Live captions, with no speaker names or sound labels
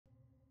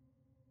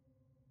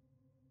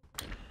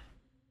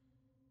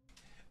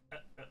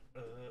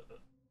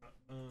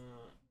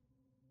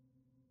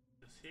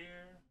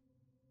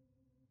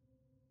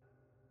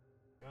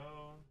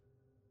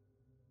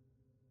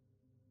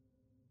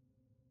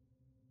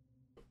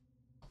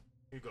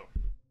Here you go.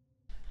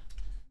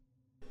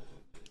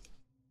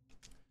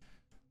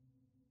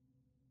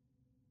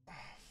 Oh,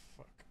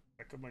 fuck.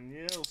 I cut my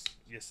nails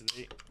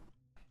yesterday.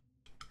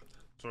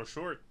 So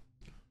short.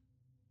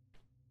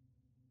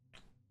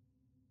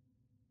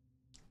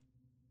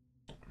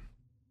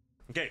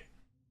 Okay.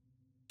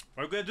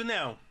 What we're gonna do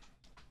now?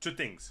 Two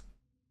things.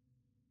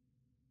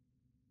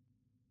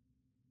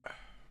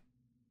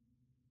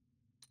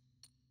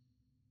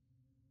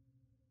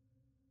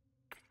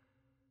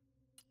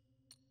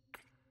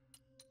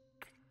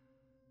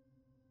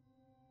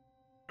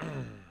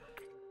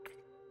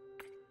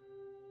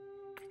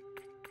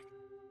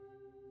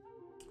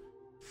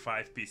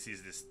 Five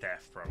pieces this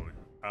staff probably.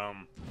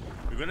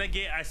 We're gonna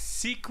get a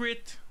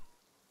secret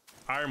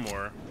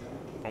armor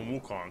from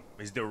Wukong.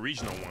 It's the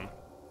original one.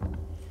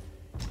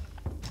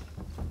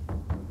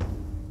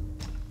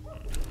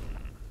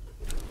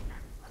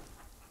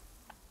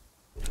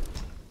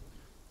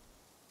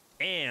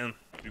 And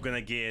we're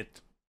gonna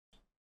get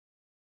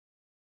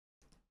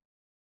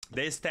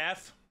this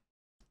staff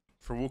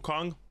for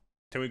Wukong.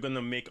 Then we're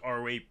gonna make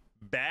our way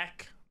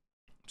back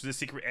to the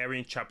secret area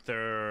in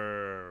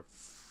chapter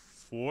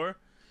 4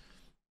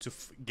 to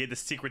get the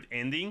secret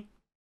ending,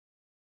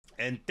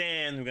 and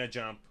then we're gonna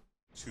jump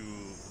to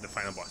the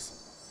final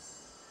boss.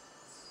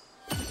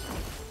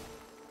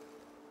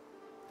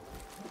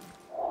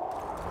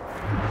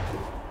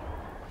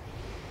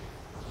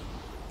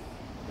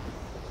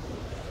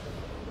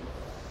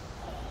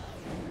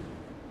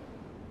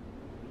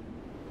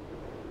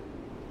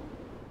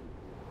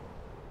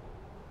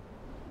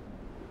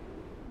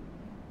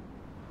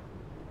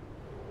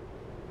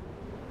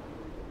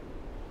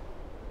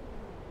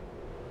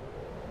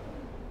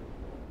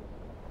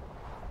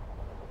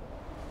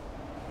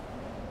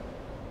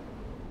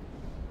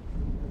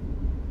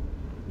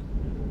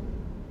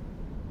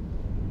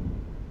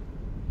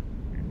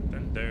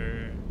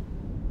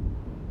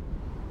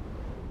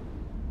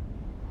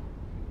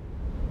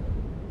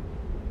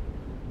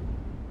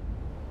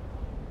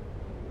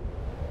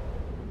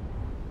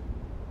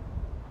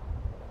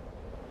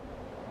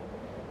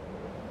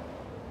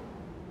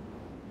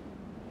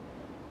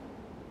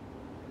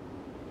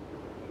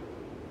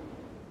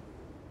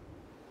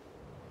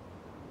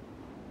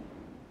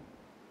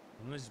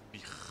 One is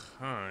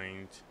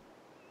behind.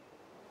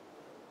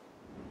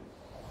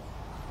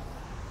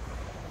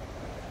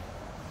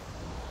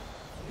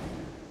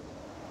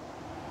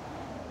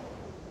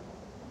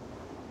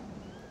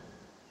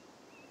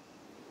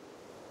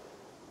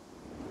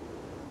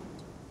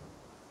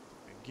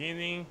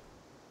 Beginning.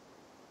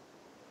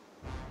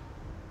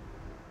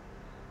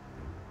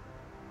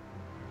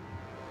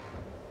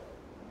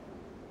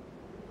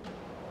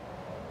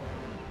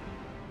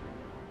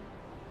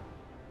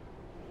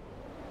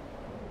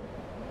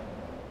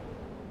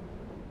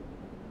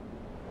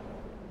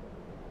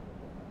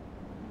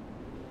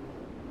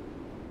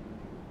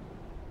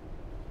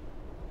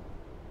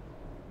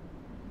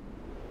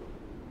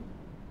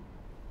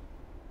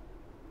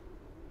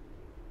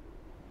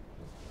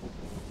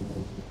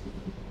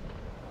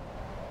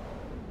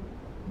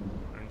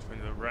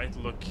 Right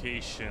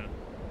location.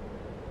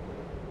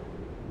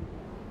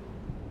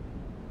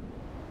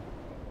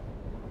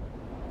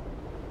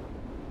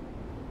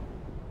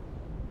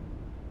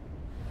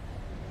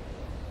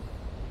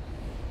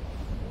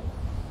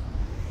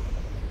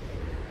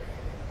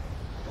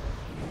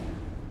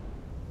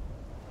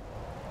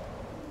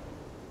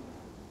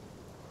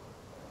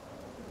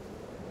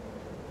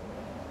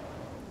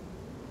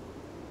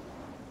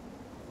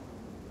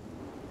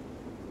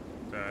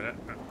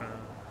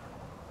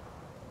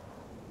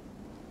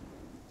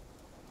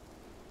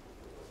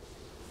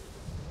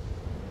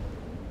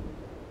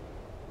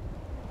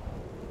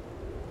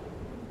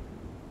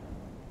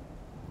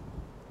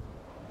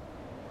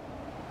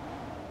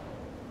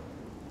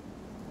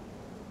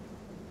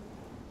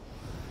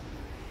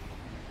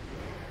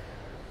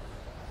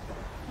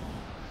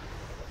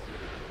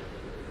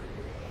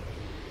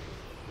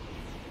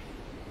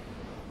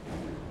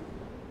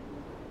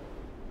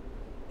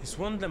 It's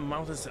one of the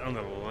mountains on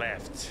the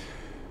left.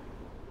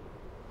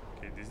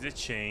 Okay, this is the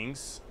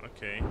chains.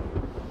 Okay.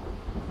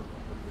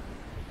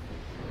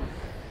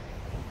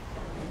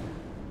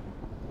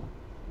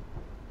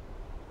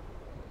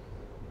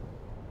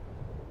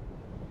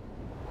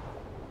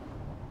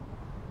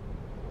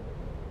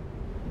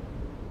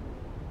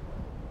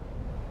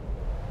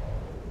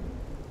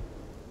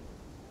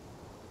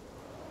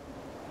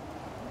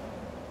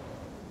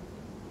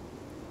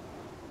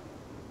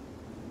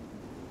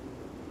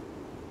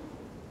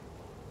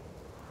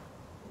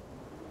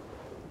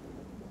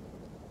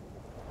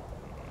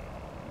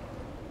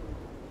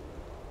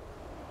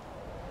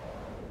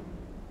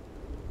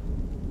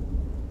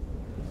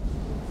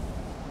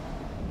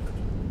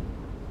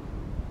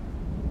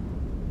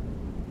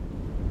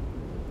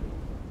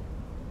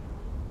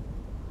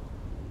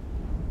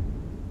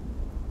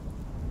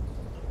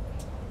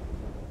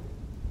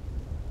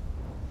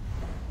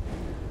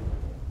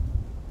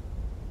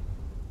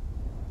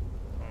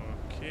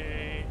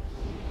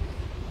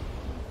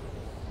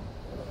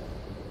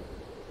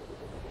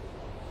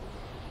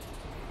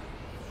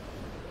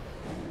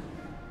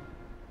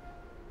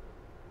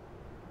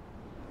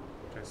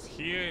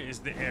 Here is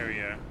the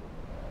area.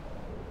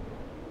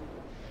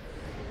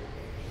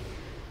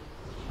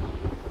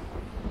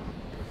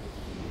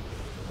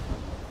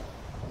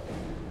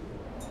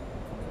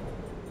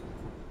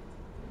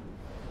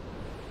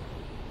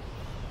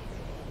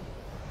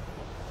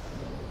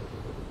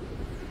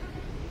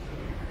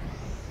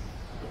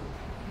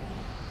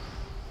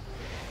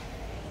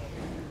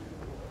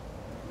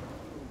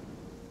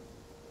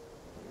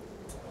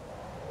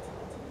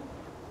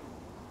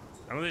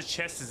 I know the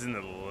chest is in the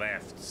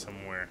left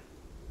somewhere.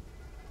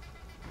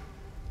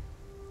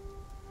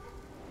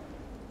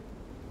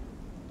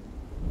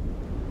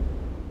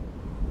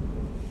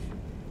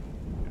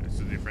 Yeah, it's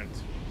so different.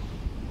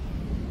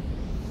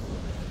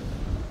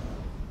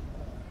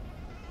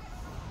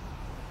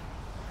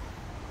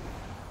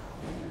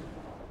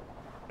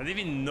 I didn't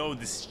even know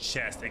this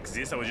chest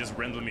exists. I was just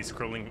randomly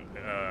scrolling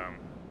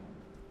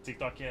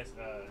TikTok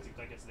yesterday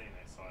and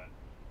I saw it.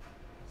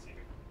 Let's see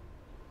here.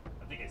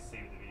 I think I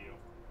saved the video.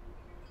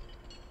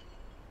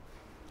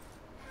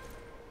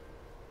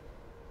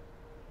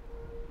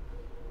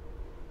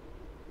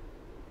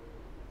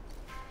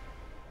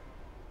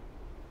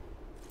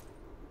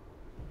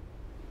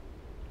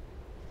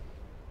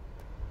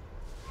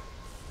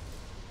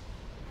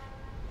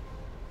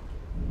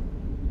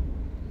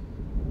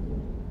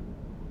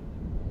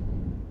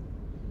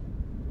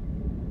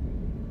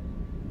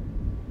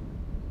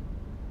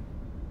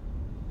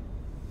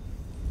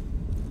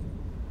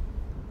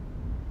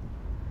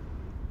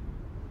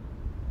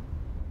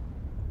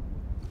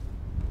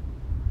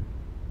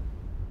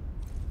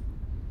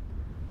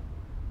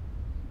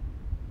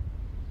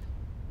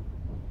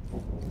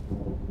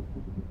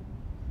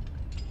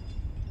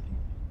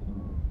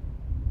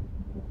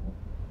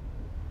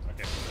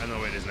 I know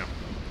where it is now.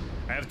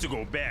 I have to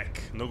go back,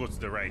 no go to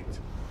the right.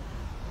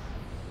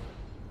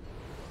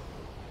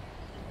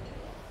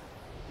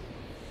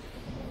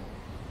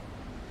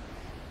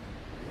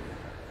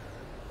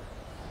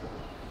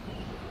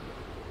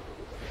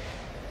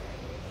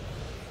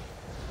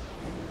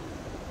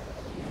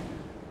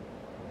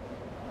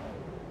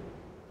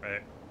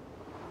 Right.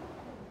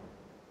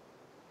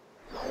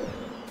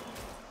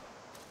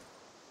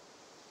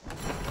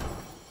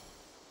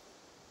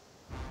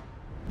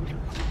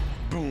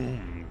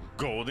 Boom!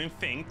 Golden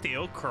Fang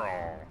Tail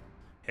Crawl.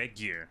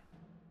 Headgear.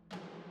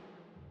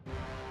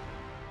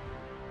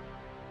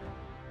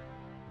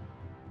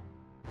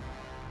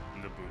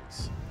 And the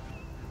boots.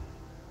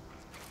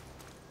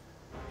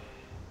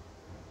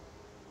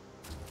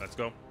 Let's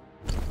go.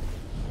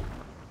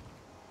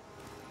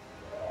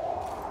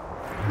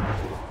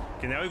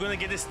 Okay, now we're gonna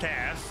get the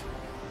staff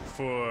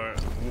for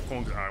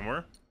Wukong's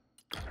armor.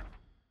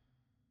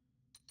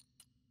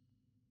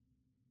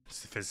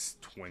 Staff is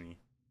 20.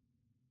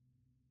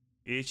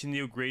 Each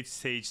new great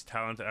sage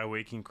talent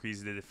awake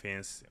increases the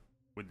defense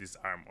with this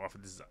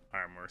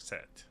armor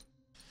set.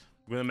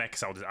 We're gonna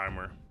max out this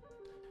armor.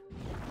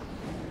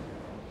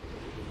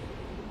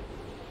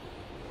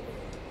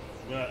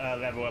 We're gonna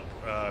level up,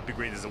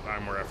 upgrade this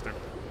armor after.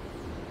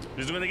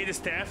 Just gonna get the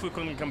staff. We're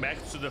gonna come back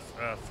to the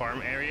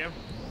farm area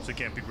so we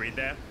can upgrade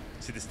that.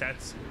 See the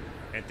stats,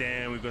 and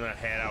then we're gonna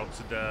head out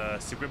to the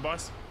secret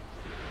boss.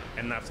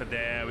 And after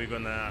that, we're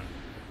gonna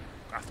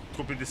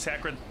complete the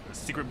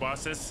secret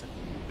bosses.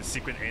 The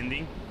secret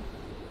ending.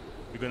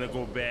 We're gonna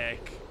go back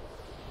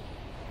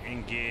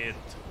and get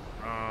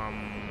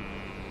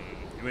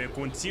we're gonna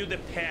continue the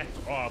path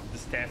of the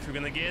staff we're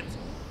gonna get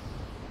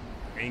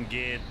and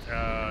get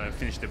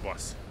finish the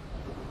boss.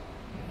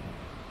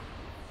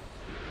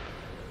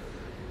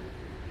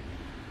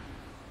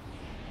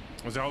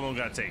 So how long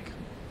gonna take?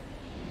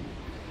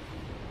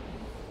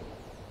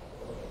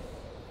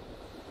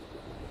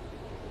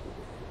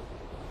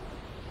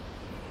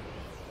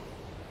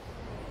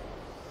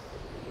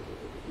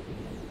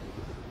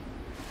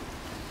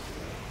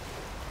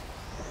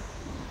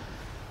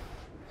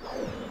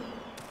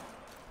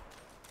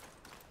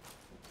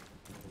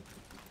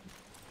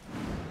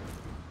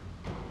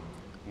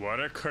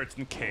 Water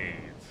curtain cave.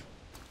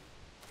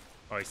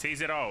 Oh, it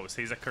says it all. It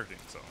says a curtain,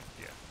 so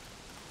yeah.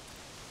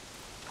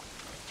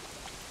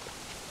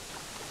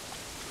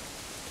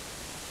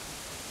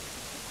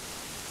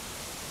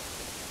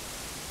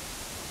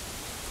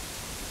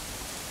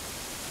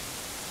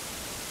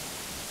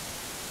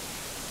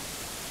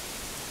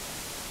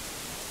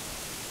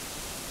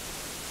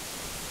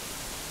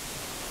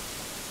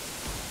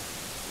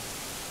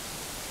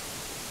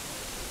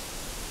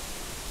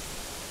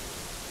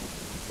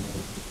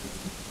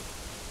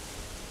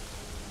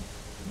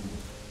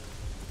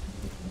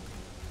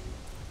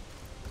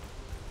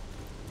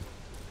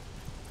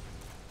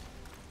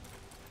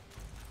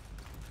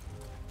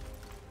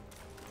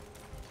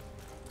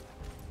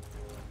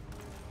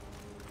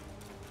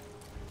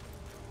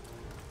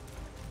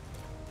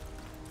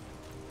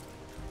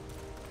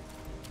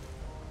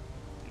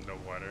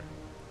 Water.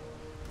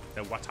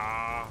 The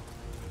water.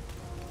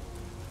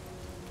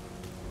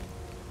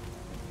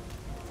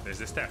 There's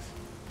the staff.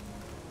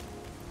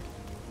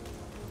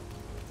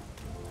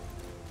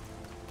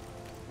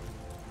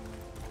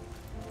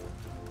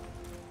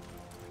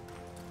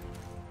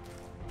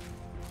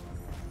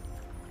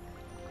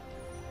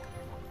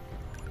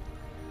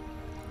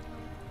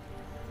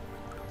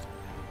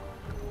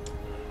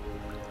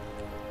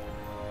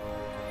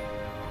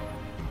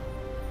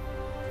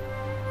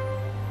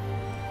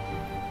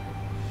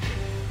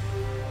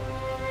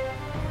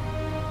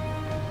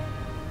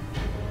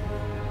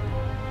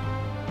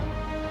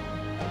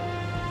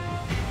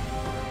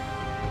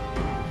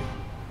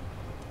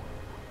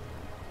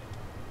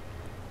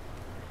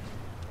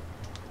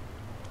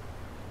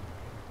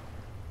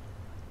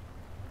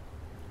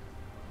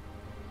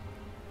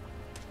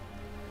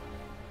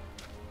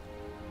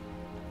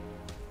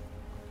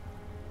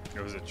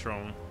 There was a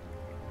throne.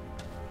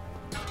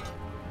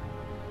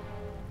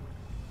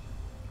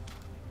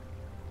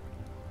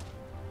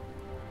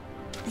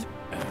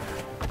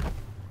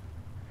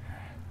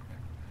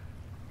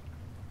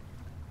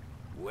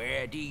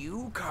 Where do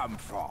you come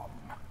from,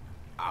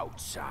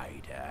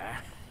 outsider?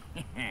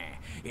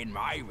 In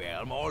my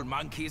realm, all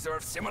monkeys are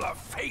of similar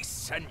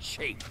face and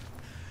shape.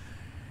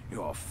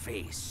 Your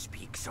face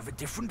speaks of a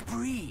different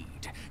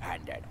breed,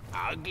 and an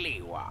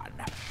ugly one.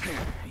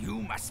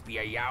 You must be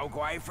a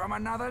Yaogwai from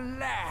another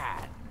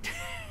land.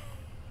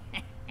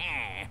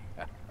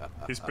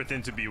 He's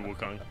pretending to be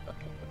Wukong.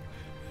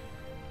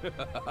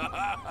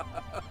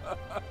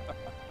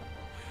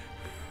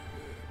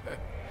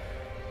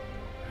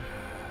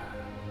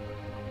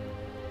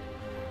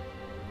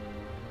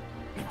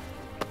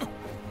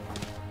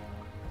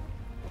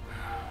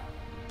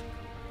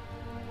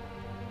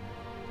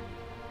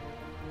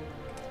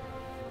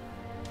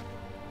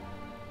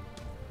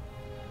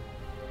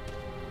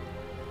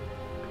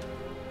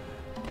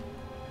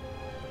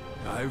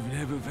 I've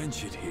never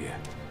ventured here.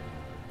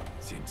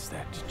 Since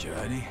that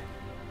journey,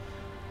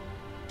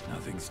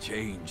 nothing's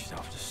changed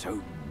after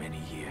so many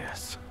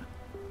years.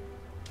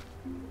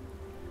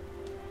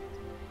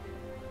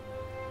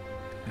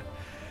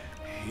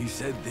 He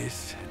said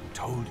this and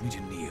told me to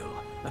kneel.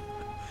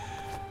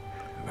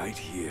 Right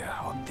here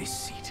on this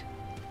seat.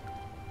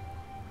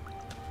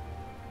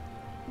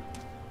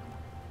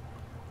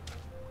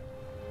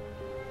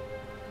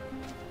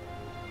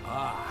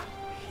 Ah,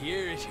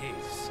 here it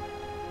is.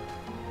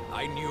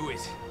 I knew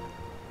it.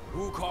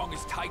 Wukong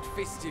is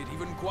tight-fisted,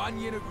 even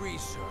Guan Yin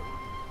agrees so.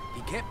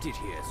 He kept it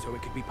here so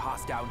it could be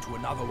passed down to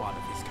another one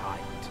of his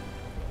kind.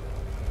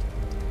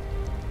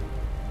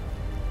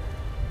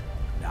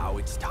 Now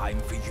it's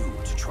time for you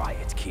to try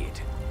it, kid.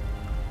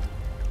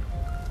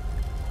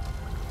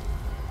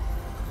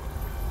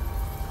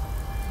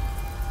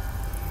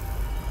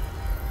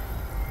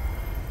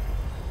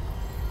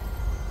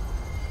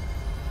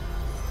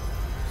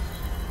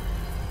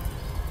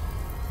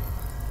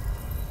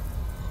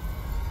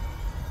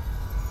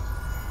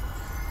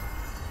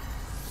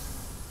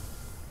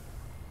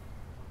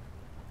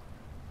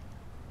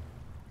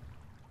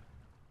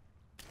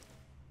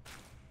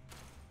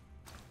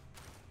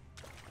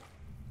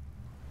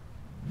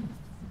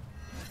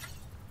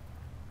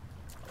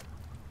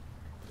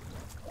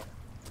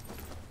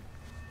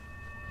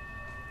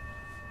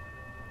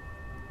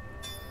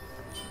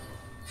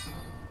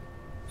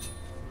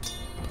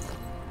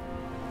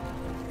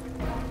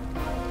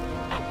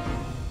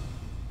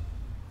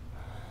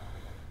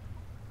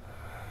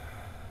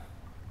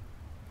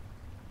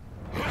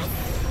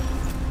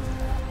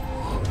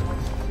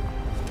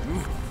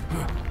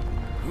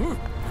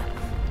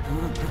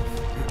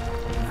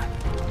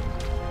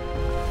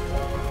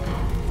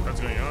 What's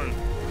going on?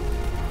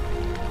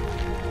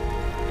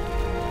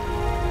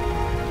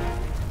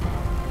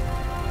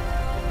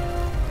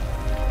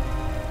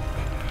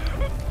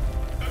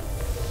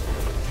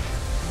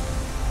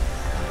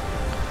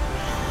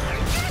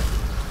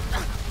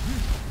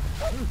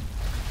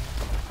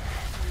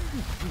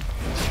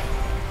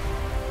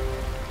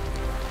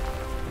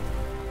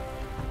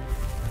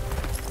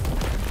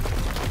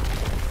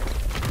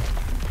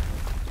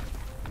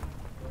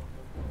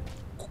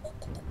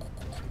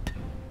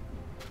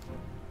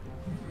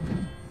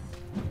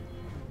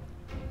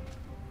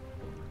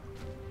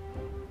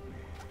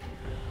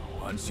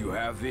 Once you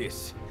have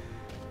this,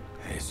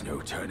 there's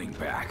no turning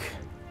back.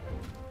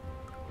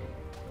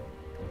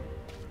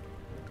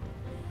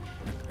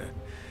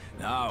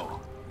 Now,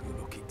 you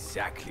look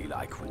exactly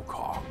like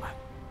Wukong.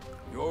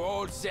 You're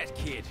all set,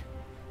 kid.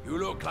 You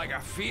look like a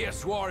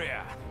fierce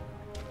warrior.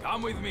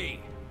 Come with me.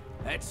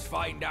 Let's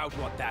find out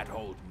what that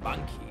old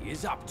monkey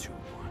is up to.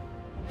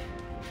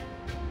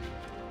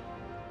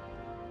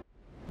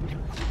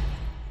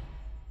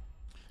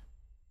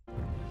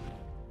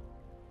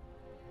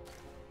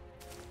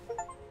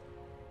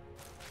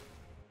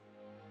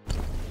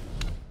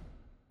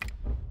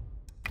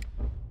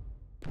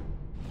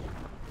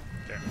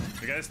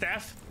 We got a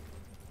staff.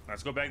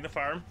 Let's go back to the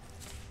farm.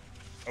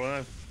 I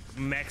wanna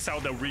max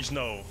out the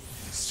original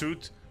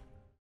suit.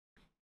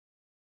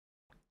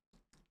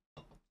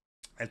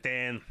 And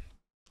then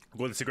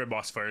go to the secret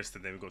boss first,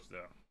 and then we go to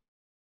the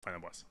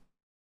final boss.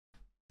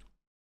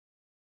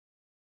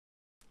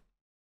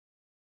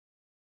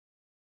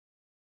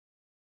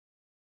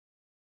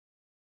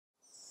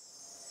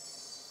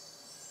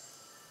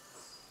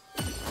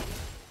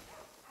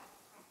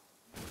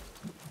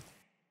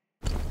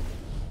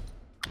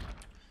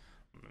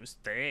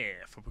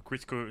 Staff. For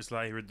critical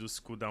slide, reduce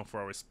cooldown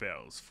for our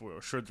spells. For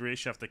a short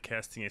duration after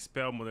casting a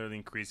spell, moderately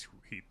increase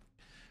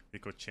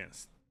critical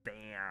chance. Damn.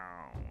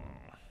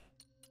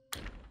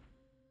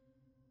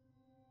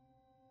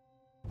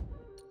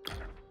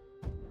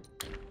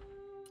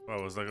 Oh,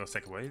 I was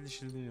like, why did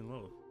she didn't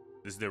load?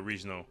 This is the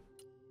original.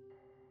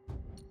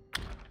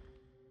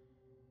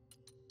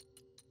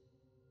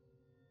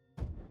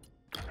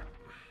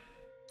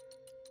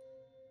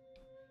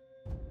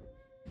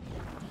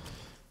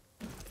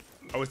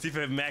 I was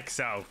even max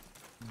out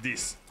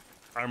this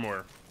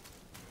armor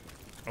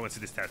I want to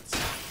see the stats.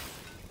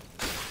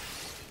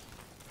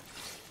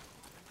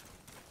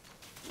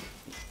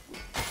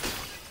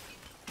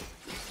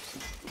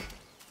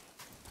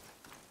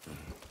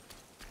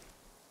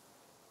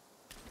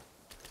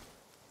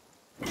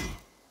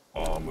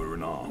 Armor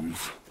and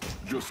arms.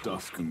 Just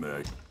asking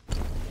there.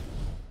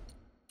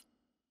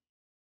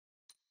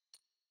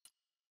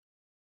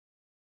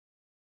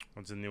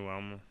 What's the new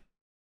armor?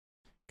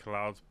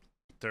 Cloud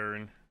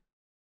turn.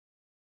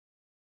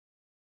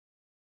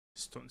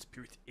 Stone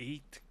Spirit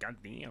 8.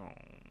 Goddamn.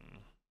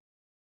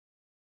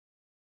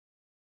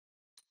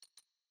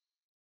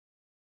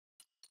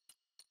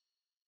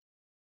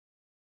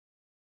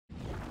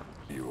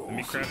 Let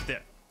me craft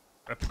that.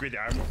 Upgrade the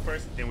armor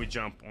first, then we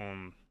jump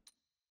on.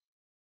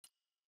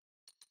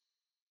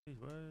 Wait,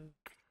 what?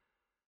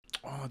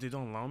 Oh, they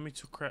don't allow me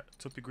to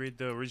upgrade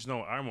the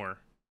original armor.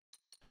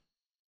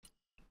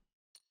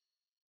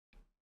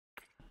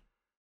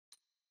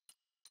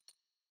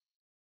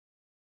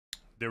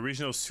 The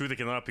original suit, I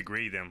cannot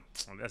upgrade them.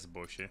 Oh, that's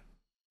bullshit.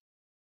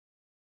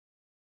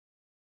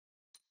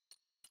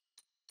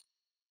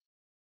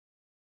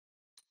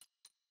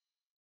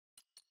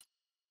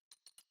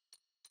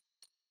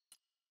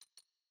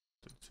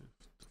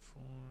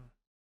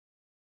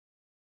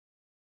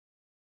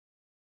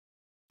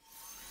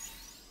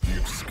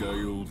 You've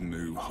scaled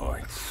new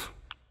heights.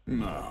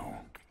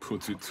 Now,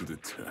 put it to the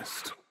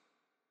test.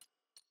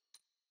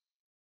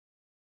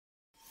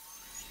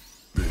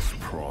 This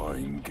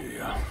prime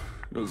gear.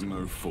 There's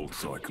no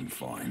faults I can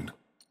find.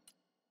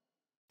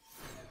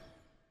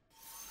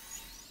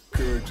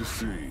 Care to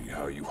see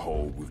how you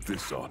hold with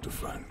this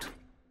artifact?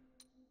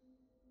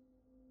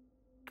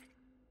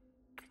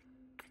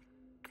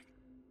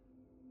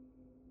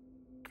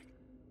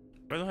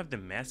 I don't have the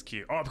mask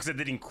here. Oh, because I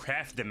didn't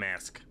craft the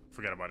mask.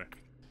 Forgot about it.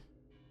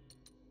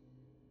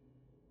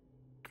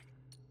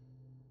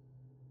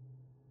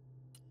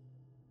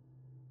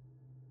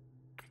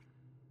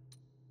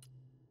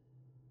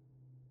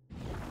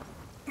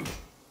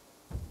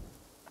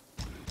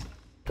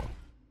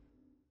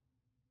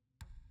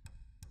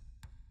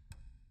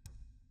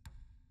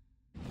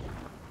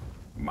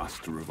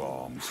 Master of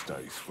Arms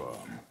stays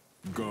firm.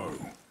 Go,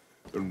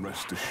 and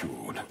rest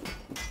assured.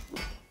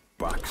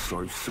 Back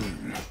so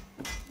soon.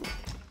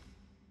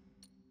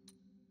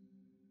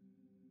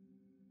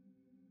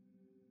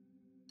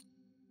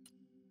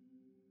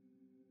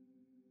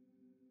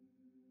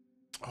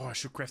 Oh, I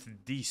should craft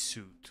the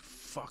suit.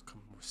 Fuck,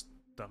 I'm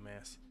a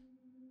dumbass.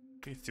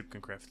 I still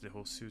can craft the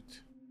whole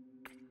suit.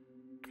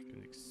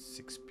 Like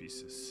 6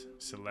 pieces.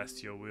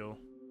 Celestial wheel.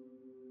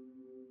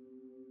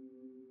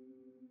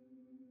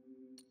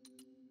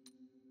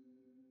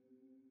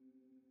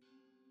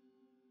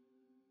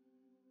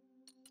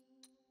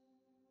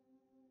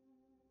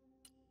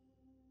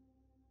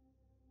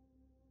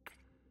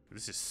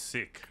 This is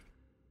sick.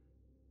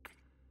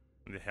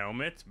 The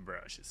helmet,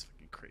 bruh, is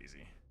fucking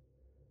crazy.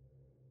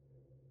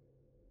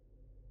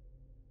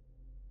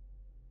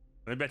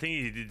 Maybe I think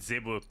he did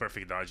disable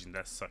perfect dodging.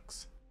 That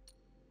sucks.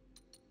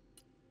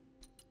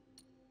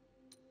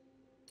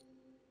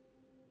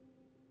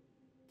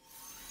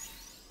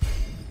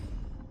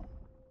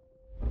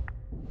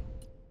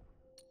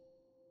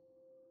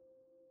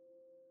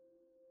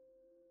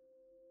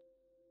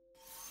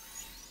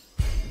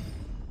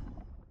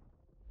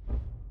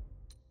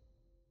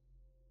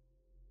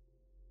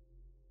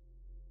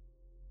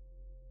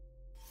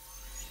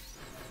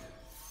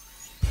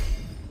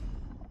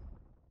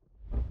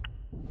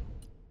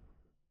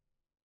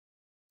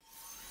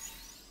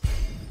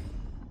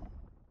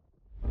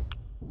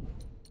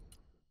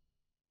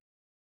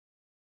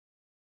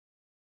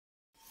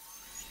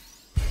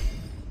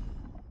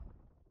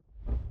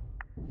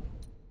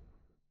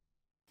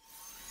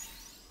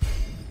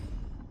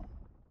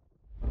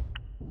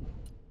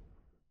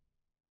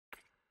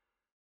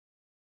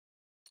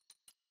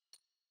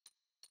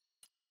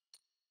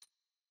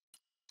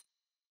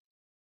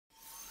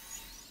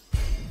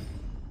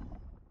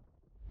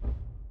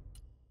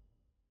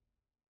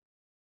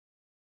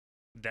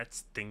 That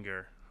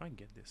stinger. How I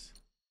get this?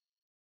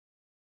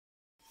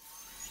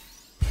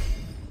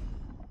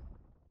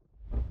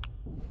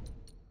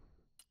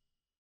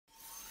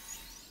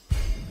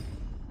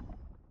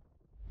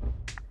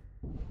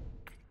 I'm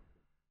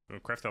gonna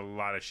craft a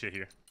lot of shit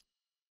here.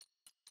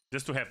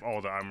 Just to have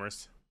all the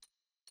armors.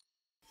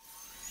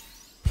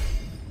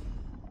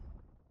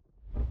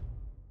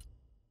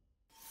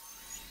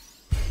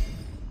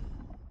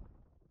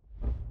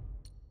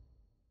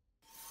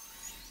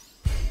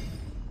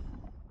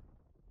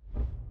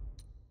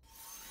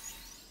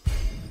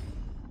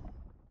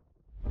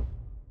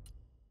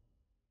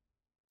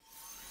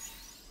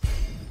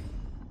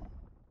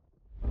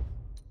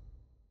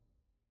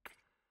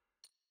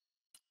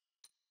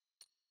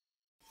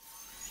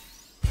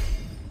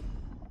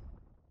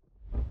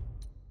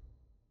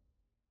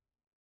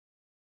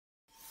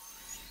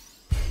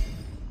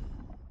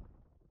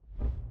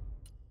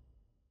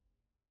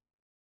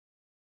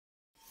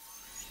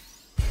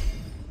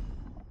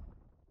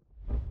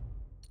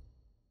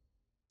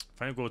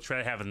 If I go try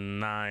to have a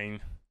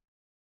 9.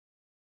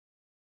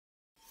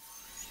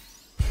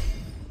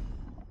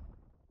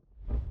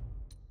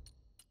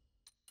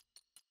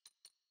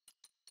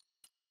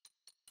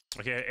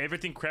 Okay,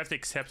 everything crafted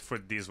except for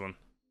this one.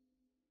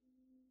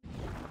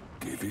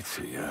 Give it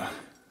here.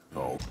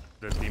 Oh.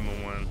 The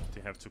demon one,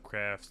 they have to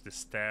craft. The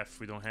staff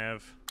we don't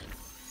have.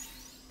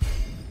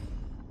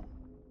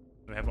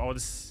 We have all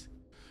this.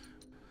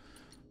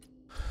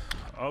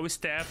 Always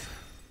staff.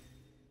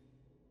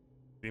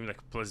 Even like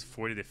plus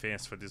 40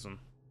 defense for this one.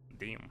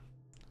 Damn.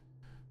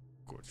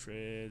 Core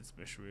trade,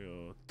 special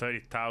wheel,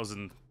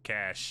 30,000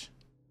 cash.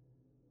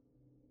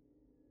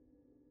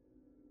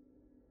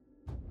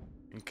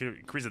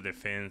 Increase the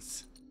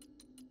defense.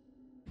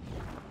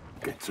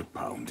 Get to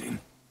pounding.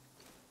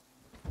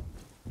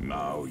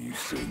 Now you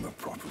seem a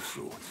proper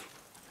sort.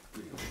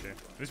 Okay.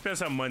 We spend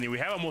some money. We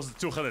have almost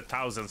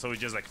 200,000, so we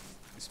just like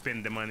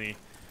spend the money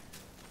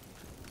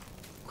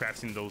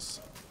crafting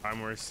those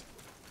armors.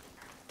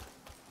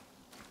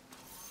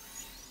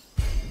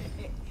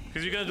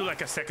 Because you're gonna do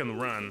like a second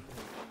run.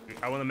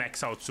 I want to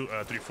max out to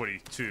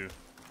 342.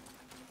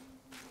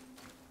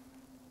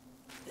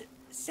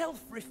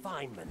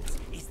 Self-refinement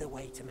is the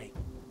way to make.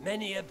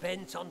 Many are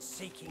bent on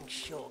seeking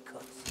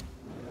shortcuts.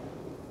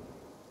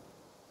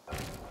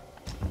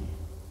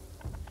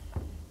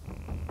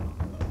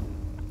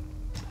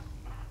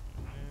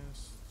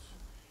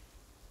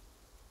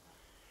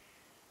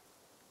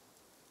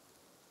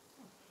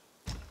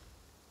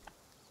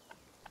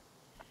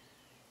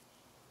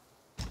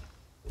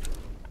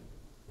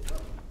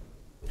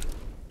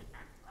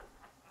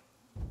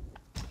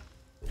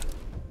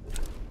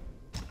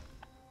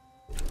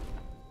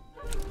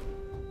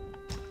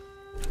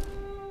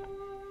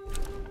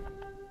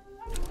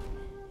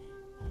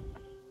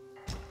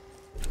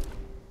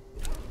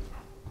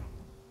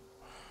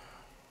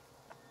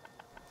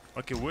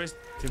 Okay, where's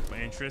temple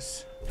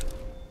entrance?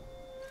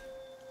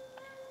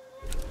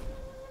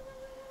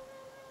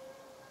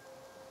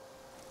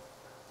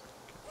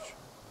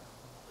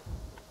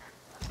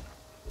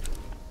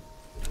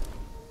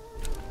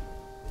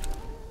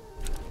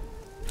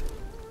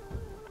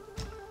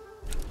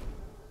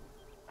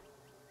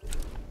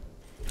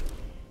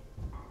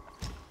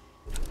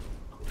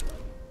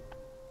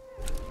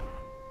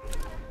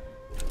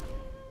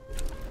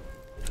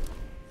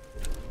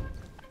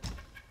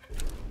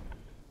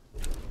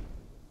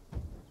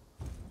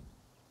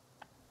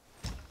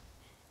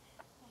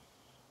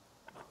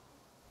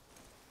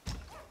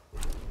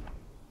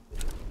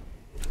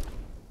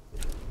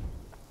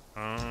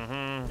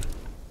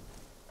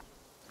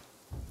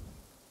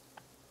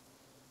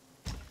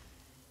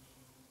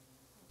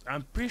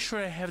 I'm pretty sure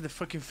I have the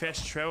fucking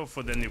fast travel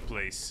for the new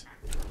place.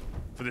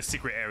 For the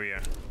secret area.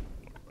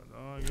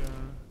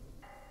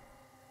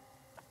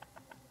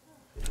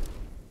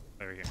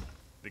 Over here.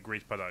 The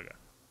Great Padaga.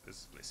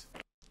 This place.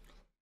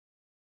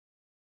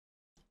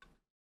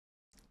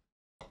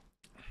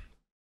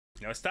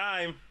 Now it's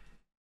time!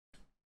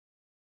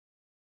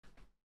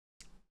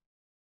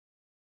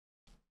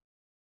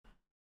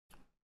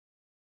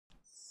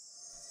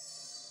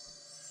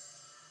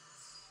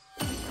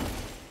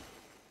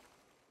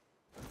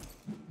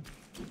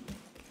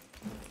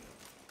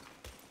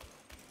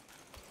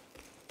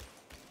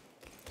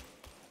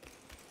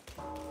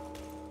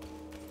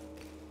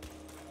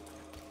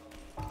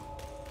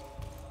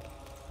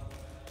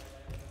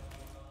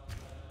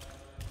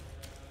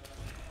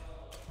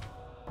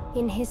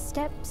 In his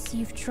steps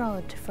you've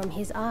trod, from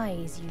his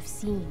eyes you've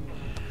seen.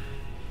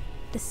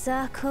 The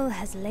circle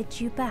has led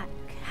you back.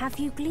 Have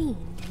you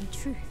gleaned any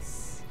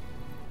truths?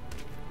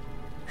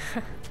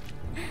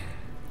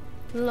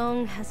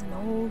 Long has an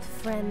old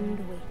friend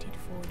waited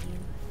for you.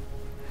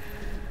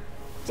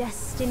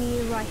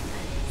 Destiny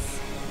ripens.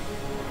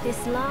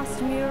 This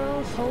last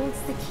mural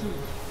holds the key.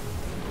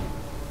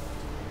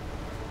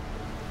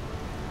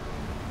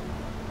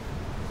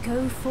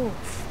 Go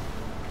forth.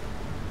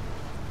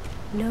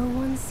 No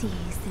one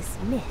sees this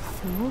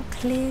myth more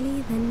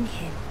clearly than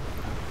him.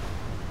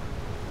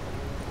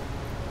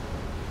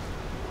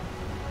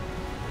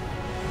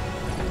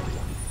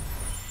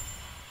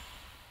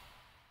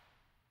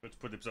 Let's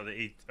put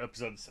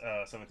episode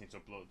 17 to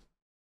upload.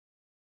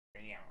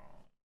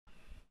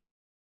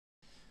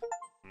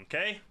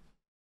 Okay.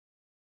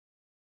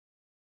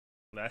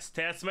 Let's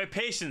test my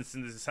patience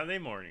in this Sunday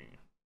morning.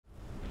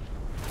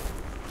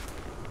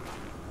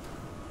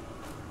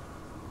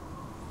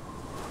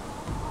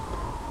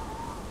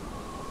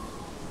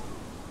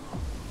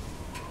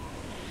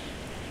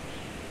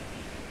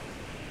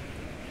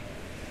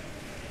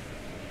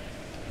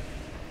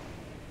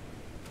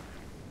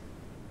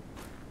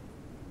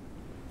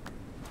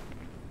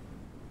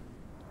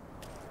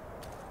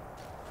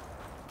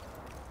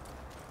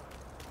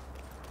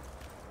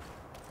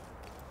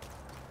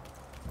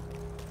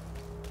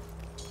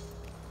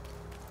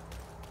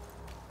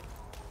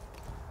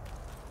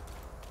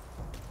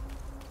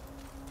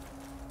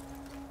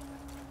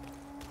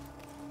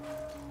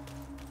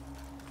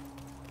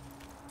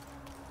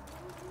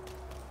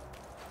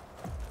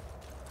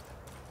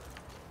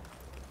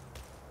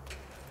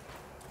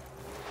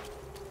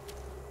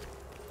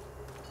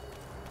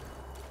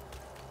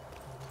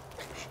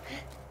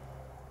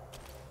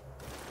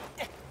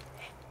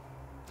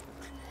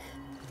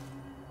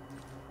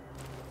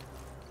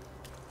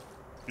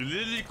 You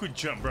literally could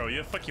jump, bro.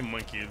 You're a fucking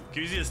monkey. You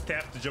can use your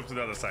staff to jump to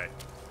the other side.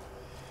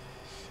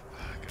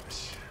 Oh,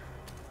 gosh.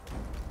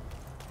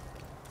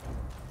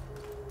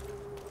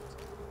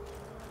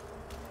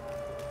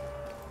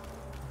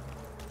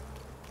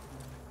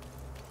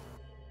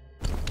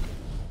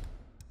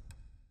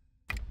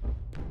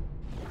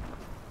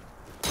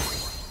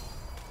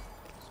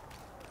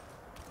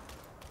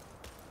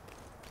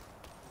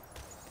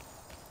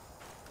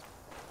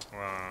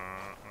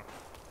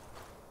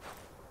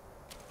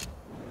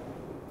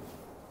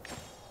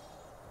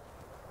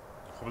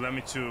 Allow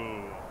me to.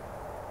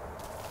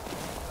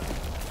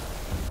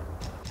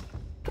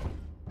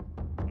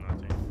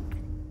 Nothing.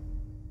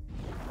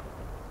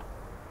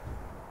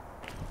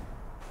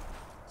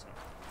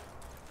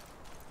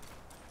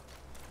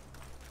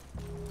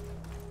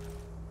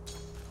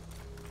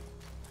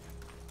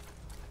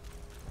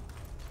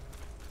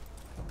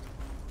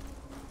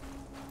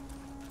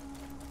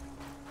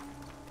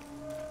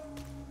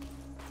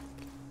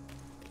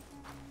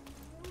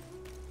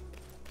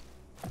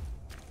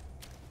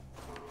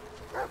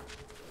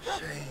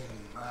 Shame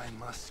I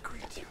must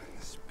greet you in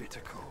this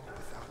bitter cold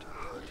without a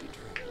hearty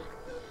drink.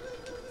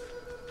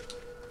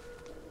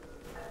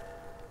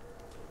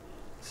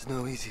 It's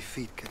no easy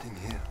feat getting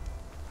here.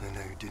 I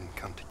know you didn't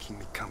come to keep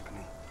me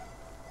company.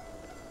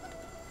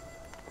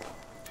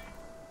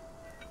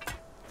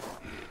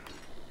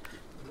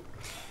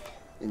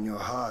 In your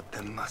heart,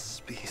 there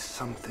must be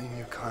something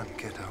you can't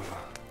get over.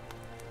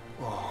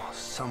 Or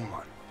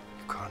someone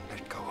you can't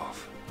let go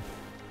of.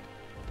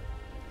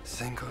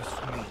 Same goes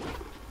for me.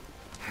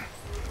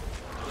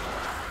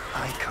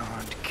 I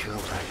can't kill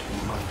that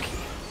monkey.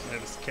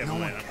 That was Kevin No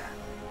one Lana.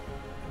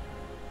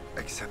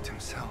 can. Except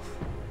himself.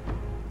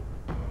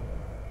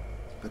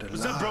 But at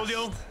What's up, last,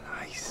 Brolio?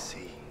 I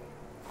see.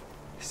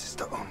 This is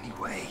the only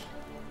way.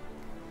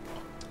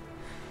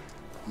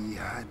 He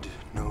had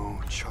no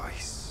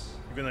choice.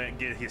 You're gonna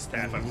get his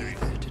staff And after you.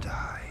 neither did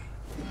I.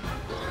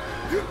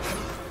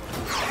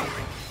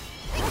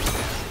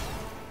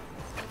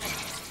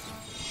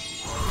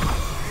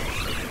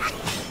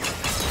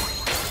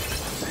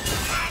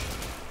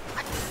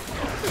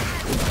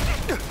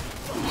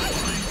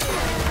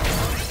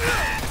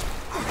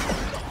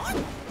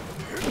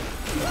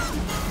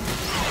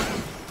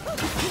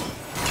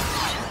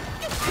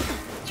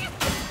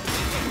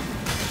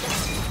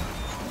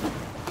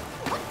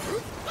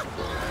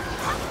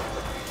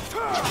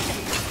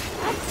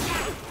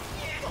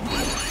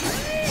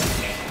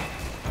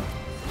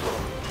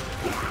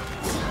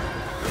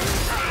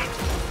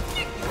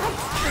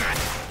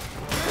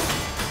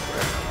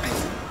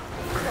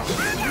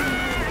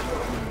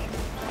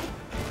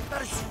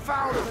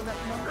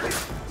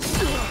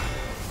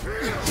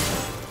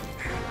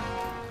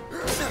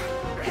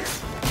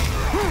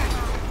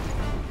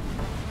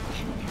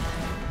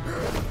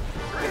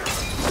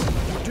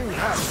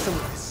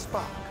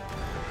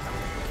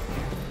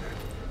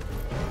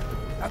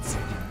 That's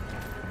it.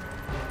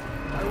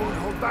 I won't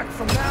hold back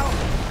from now.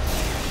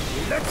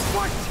 Let's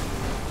fight!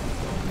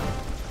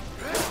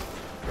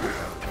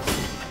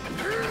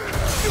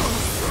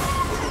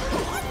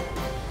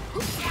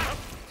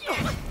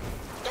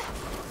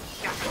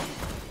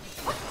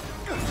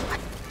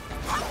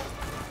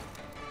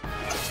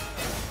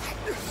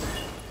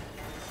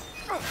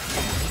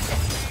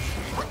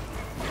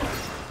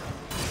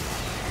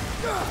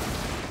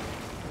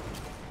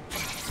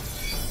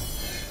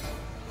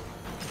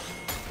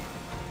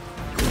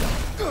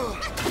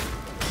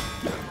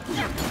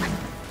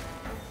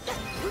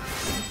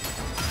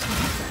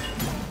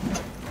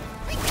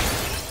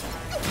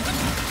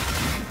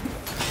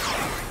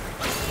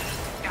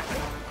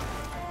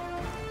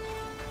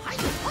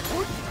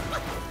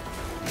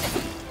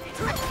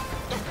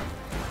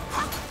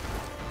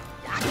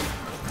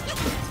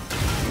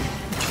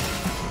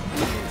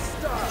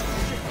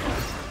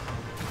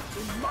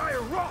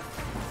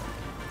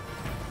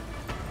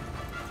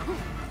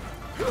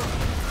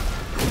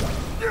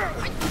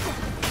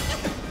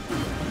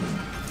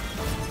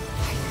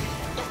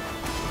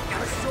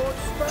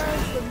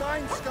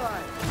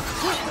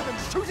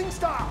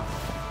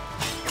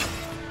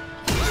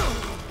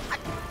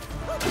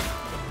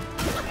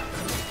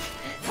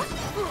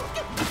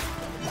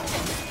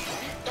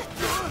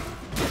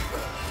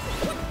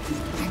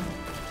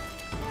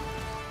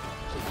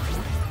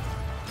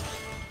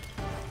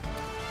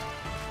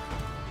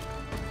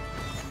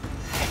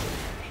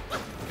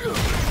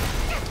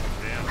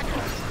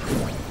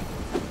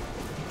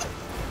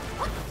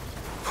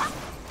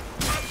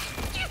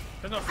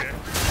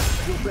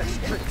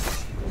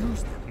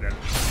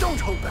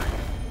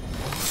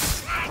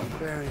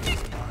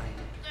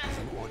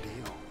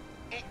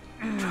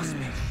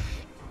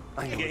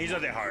 He's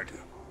not that hard.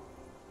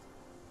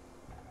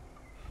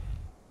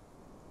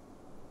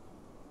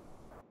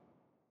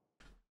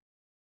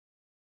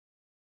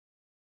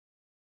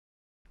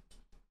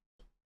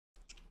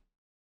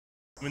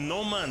 With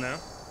no mana,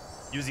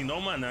 using no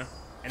mana,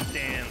 and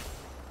then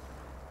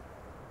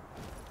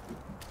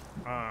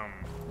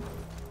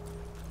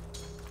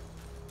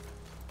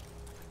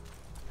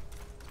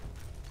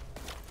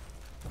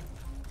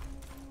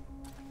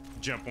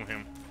jump on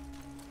him.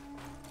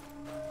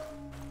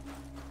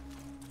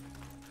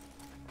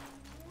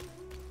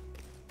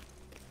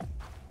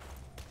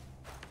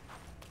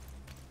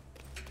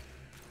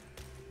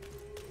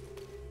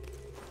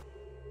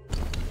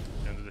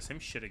 And do the same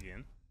shit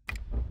again.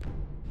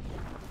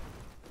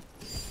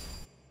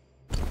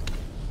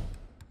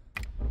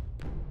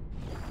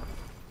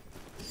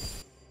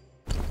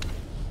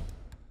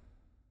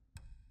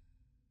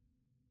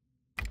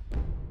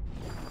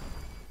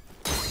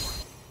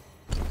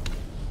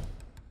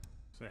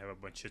 I have a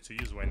bunch of shit to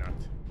use, why not?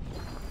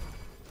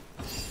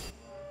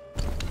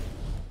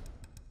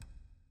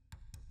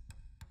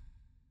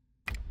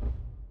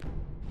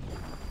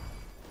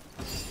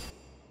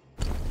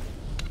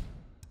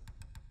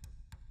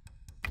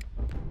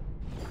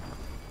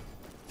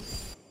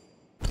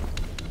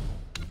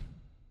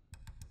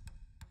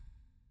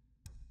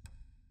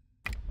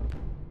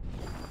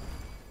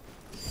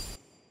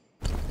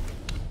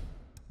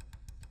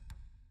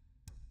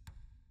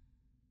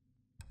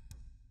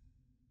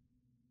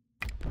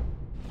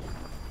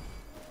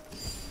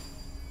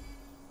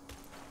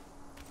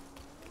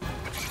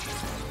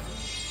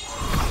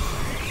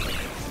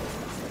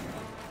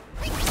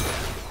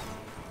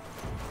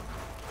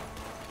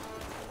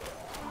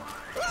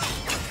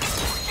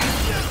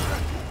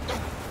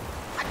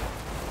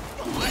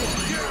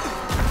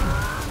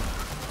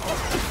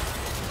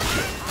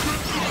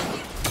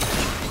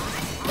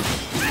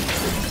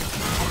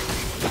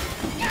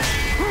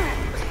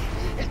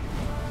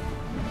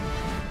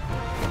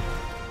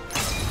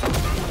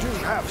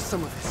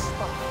 Some of this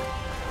spark.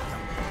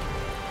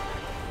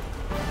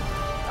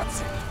 That's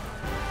it.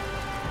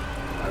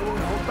 I won't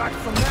hold back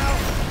from now.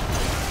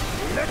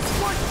 Let's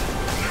fight!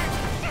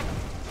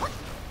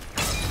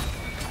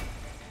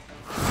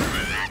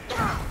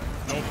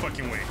 No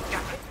fucking way.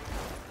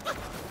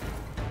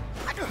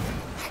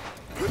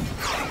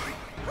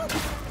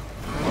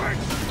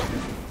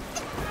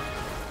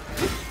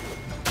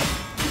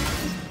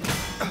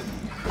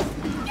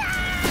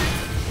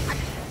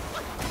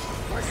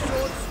 My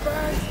sword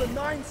spans the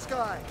nine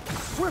sky,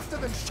 swifter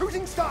than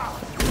shooting star.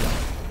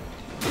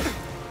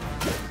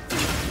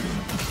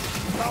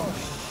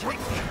 Flowers shake,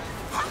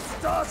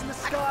 stars in the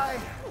sky.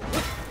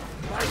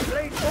 My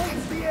blade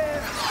owns the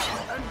air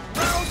and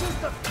rouses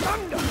the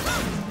thunder. The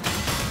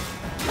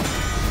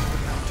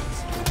mountains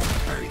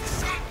bury the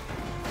sun.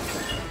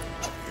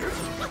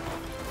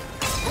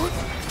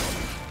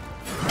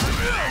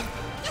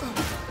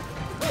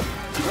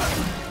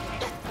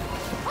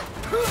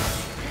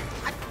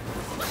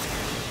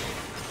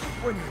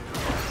 When you know,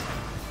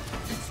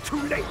 it's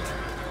too late.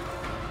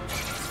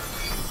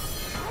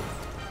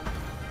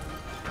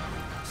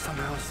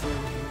 Somehow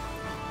soon.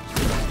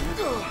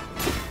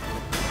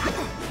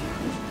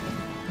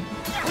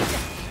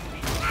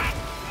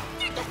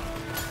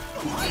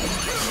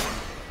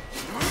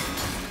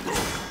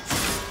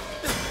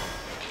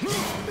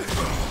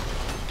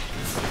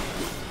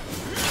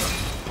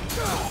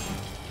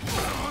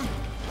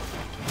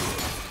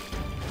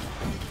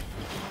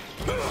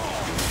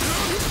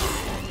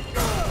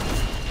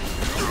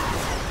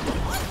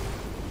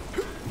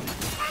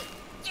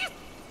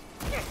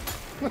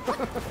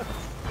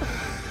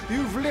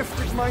 You've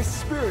lifted my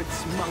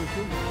spirits,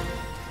 monkey.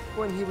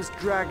 When he was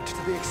dragged to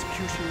the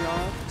execution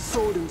yard,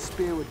 sword and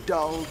spear were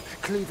dulled,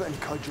 cleaver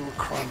and cudgel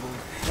crumbled,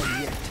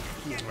 and yet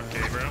he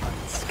emerged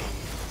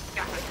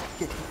unscathed.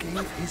 Yet he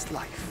gave his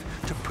life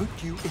to put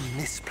you in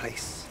this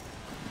place.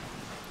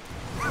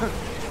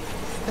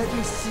 Let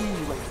me see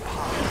where your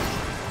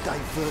path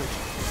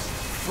diverges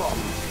from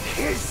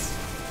his.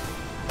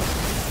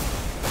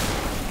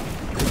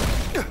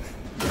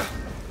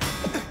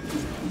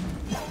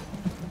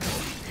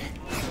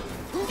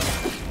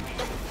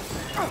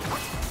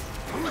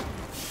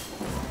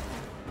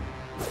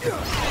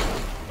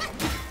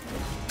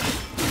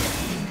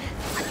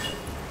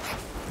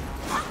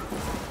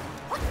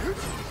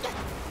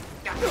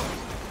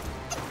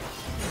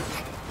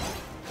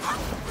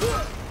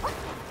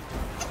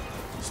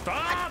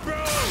 Stop,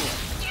 bro!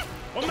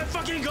 Oh my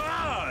fucking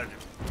god!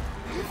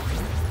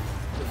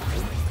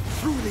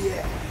 Through the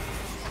air,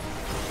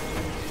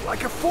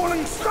 like a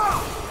falling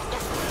star!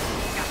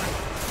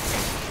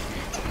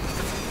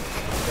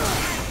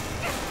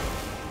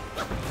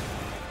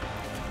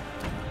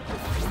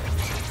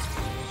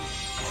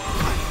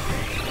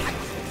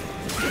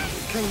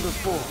 Came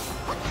before.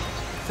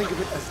 Think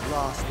of it as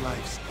last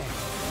life's end.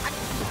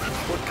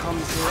 What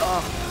comes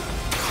hereafter,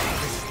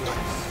 this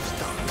life's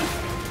start.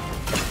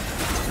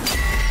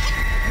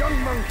 Young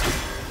monkey,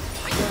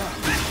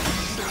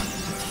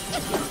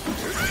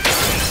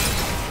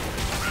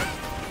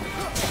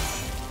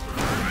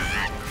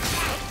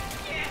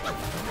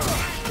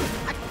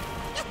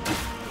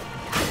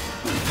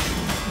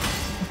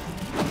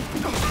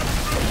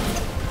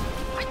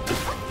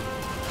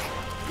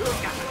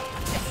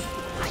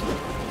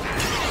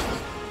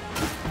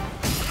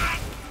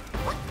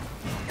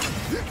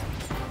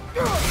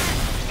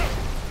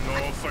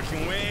 No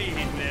fucking way,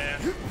 hitting there.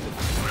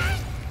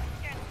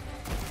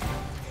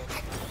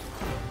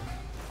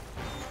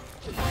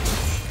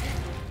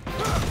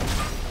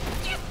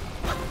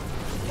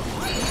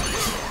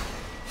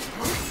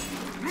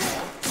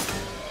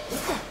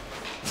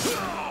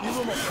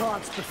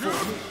 gods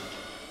before me.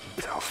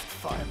 Tough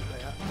fire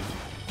player.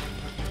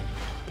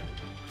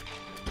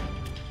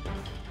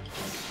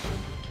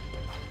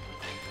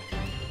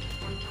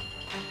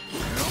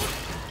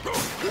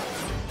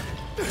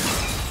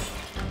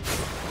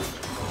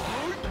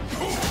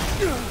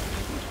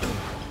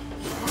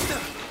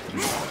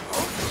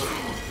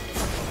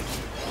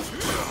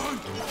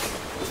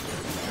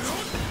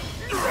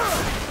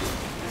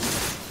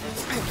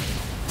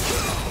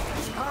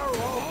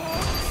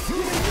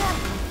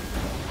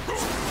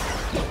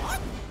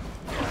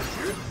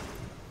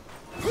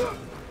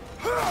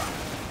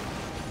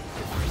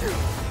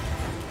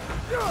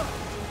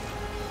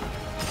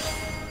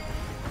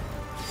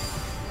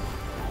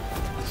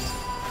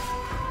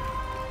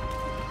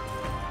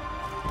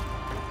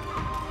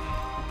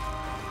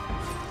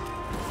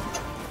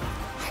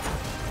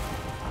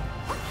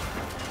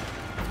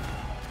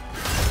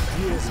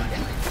 Years I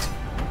wait.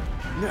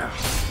 Now,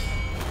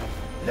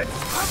 let's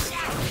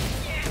have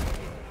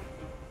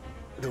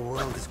it! The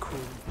world is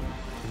cruel,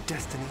 and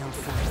destiny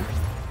unfair.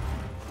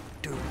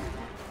 Do you?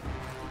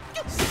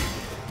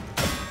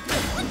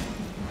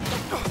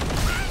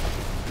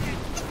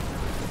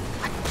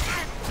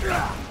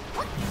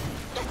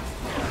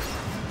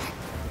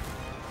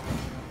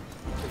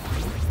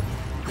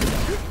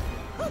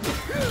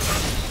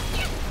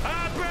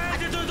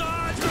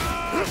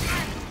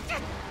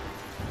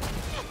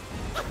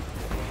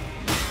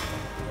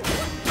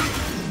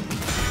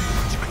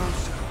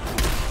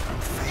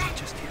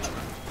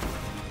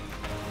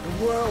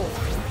 The world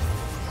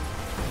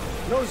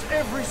knows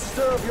every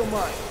stir of your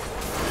mind.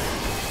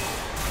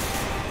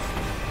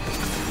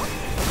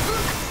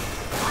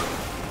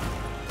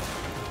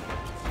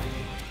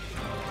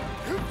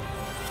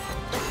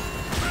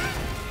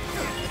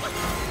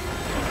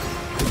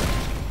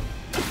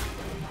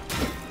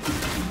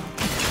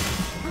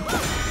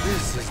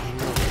 This is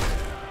nowhere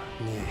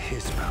near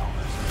his powers.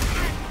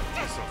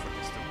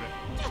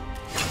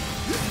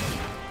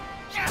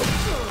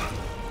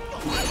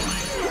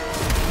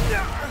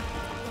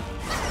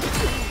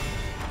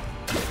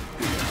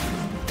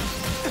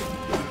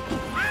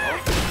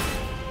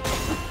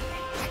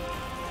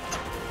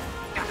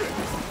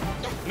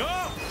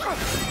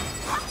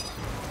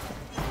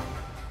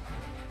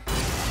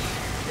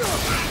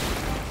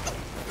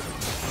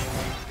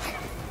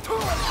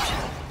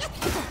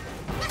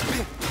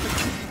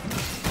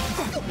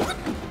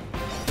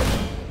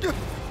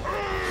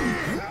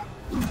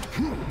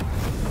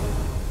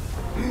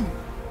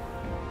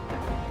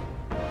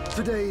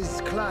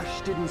 Today's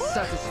clash didn't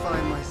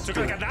satisfy my spirit.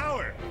 Took like an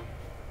hour.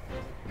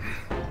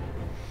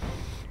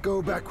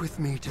 Go back with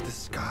me to the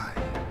sky.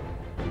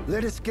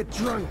 Let us get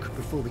drunk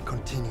before we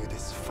continue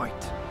this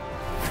fight.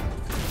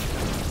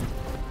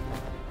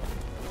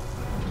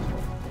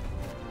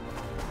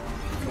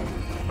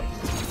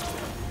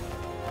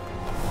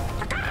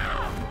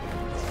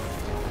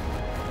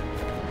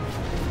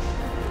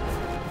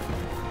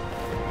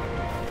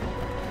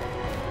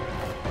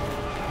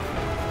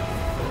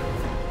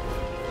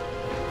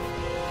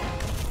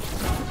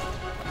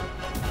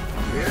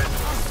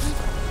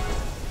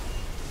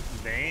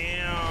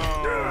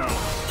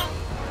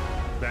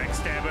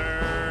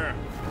 Backstabber!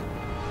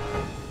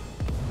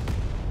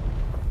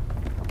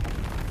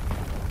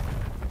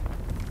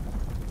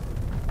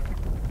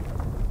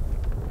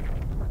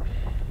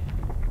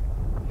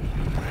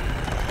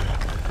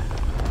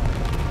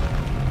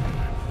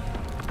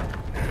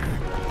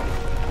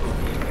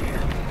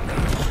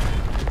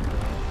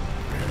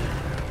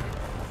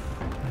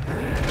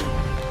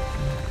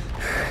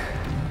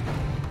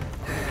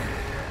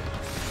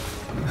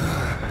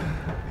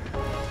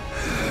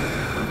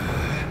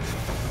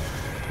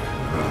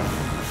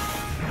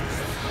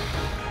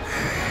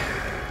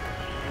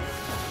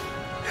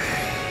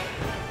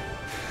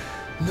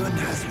 None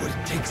has what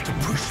it takes to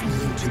push me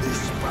into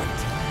this fight.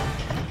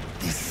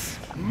 This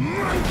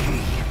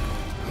monkey.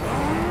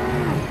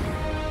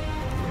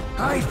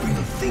 I've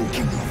been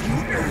thinking of you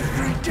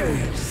every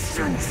day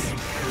since.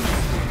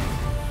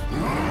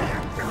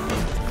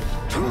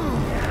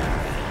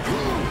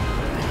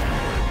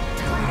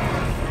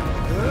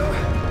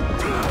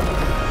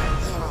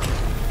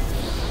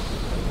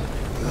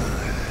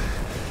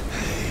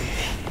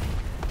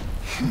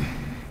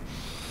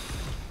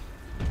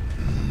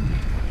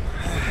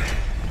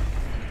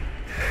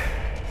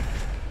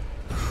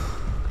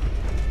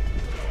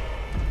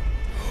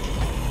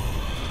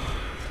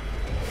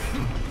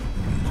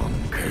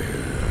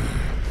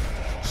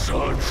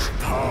 Such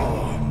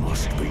power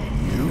must be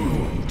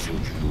new to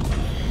you.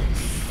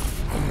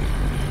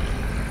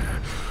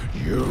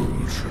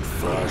 You should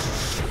first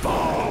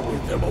spar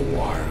with them a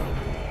while.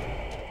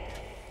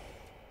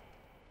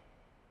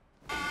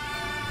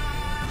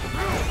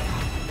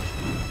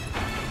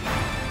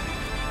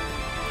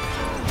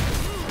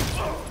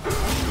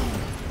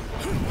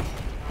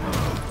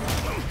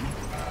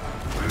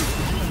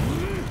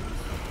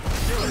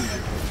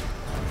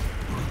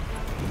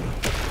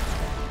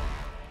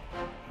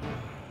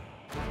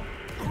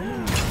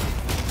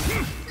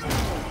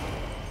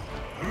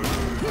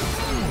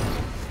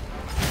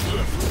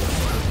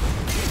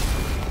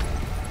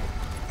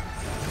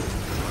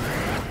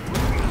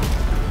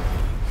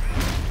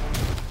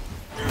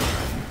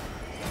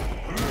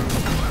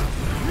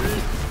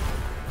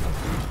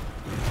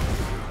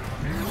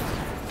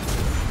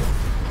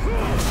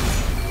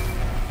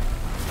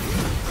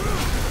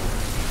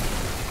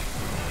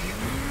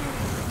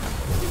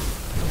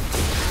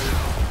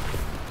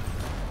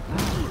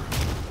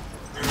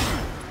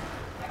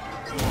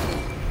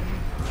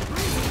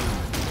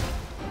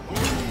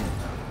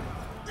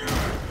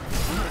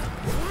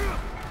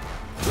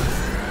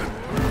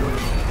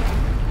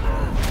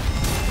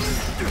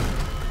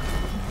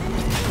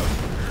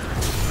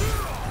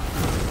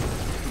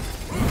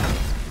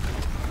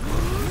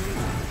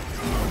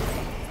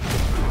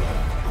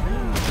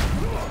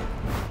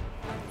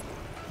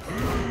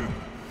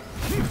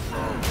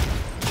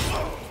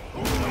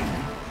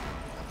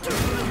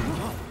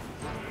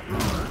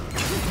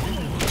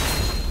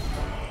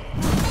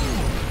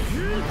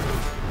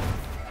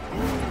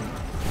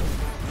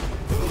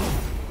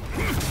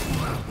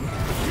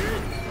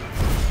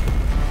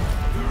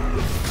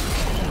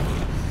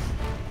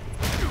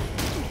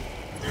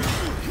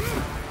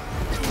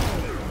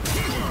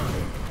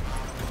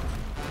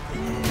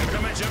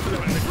 On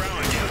the ground,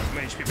 I get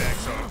my HP back,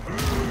 so.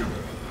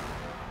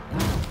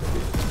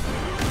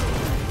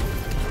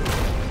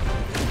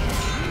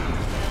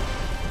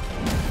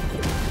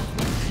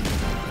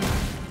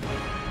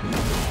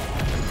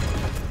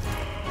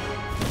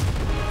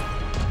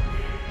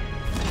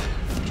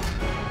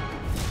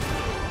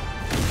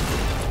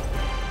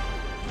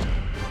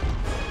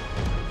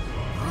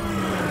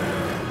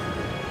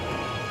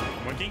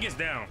 One king is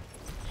down.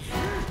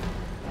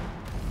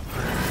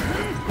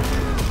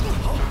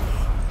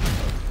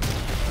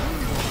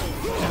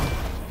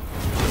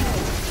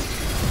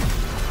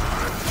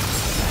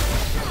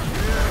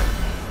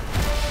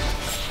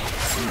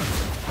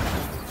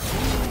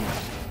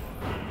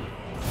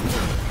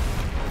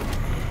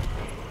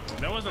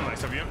 That wasn't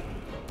nice of you.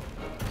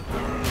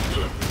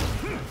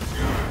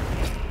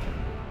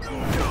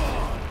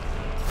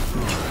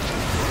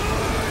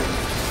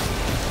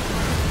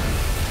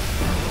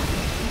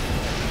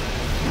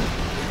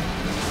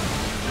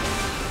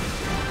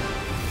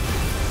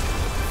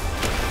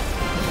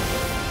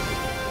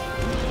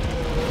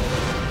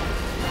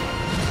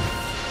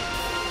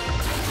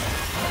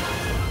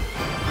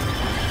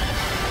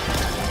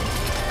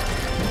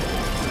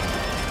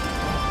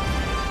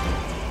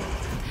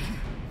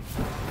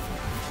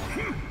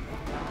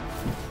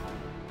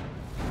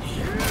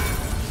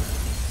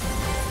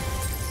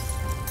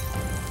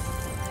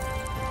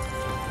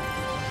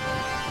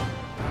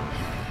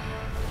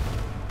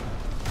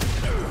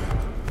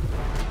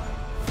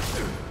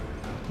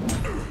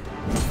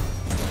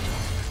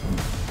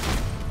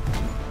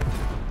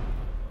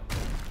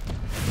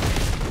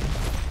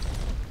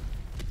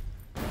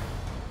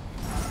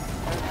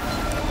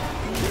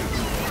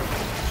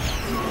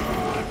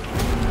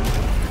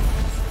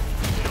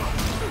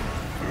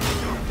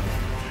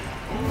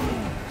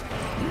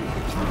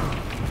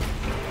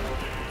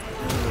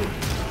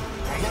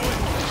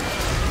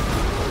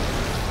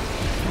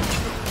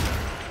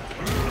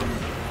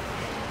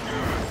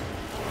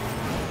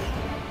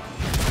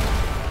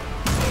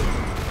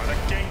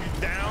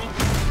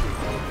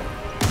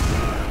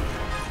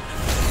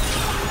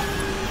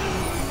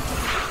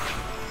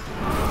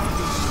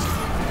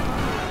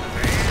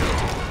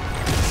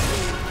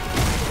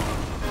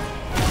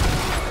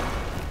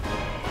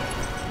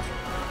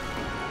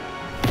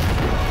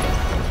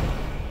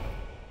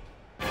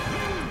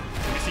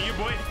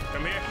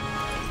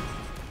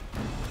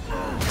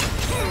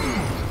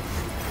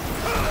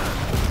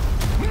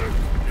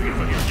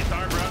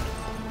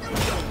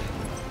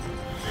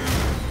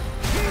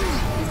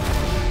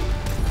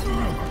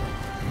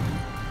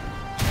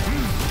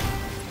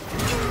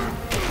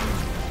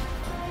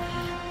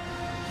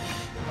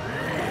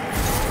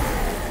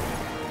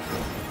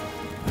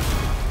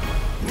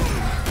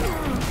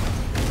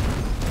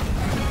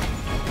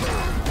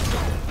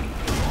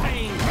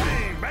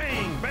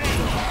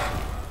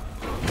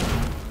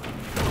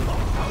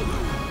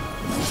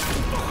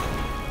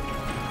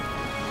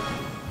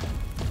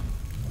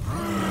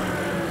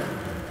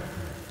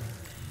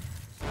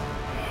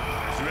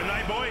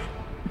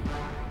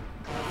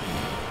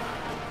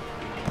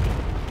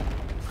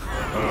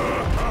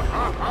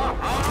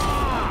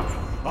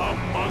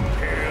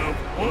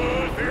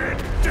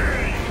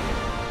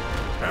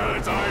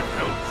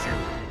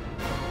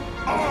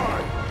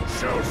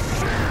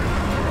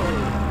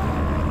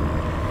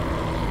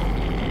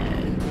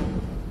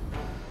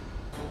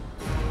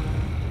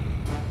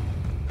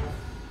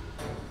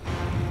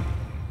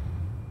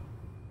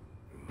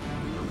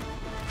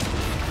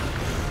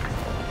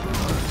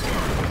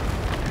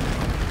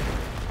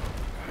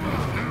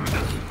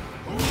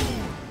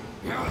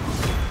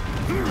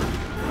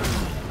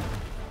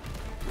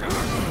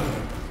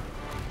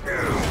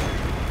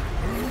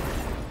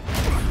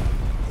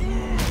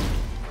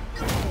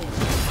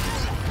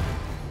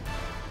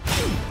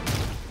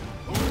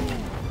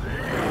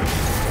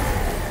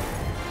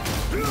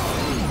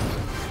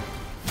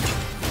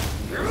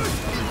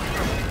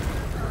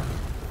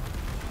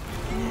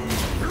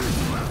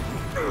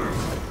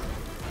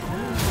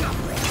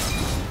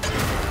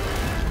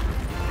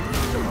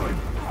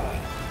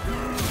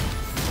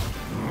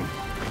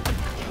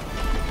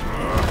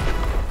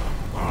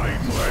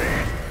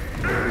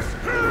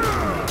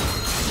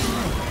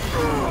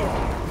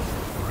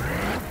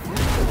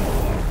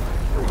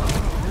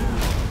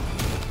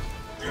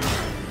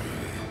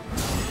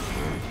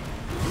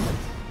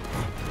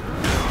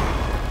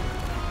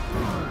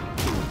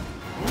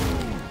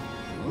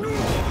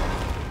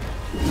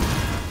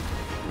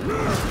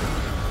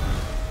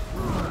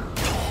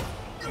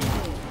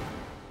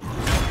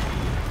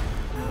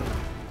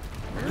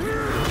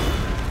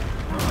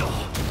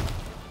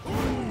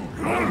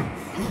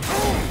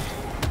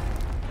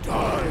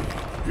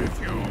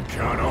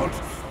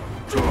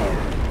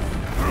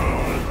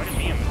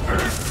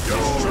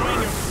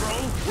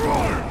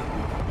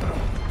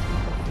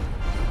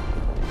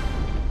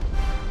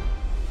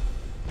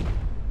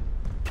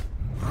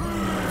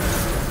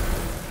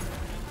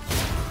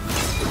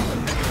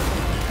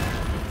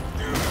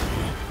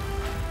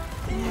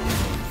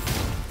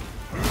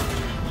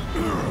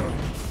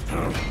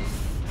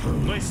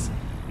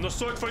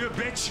 sword for you,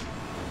 bitch!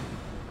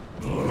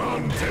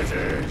 Blunt it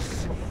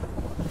is.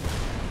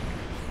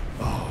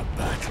 Our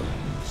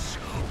battles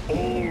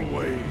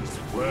always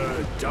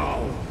wear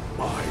down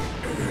my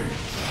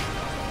edge.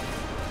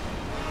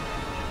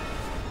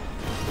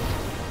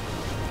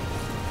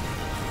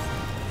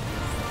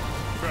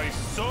 Bro, he's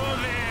so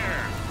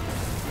there!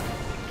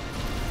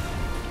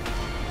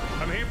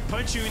 I'm here to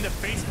punch you in the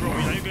face, bro.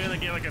 You're not gonna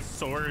get like a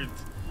sword.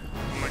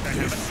 I'm like, I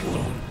have This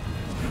one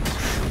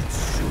should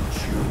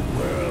suit you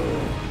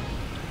well.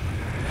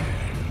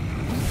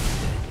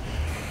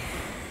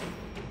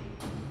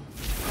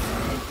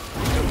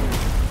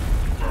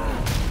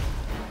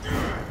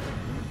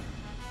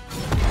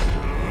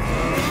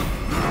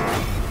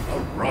 A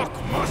rock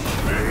must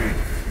be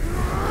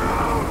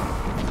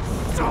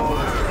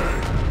solid.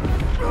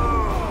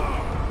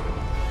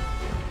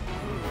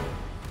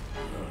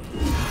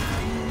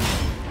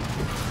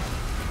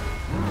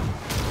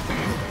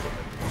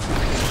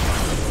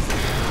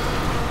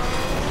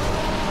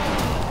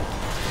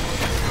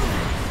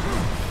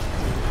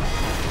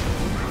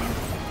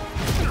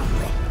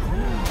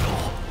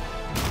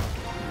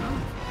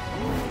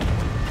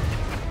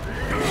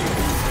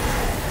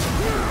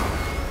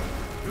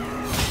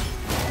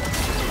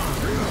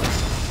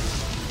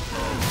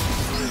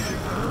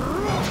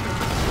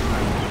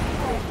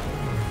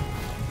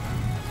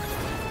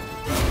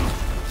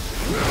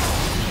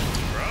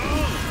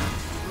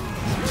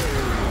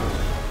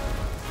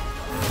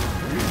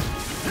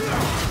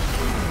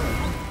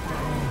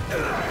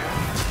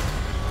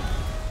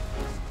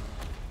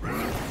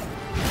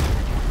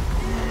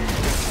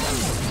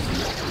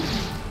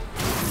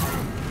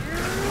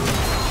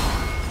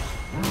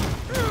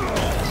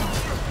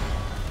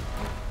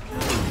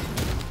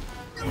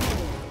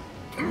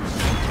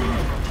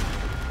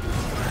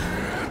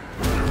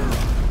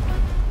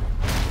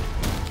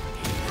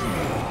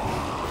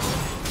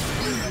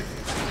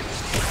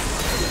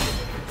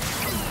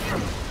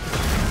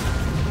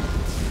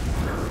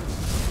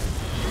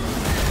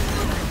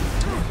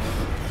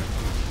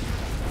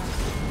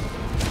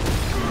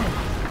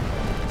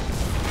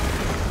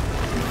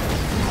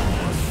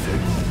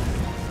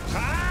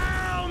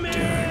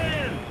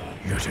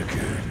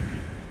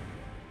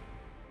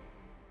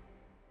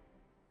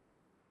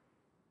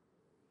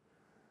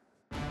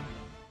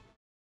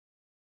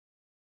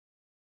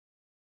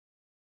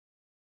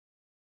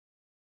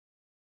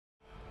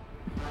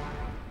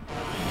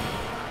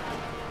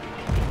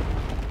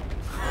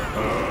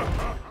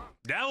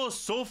 That was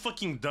so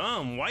fucking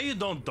dumb. Why you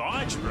don't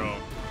dodge, bro?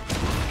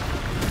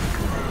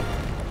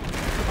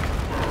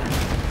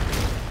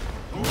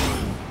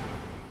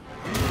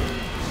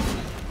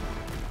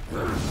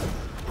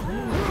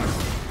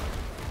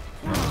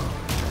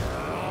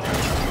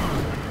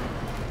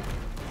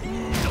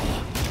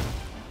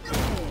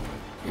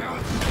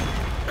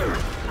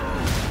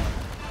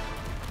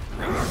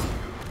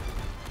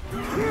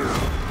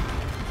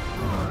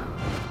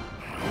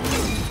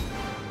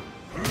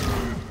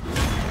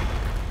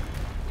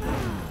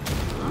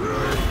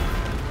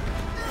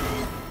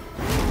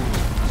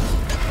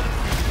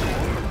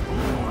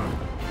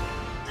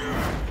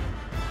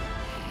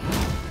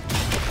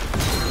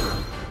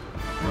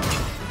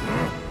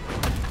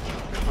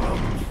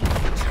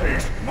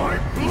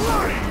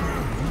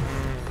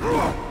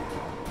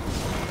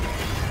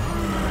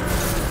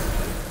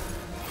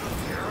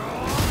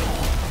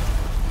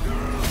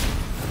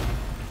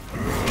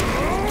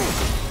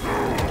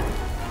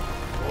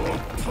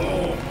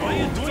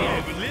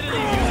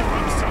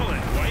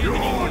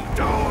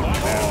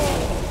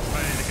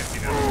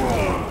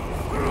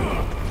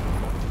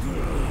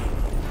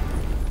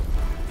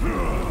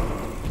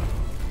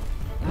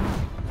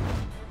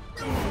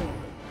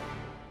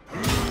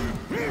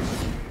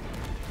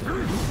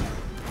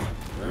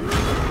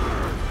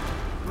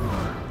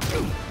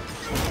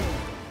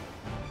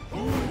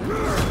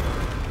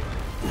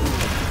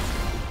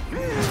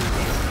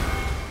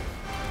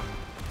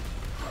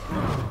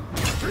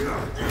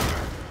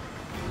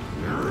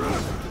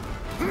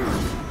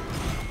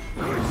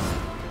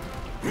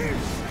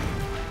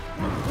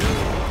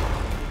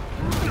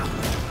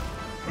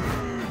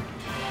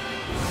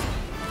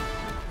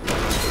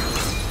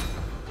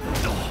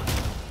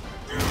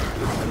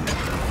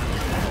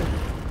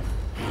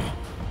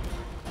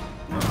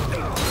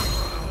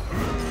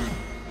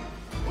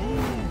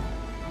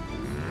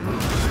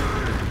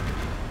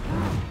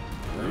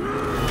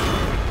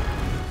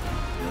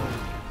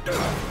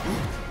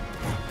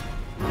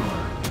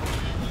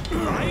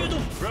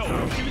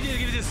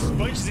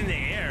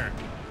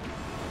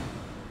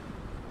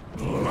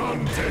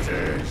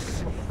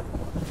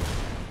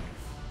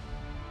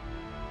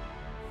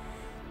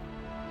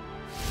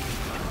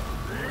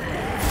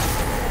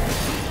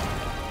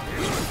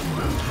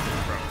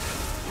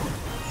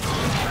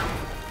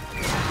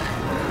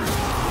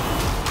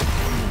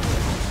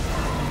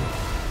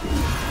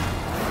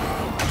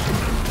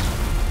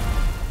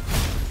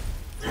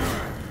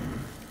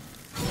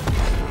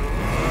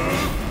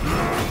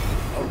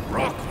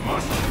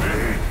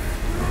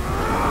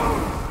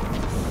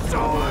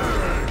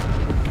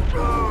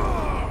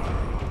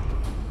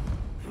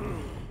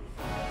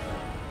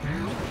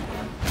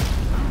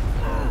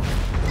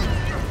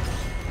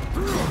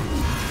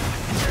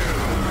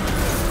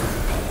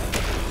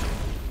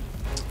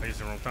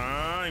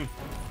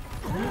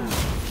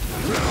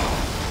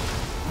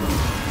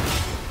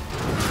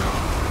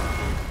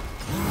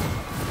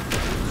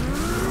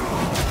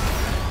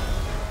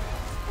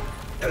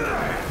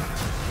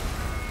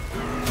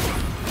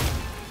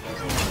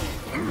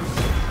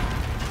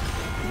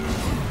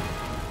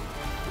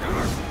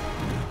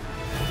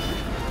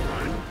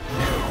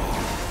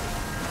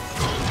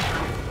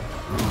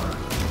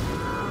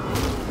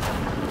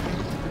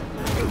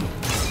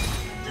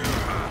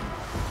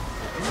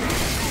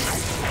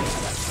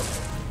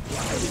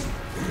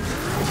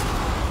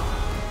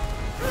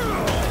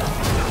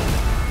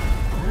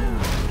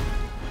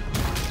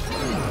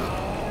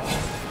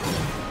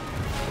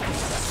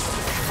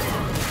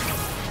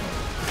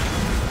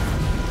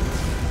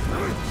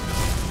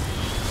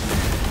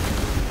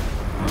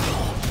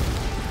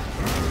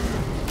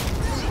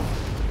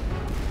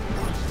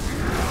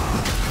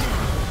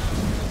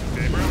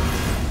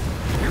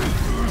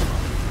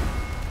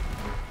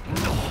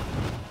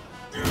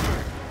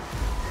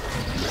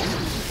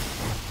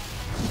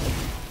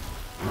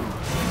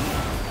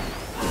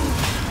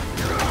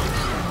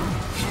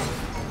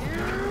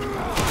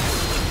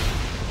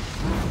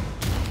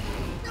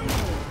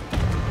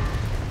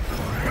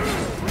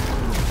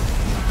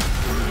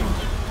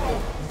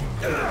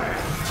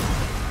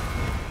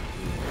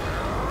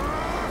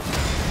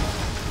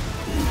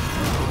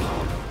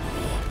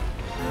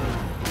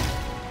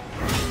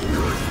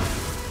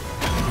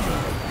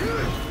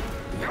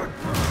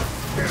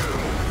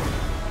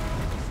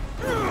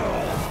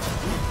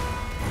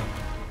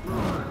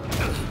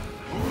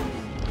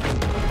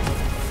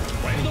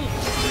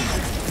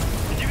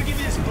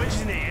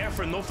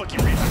 no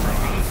fucking reason, bro.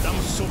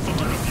 I'm so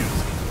fucking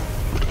confused.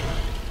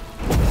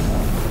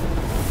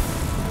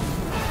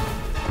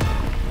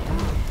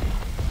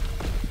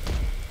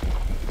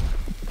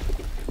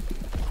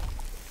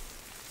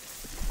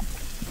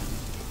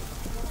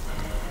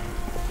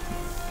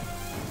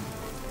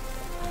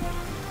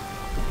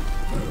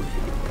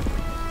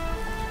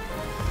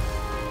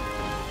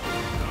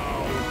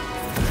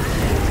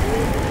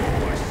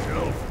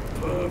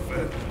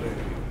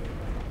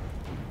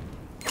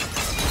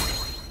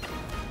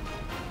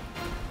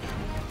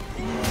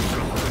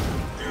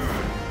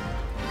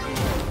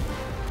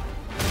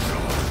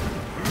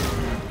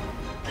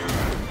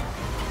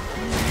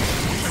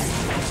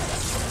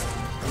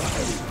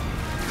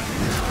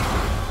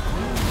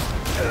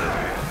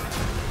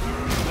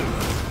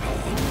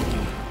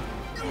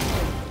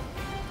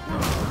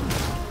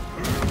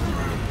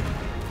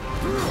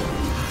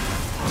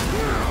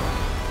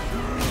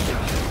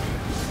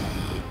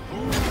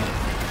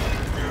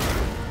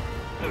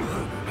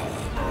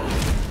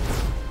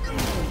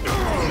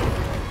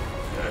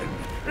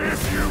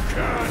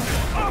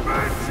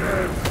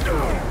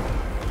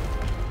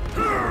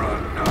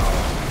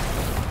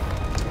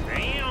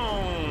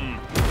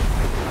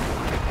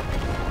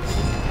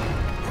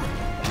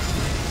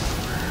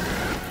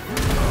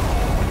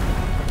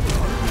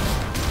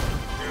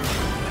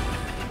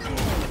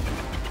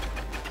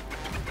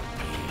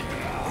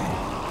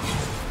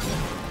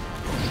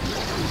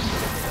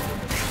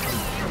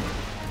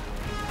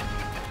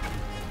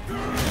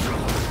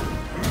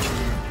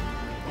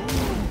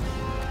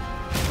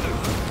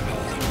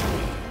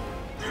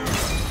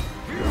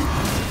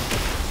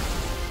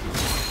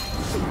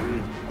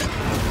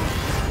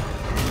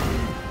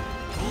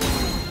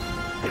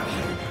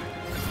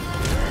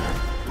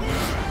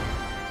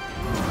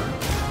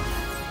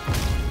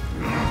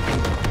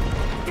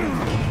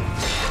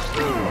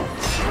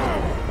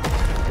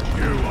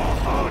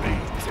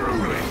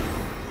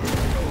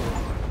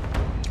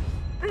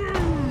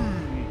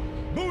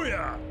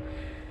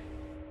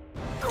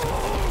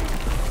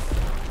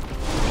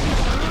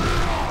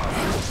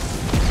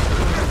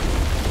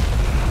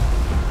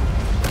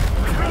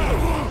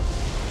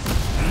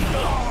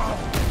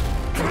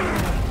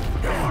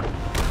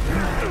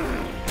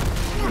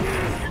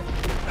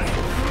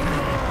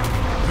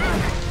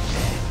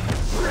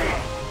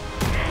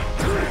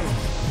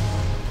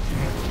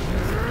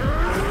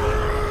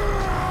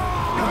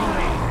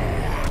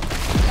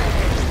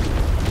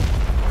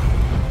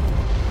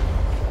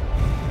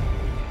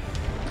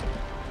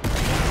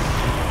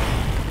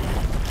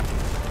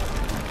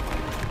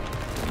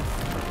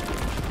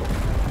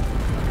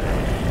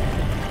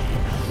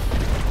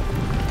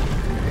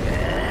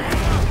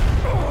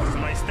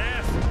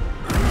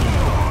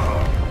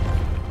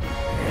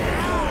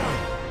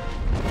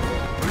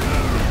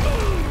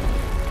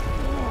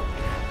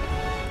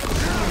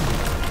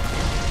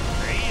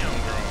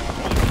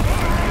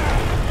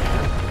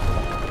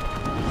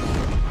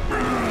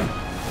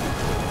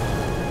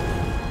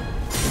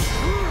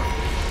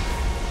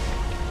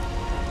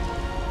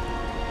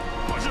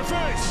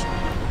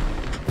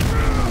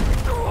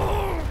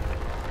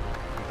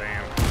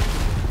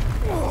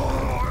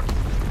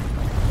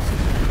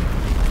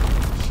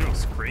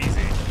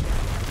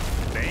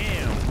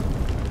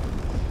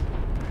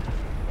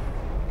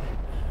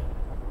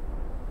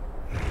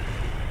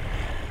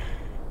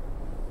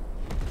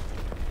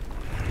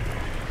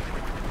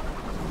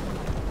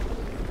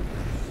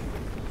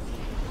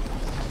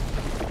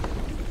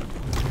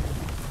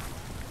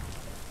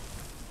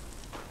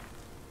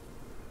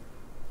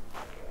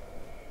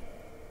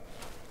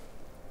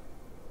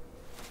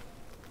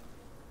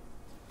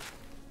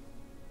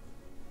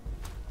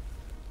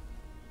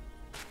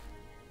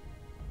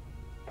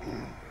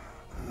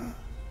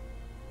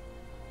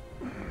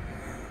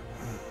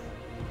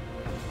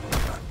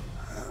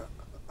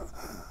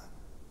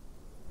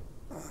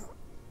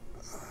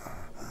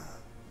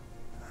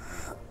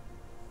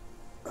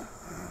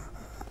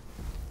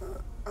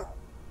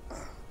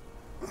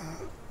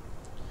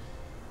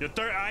 Your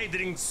third eye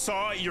didn't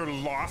saw you're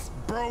lost,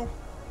 bro.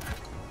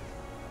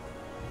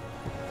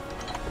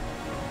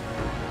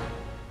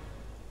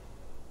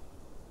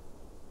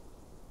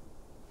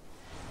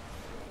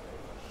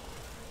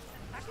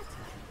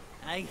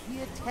 I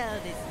hear tell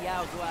this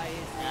Yao Guai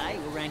is I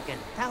rank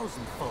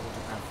 1,000-fold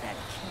above that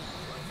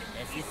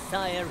king. As his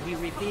sire, he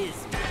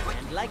reveres me,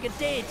 and like a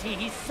deity,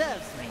 he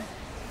serves me.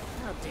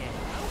 How dare you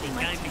think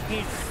I'm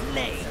his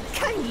slave?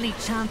 Kindly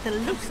chant the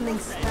loosening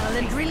spell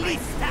and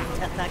release that,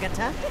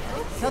 Tathagata,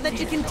 so that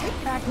you can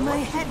take back my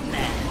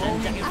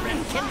headband, and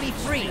I can be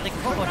free. The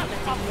court.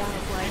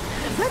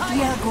 That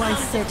Yao Guai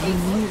said he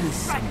knew me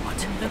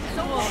somewhat.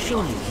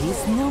 Surely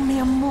he's no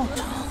mere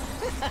mortal.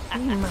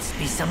 He must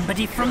be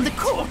somebody from the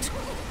court.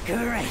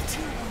 Great.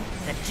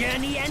 The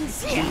journey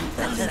ends here. Keep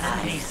those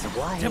eyes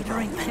wide to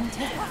bring them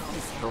down.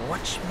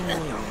 Watch me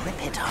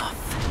rip it off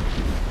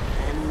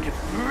and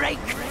break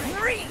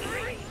free.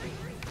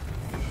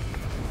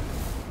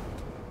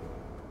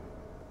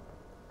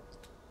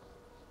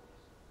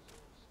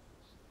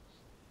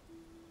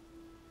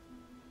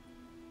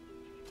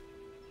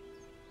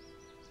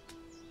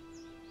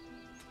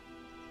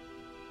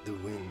 The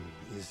win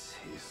is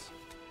his.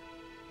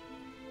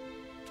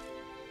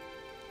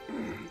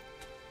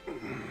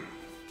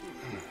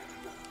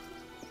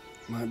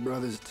 My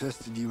brothers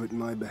tested you at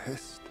my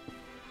behest.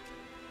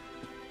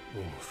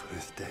 All for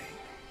this day.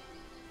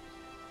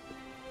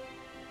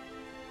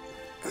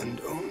 And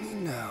only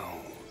now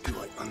do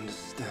I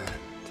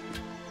understand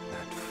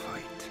that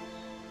fight.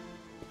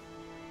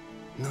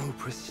 No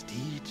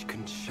prestige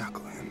can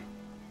shackle him.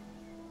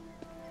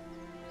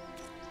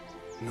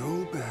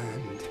 No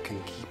band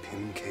can keep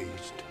him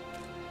caged.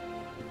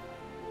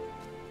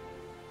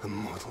 A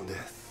mortal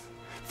death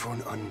for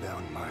an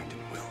unbound mind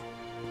and will.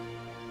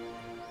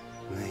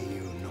 May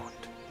you not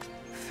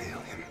fail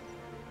him.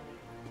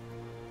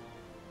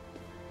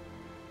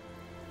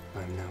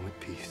 I'm now at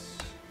peace.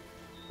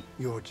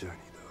 Your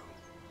journey, though,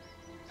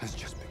 has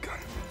just begun.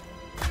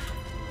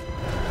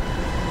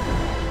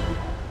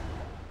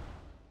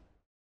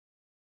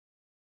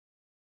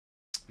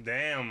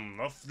 Damn,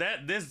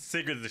 this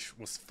secret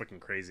was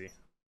fucking crazy.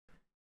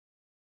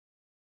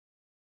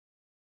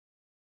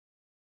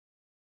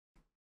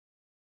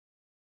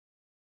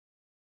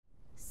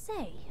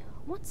 Say,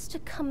 what's to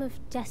come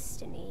of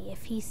Destiny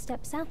if he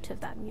steps out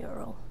of that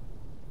mural?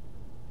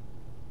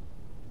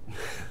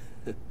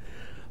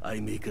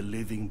 I make a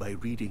living by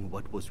reading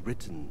what was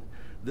written.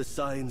 The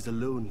signs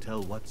alone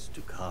tell what's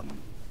to come.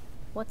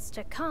 What's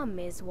to come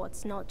is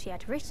what's not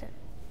yet written.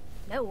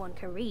 No one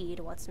can read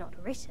what's not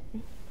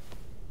written.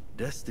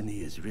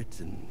 Destiny is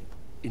written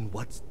in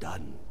what's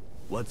done.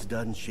 What's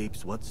done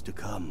shapes what's to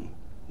come,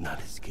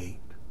 not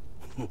escape.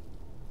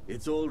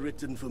 It's all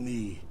written for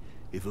me,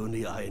 if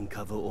only I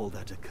uncover all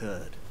that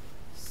occurred.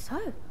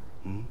 So,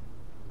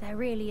 there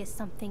really is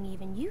something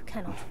even you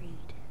cannot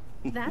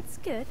read. That's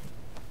good.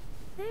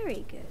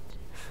 Very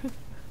good.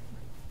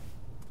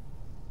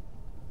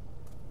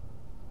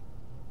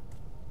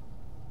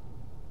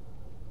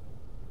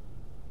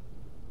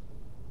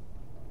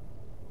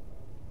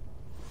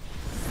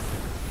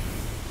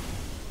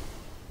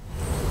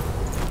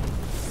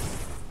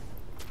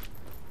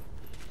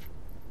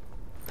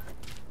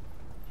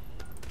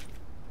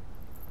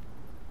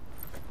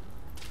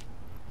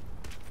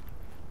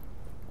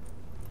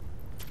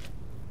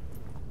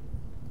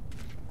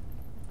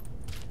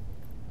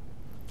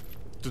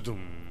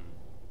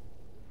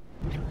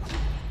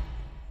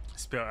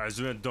 Spell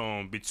Azure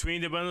Dome.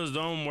 Between the bundles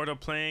dome, mortal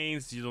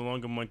planes, you no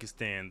longer monkey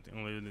stand.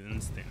 Only the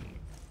instant.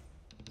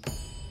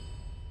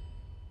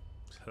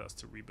 That's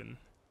the ribbon.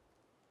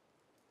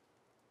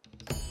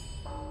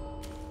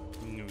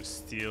 New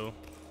steel.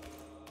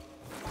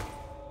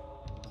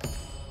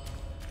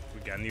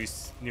 We got new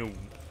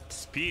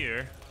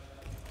spear.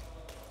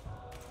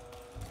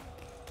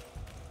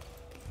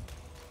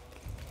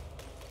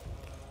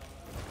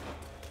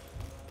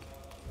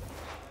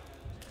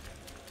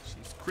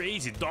 She's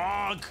crazy,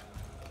 dog.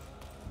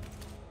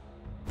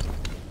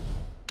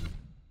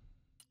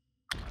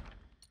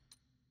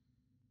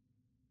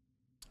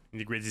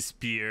 Integrate the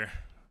spear.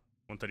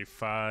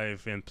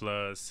 135 and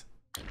plus.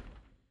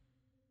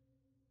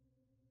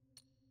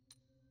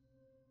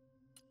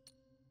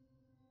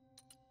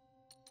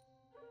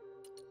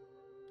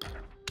 I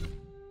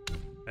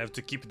have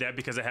to keep that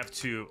because I have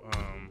to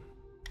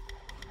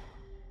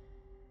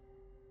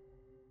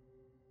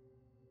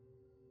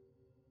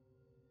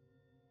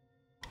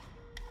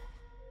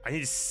I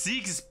need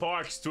 6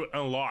 sparks to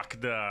unlock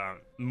the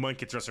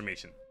monkey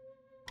transformation.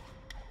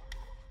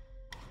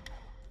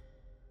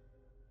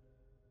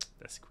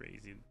 That's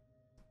crazy.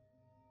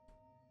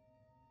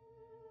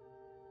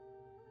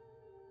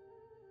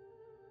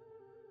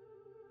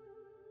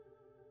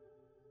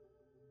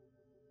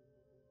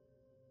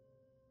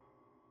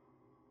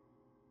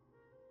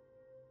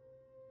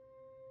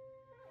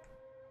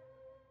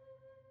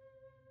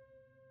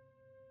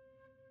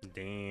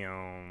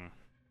 Damn.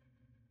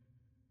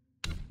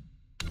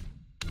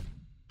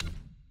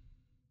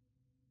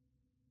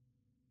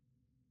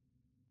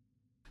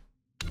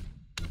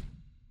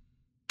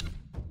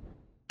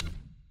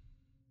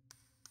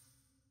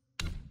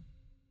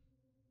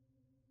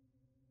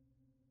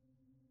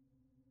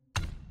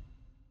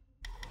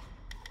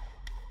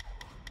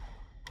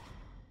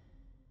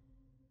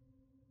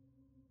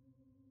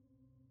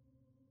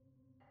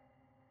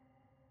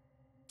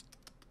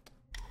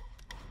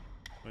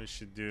 What I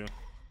should do?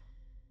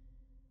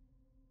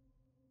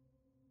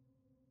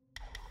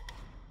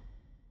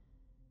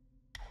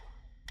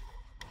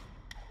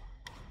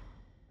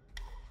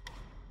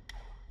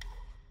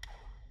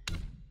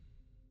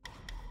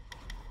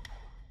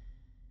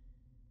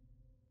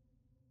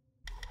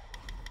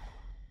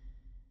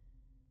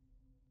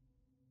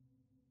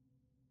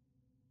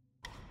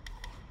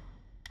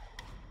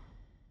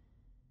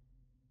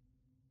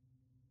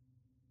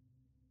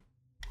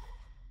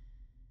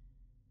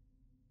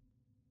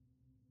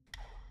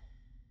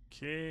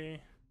 Okay.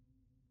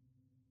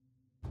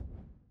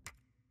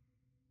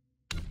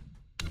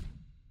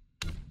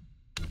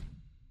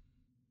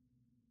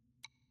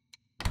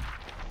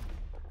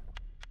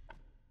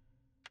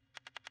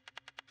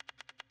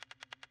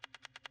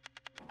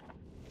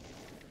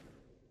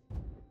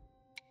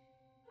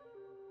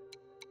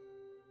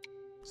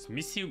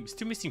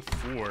 Still missing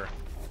 4.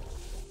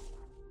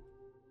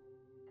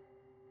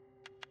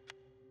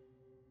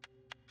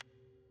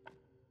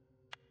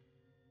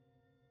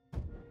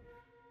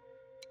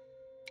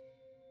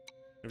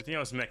 Everything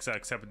else maxed out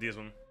except for this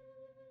one.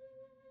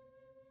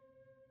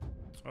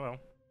 Oh well.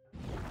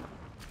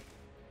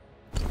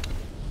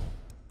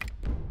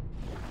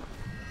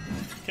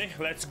 Okay,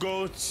 let's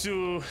go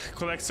to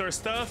collect our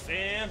stuff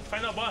and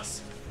find our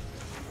boss.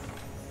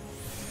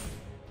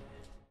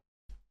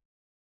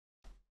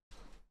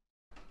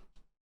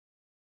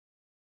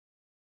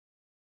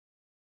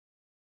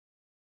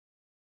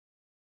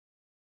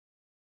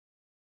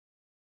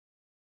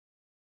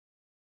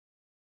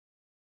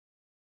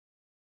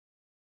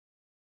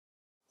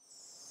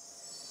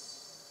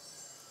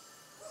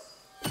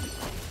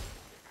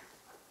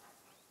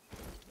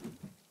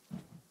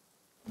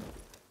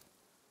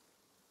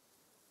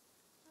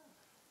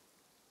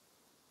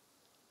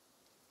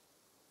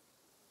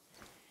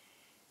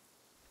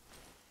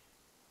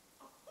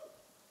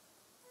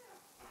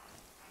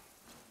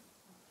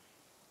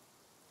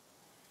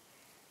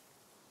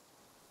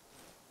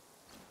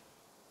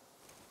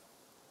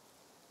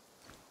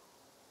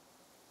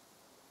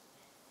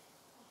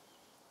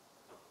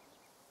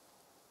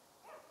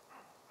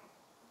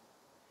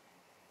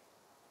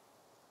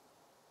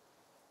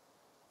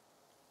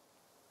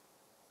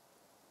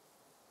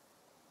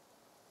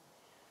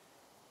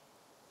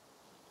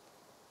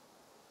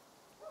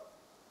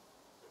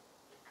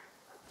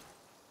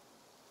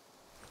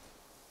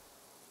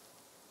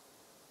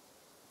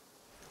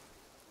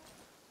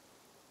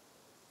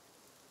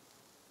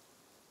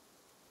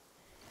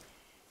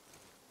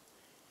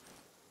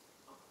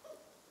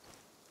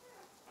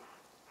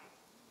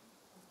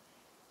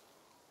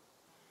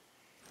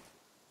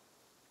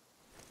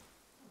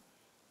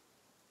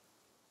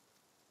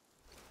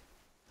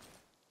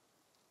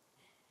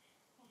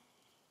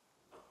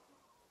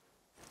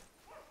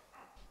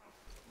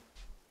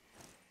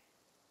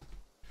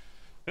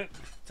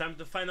 Time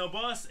to find our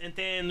boss, and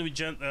then we're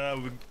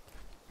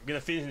gonna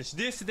finish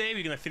this today.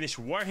 We're gonna finish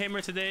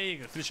Warhammer today. We're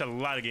gonna finish a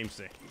lot of games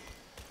today.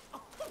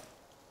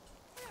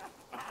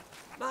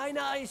 Mine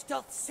eyes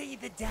doth see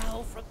the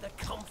Dow from the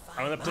comfort.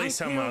 I wanna play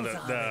some of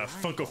the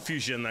Funko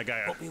Fusion I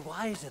got. But be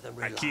wiser than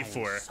I key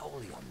for.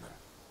 solely on them.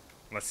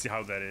 Let's see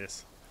how that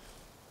is.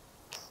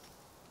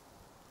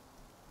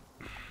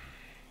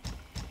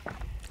 I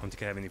don't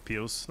think I have any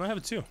pills. No, I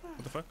have 2.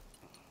 What the fuck?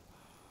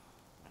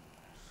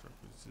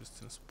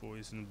 Resistance,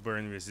 poison,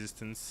 burn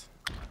resistance.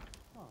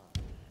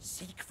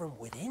 Seek from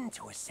within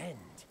to ascend.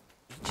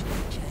 Each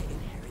nature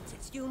inherits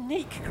its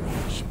unique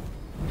creation.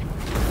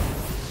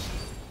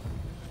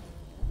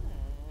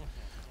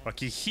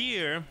 Okay,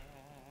 here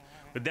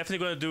we're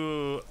definitely gonna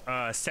do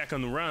a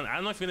second run. I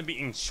don't know if we're gonna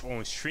be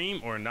on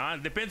stream or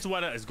not. Depends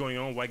what is going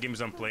on, what games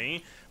I'm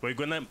playing. We're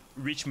gonna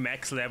reach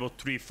max level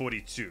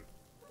 342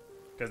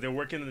 because they're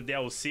working on the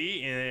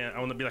DLC, and I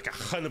want to be like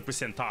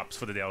 100% tops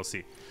for the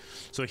DLC.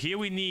 So here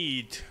we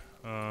need,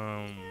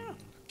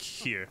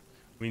 here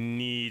we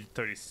need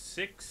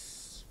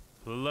 36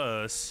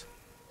 plus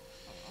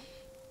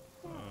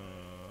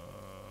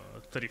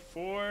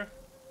 34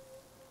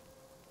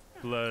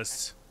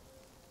 plus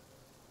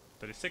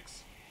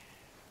 36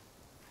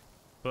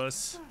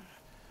 plus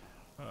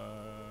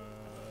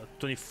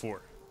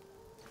 24.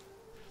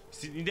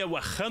 So you need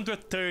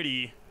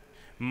 130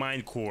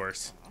 mind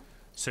cores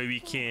so we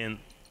can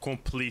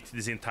complete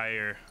this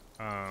entire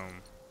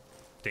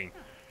thing.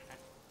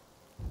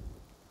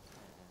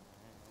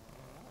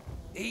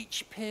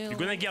 Each pill. You're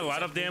gonna get a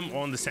lot of them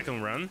on the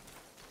second run.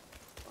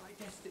 My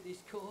destiny's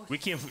course. We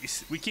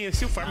can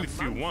still farm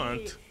if you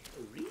want,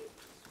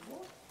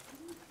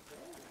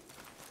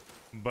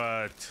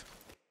 but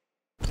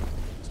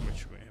so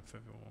much we have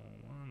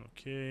everyone.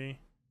 Okay.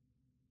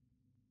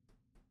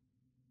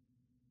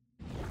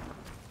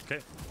 Okay.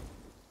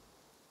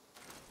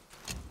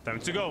 Time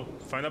to go.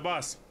 Find a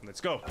boss. Let's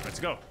go. Let's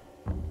go.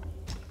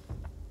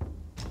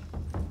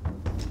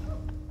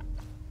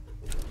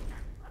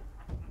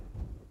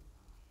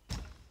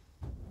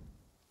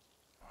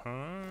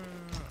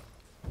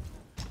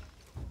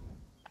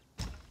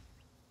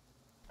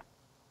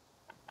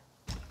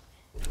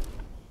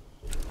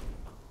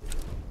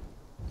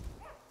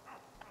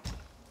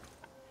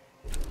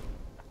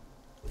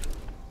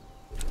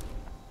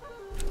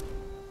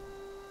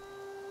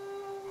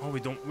 Oh, we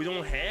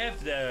don't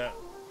have the.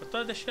 I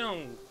thought the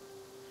shell.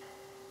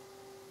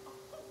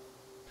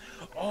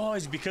 Oh,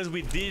 it's because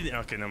we did.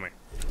 Okay, never mind.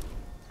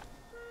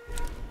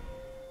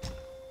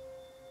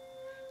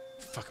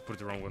 Fuck, I put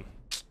the wrong one.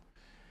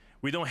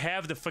 We don't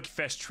have the fucking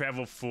fast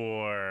travel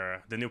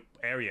for the new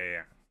area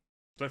yet.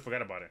 So I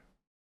forgot about it.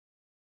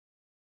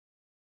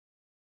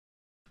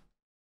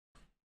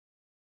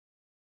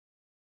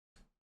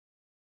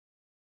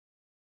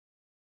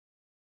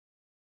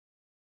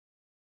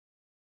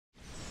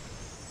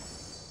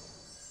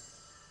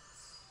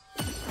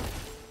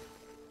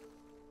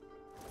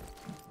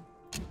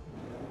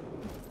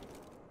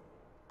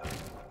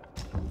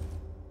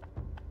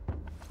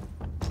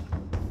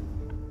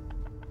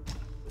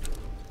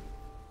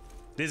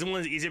 This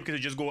one is easier because you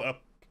just go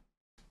up.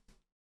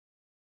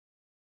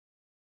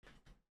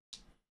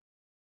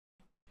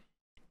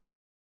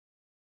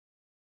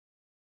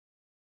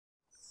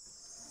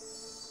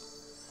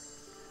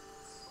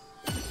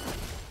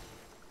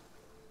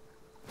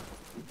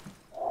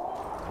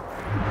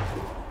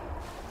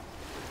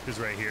 Is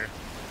right here.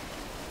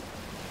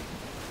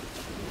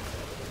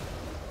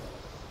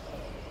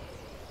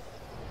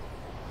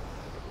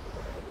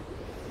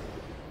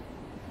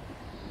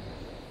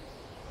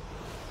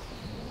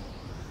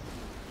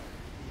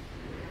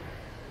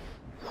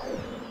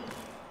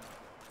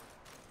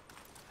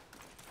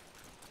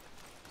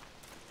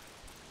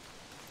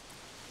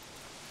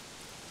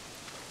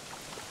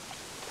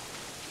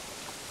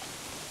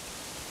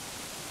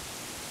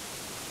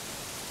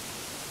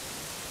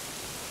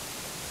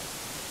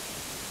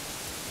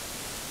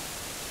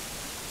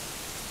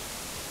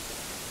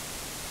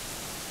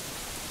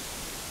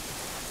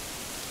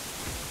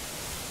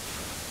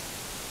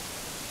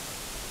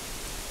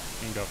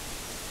 Go.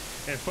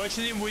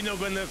 Unfortunately, we're not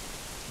gonna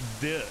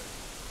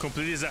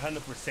complete this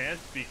 100%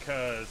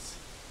 because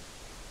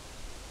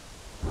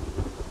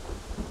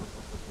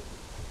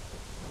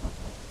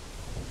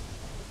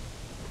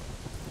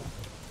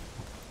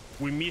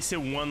we missed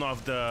one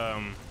of the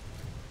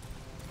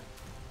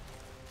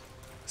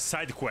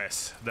side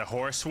quests, the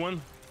horse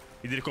one.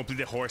 We didn't complete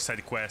the horse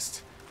side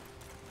quest.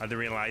 I didn't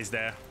realize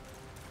that,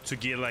 to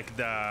get like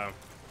the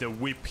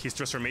whip, his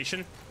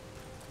transformation.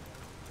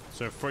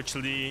 So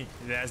unfortunately,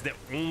 that's the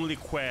only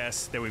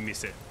quest that we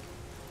missed it.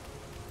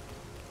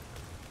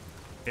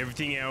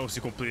 Everything else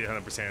you completed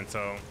 100%,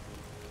 so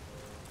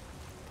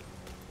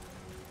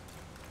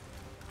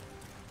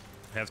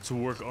have to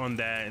work on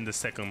that in the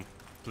second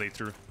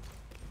playthrough.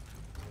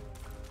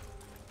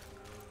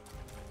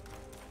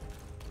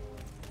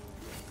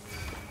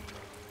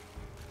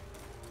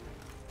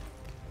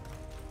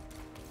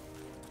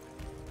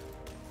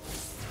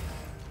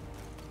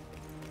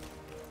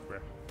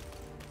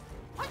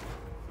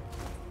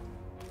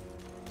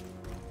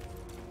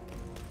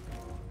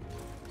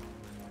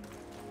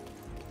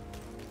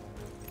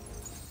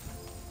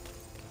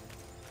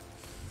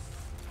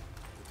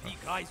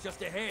 Guy's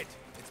just ahead.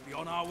 Let's be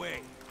on our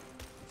way.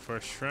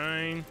 First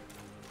shrine.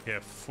 We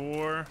have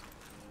 4.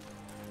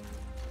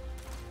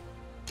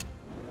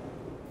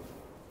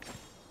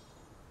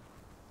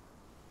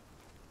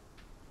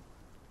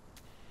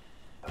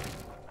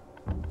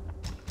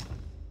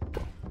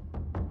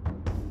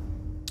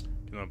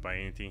 Cannot buy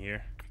anything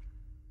here.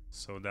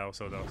 Sold out,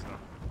 sold out, sold out.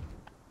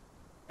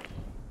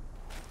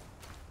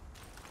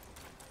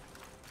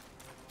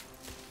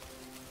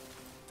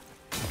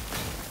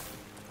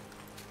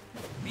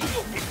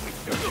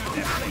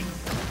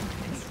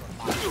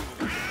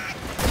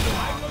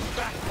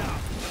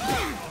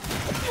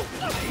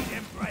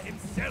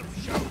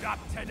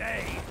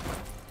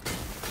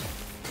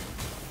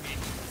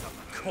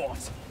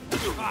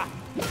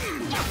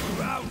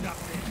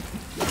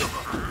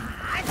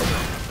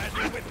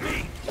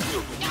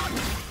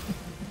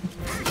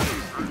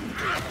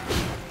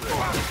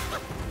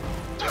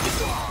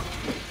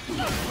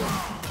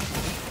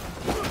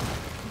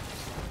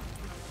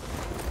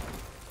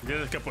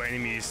 There's a couple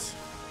enemies.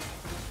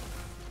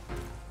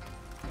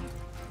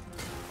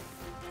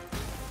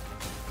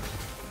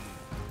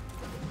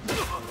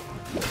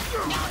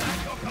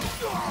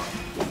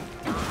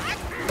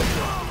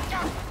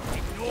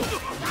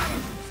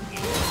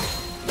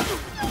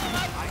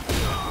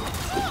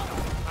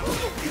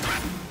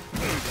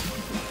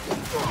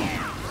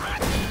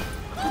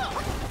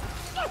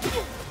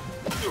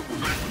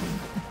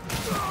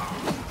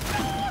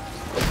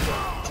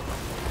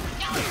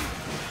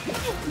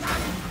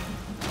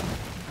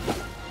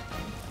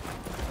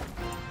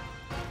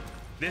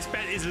 This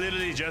pet is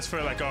literally just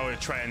for like, oh,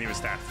 try a new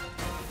staff.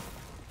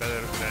 That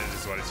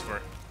is what it's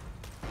for.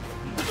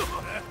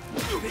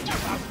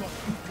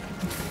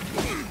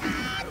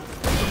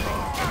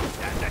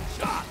 Stand a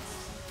chance.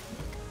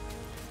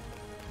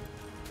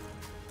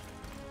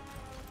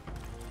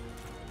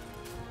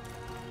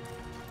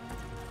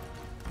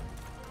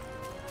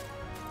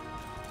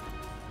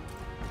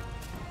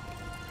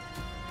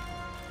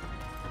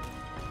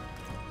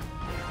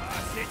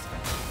 That's it.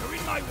 You're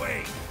in my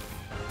way.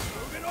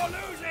 Move it or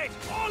lose it,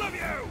 all of you.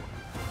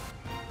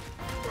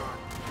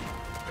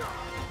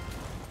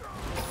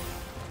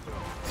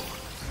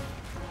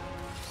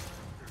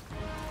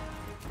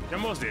 You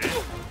almost did it.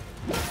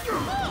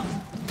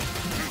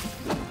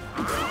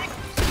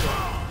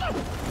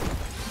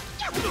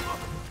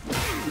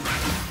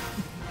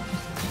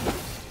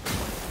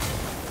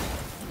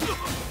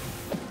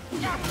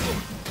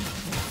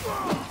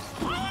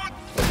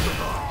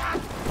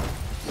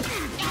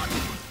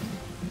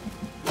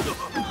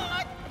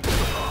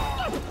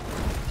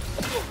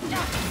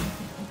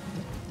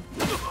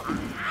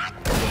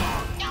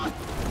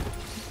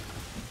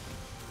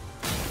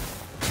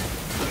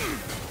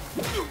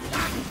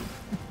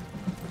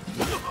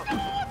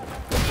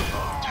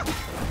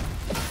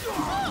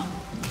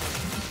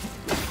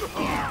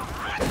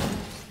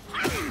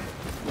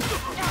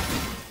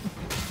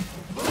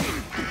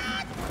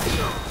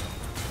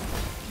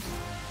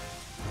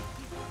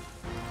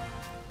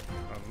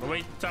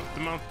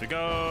 amount to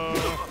go.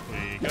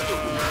 There you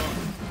go.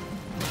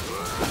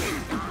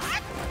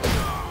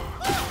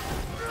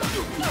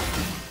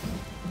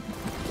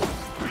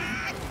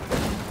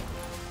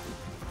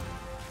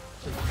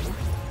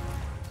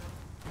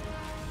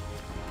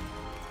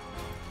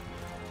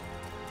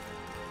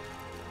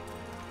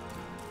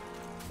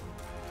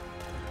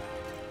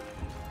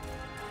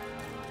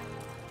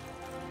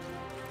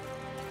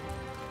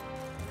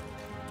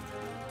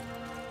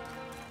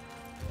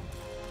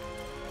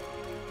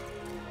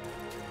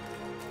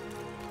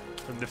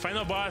 The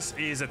final boss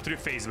is a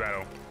 3-phase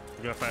battle.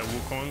 You're gonna fight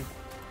Wukong.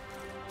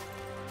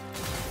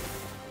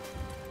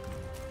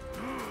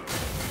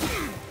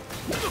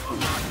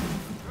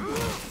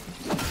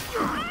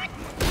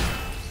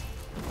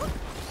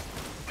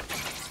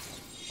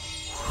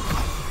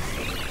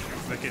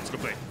 Okay, let's go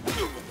play.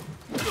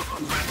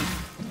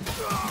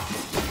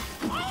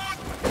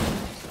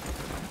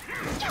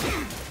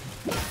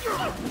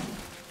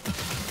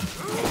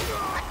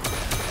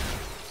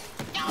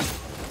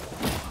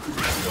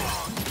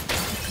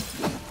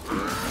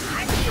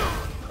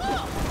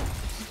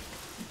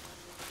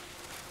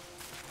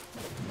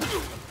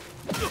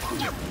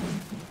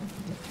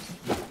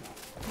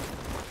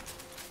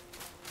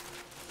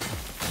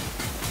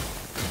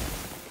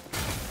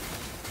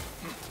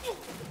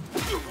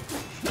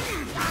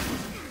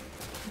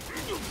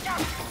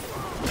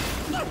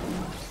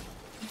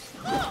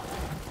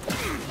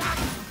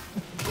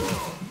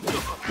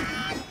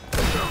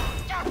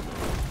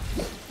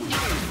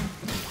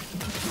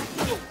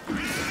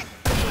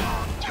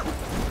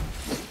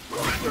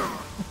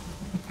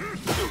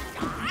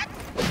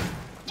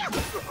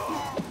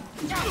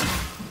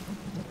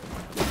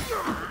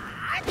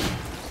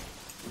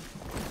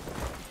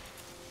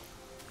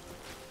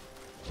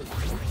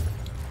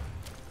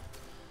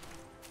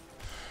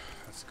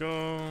 Let's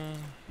go.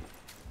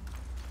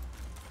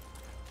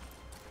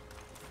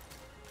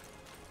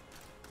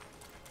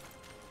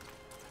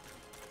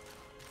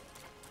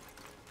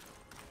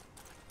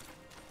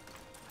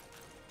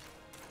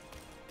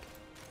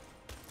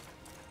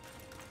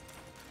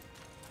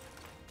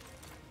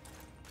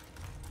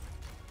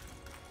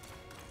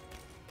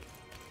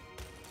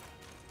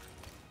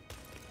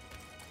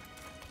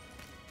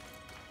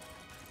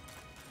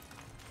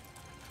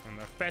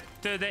 Back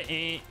to the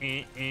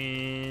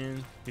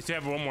end. We still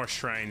have one more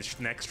shrine.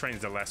 The next shrine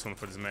is the last one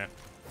for this map.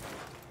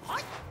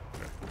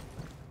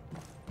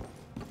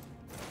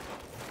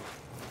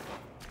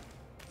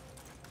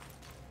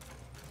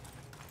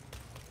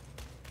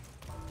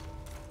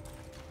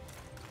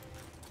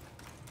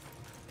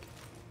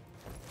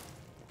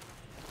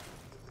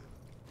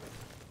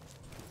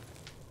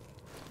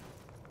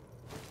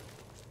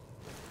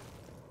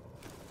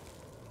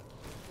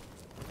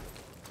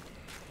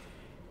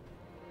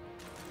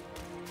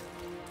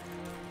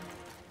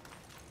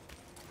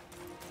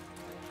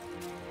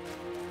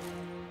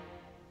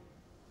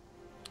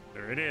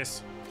 There it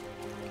is.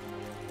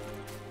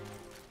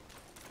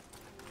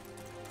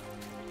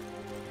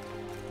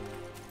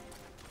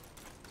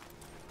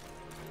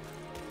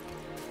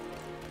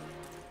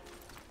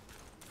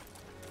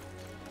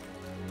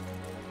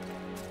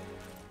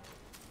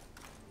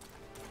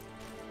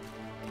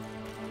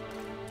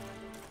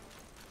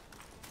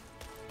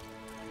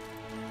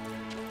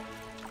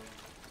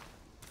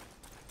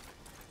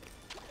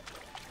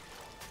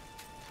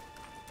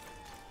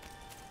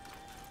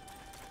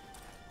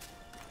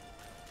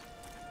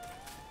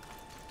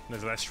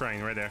 There's the last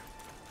shrine right there.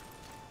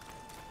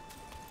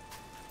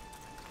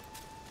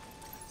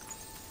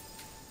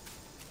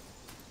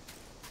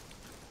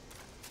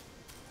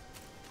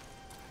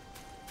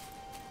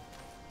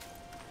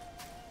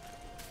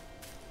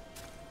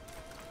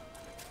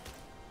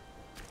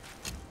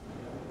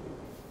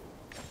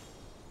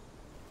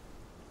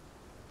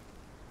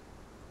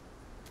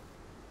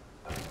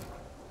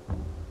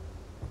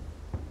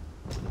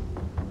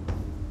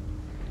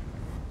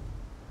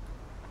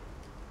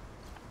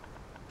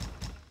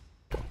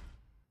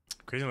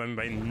 Crazy, let me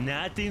buy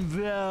nothing,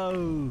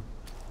 bro.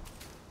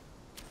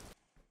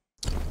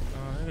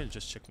 I'm gonna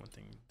just check one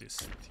thing. This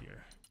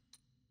here.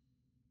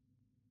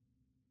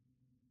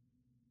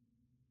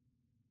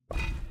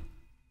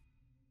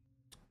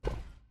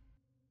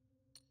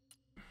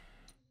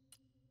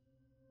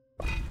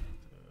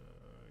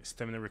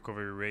 Stamina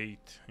recovery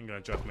rate. I'm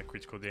gonna drop my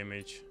critical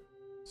damage.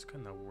 It's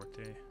kind of worth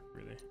it,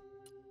 really.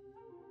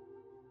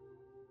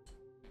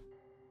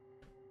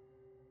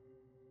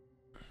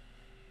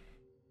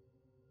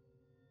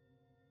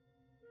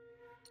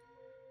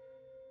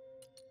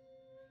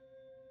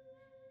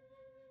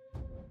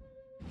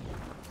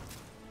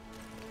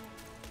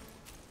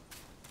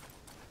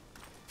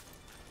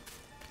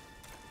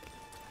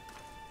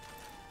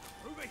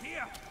 Over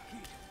here,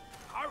 kid.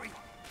 Hurry,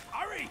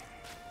 hurry!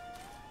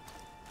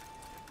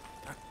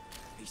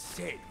 He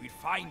said we'd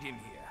find him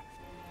here.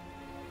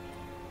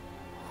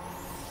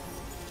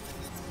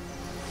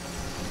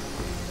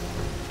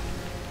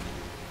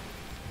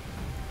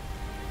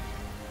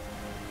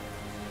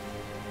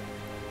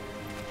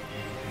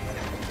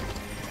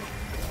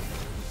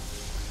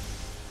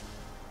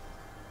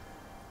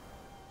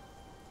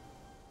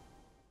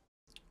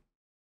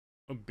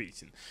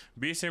 Basin.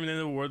 Beast terminated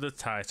the world of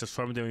ties,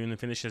 transforming the union,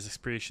 finish his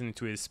exploration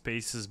into his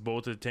spaces,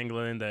 both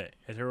entangling the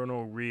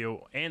eternal,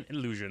 real, and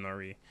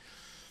illusionary.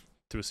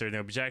 Through certain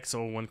objects,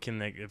 all one can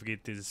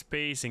navigate this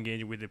space,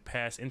 engage with the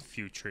past and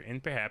future,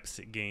 and perhaps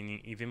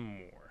gaining even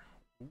more.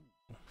 Ooh.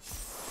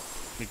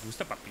 Me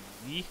gusta,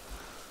 papi.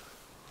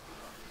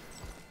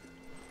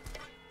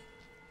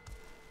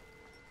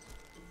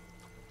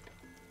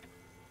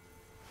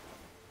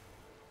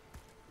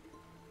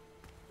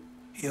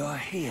 You're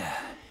here.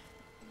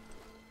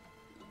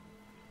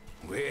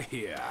 We're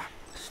here.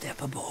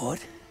 Step aboard.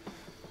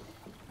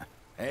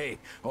 Hey,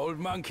 old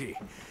monkey.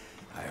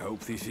 I hope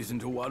this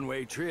isn't a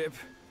one-way trip,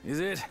 is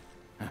it?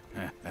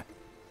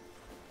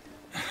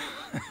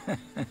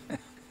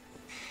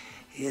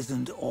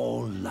 Isn't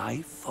all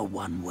life a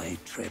one-way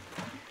trip?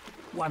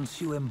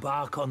 Once you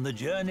embark on the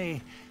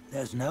journey,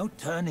 there's no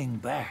turning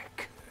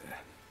back.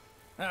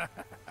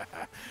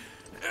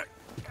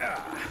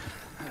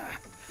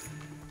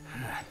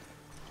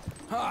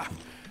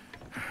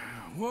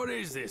 What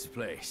is this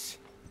place?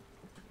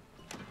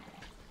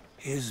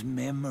 His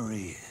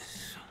memories.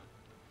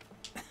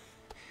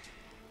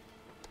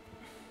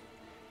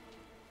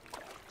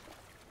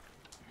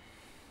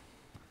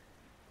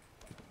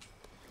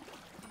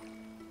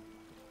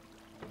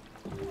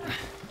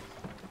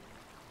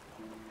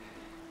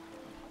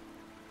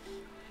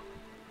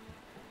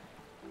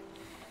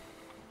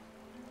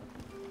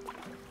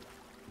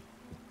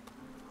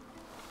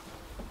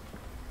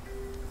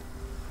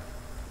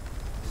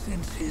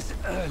 Since his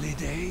early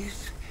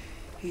days,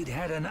 he'd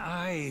had an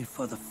eye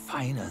for the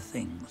finer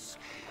things,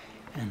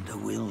 and a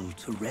will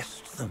to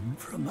wrest them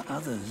from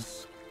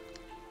others.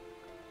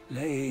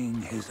 Laying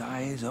his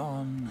eyes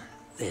on,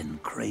 then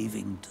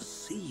craving to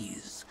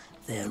seize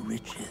their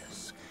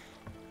riches.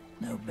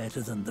 No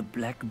better than the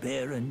black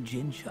bear and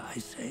ginger, I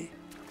say.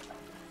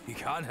 You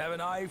can't have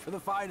an eye for the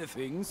finer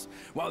things,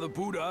 while the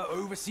Buddha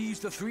oversees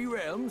the three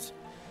realms?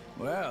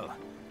 Well,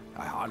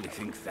 I hardly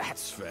think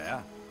that's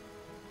fair.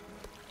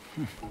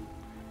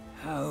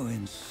 How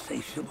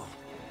insatiable.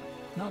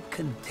 Not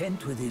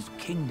content with his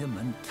kingdom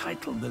and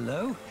title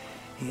below,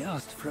 he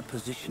asked for a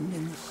position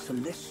in the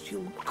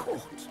celestial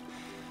court.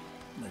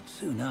 But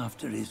soon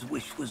after his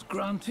wish was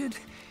granted,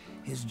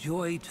 his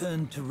joy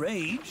turned to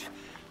rage,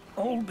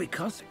 all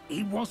because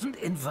he wasn't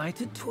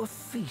invited to a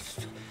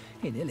feast.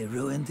 He nearly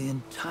ruined the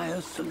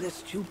entire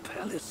celestial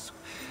palace.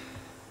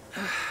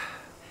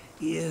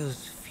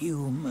 Ears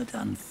fume at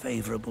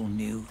unfavorable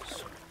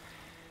news.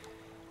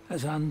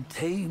 As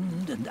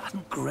untamed and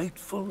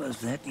ungrateful as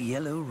that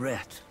yellow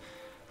rat.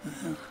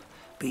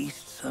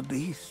 Beasts are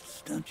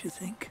beasts, don't you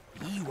think?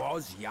 He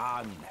was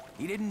young.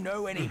 He didn't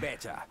know any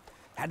better.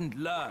 Hadn't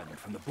learned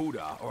from the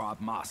Buddha or our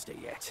master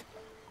yet.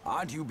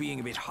 Aren't you being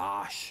a bit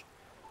harsh?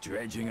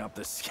 Dredging up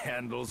the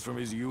scandals from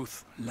his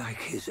youth? Like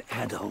his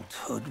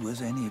adulthood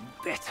was any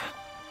better.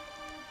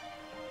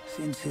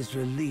 Since his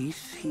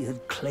release, he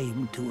had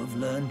claimed to have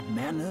learned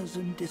manners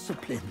and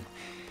discipline.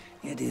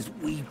 Yet his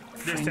weak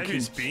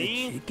frankincense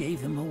gave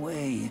him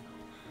away.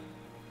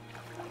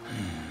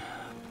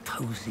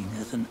 Posing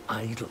as an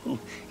idol,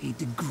 he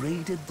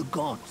degraded the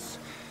gods.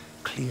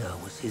 Clear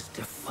was his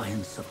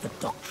defiance of the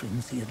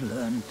doctrines he had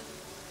learned.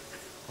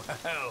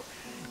 Well,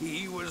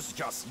 he was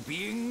just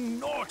being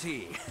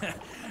naughty.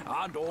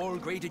 Aren't all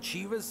great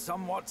achievers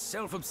somewhat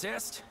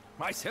self-obsessed?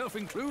 Myself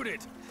included.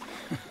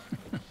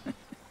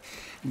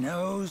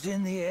 Nose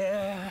in the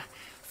air,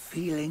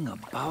 feeling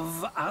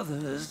above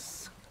others.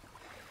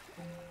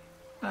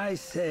 I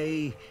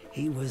say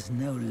he was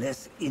no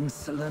less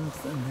insolent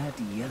than that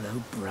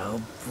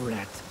yellow-browed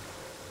brat.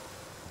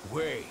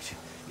 Wait,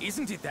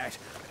 isn't it that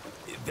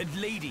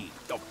lady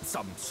of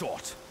some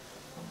sort?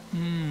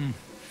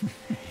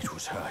 It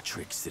was her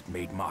tricks that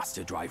made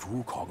Master drive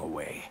Wukong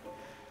away.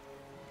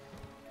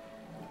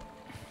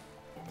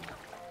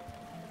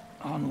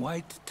 On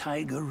White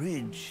Tiger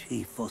Ridge,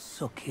 he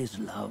forsook his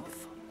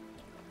love.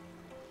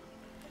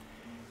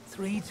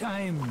 3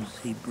 times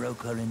he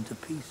broke her into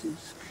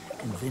pieces,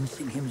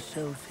 convincing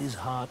himself his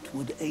heart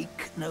would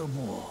ache no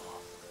more.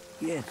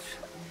 Yet,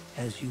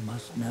 as you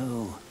must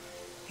know,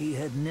 he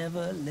had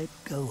never let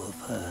go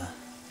of her.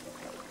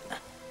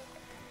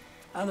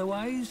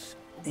 Otherwise,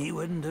 he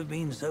wouldn't have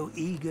been so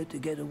eager to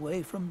get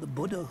away from the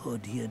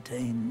Buddhahood he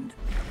attained.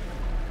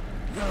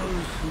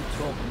 Those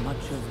who talk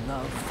much of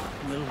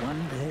love will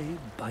one day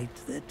bite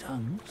their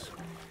tongues.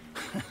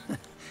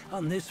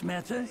 On this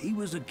matter, he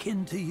was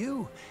akin to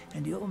you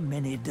and your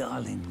many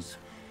darlings.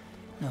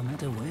 No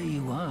matter where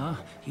you are,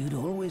 you'd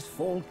always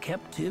fall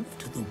captive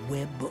to the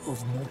web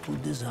of mortal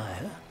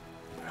desire.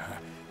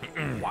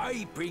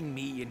 Why bring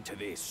me into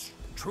this?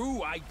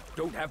 True, I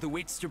don't have the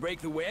wits to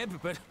break the web,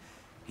 but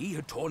he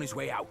had torn his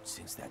way out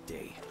since that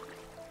day.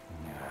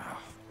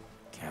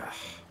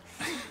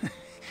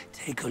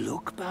 Take a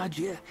look,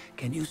 Bajia.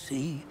 Can you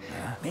see?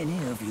 Many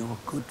of your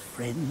good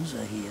friends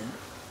are here.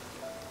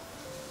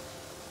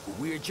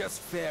 We're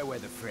just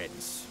fair-weather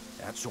friends,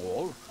 that's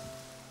all.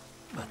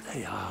 But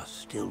they are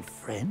still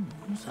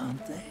friends,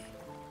 aren't they?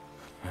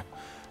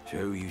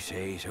 So you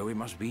say, so it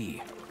must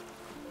be.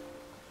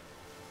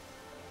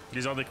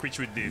 These are the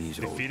creatures we These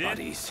old defeated.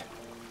 buddies.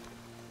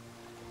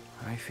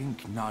 I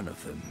think none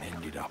of them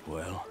ended up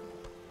well.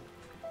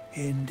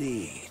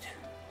 Indeed.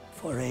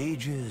 For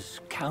ages,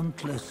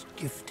 countless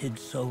gifted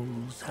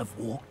souls have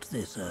walked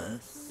this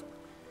earth.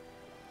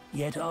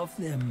 Yet of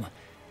them,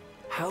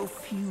 how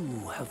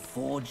few have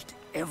forged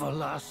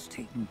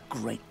everlasting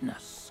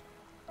greatness?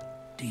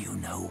 Do you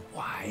know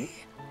why?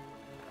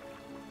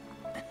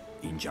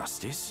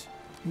 Injustice?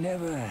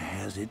 Never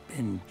has it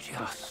been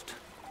just.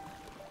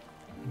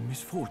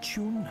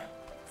 Misfortune?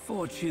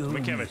 Fortune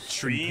We can have a is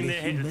tree in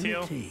simply the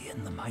tail? humility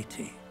in the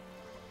mighty.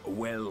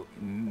 Well,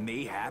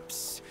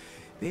 mayhaps.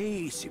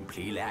 They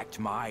simply lacked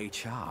my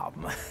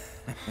charm.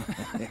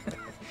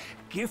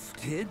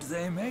 Gifted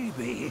they may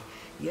be,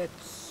 yet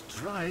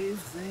strive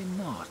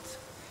they not.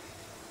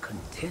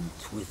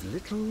 Content with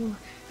little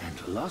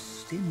and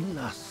lost in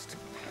lust.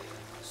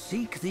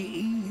 Seek the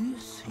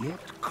ease,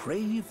 yet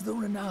crave the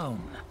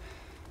renown.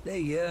 They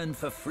yearn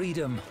for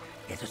freedom,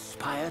 yet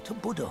aspire to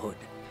Buddhahood.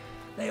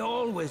 They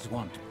always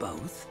want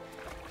both,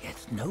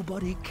 yet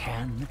nobody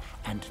can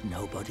and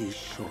nobody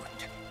should.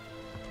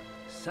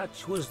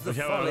 Such was the We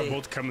have folly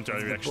both come to our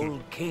of the reaction.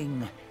 Bull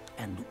King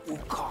and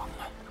Wukong.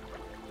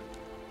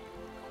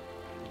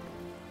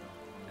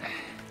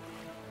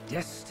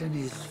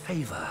 Destiny's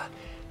favor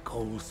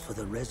calls for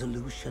the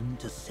resolution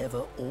to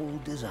sever all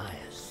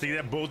desires. See,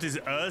 that boat is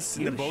us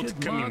and the You boat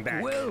should coming mark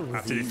back well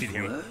after these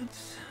defeating him.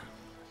 words.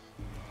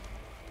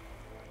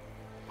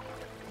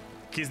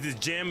 Because this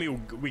gem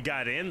we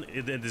got in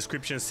the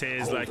description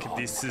says Hold like on.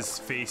 this is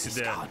facing This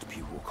the can't be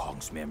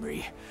Wukong's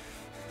memory.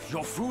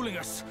 You're fooling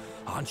us,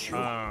 aren't you?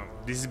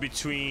 this is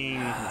between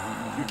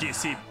you can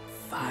see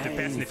the past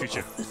and the future.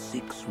 Of the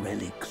 6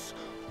 relics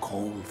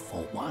call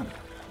for one.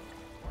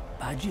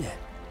 Badger,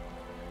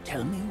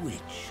 tell me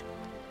which.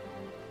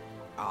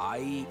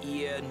 Eye,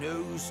 ear,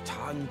 nose,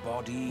 tongue,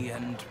 body,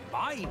 and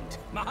mind.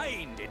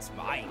 Mind, it's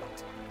mind.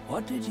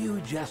 What did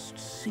you just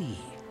see?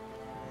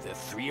 The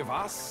 3 of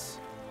us?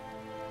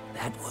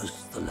 That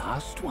was the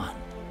last one.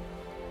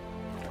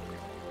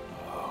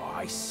 Oh,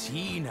 I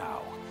see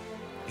now.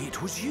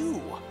 It was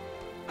you.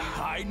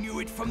 I knew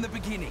it from the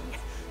beginning.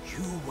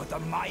 You were the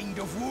mind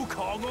of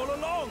Wukong all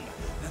along.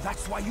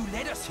 That's why you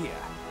led us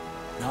here.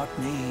 Not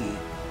me.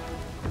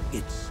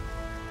 It's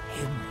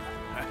him.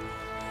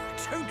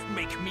 Don't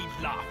make me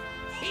laugh.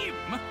 Him?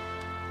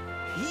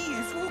 He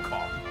is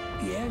Wukong.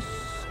 Yes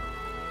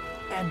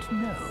and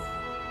no.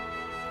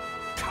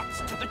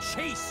 Cut to the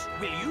chase,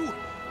 will you?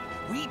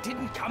 We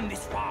didn't come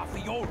this far for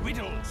your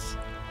riddles.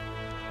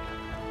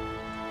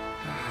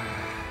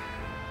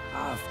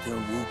 After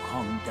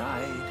Wukong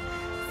died,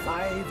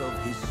 5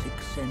 of his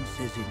 6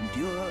 senses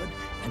endured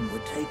and were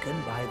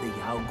taken by the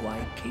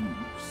Yaoguai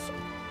kings.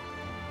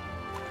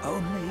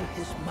 Only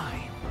his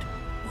mind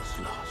was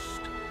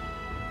lost.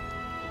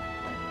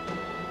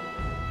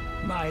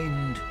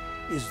 Mind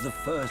is the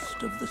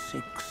first of the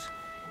 6.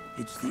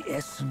 It's the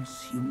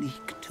essence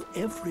unique to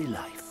every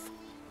life.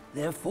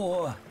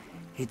 Therefore,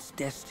 it's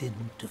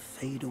destined to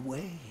fade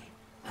away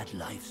at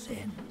life's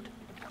end.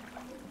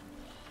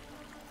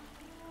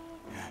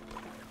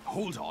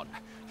 Hold on.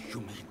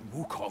 You mean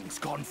Wukong's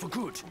gone for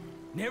good?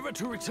 Never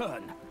to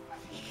return?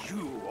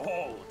 You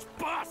old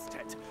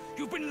bastard!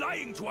 You've been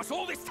lying to us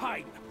all this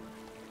time!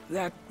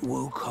 That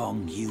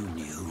Wukong you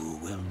knew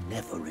will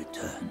never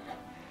return.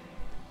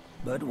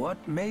 But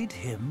what made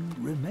him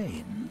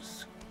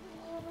remains.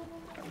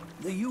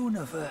 The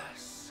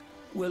universe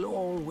will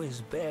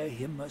always bear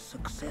him a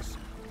successor.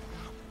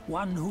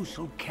 One who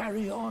shall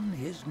carry on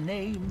his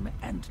name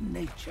and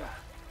nature.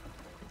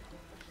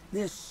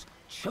 This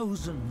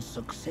chosen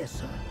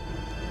successor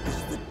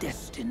is the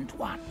destined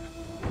one.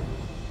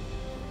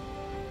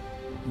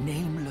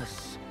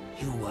 Nameless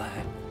you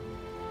were,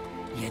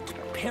 yet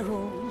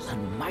perils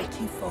and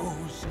mighty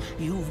foes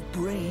you've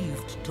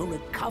braved to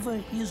recover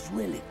his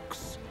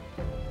relics.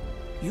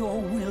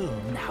 Your will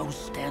now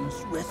stands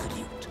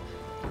resolute,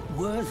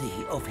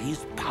 worthy of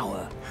his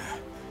power.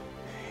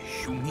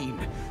 You mean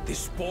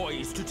this boy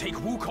is to take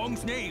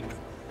Wukong's name?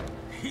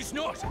 He's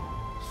not!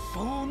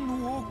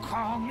 Sun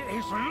Wukong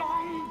is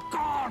long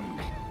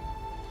gone!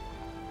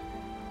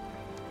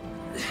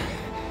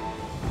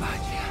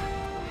 But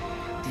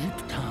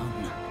deep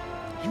down,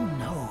 you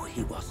know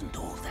he wasn't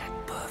all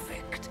that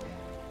perfect.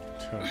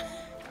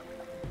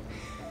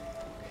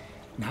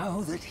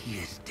 Now that he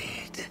is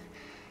dead,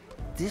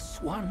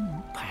 this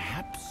one,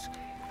 perhaps,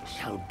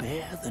 shall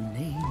bear the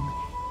name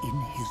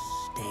in his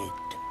stead.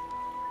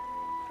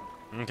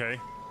 Okay.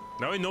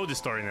 Now we know the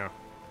story now.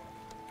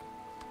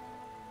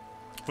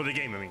 For the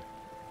game, I mean.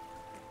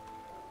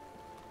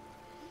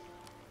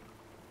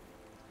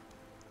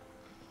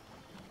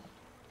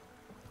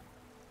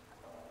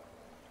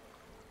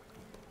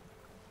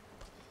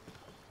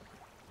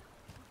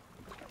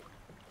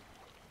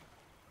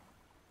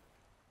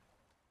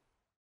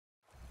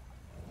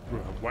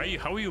 Why?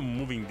 How are you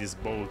moving this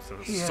boat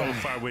so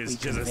far away? We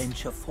can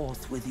venture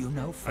forth with you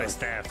no further. My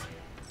staff.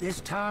 This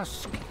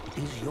task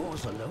is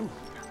yours alone.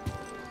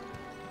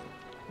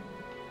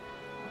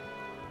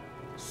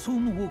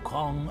 Sun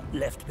Wukong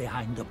left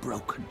behind a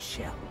broken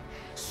shell,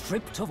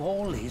 stripped of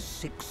all his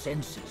 6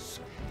 senses.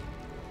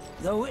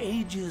 Though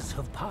ages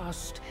have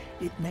passed,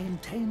 it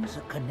maintains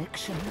a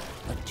connection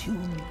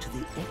attuned to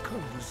the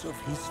echoes of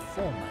his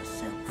former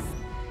self.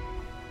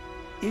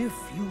 If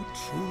you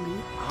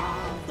truly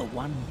are the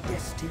one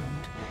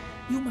destined,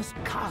 you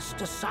must cast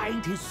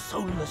aside his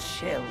soulless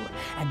shell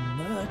and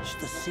merge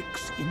the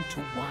 6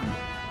 into one.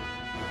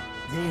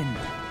 Then,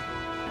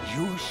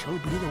 you shall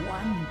be the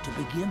one to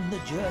begin the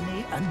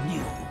journey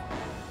anew.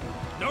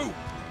 No,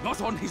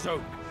 not on his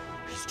own.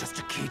 He's just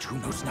a kid who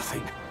knows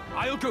nothing.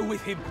 I'll go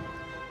with him.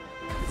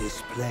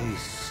 This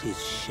place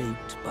is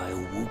shaped by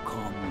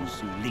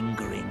Wukong's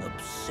lingering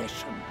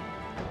obsession.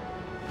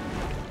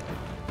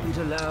 It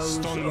allows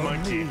Stone only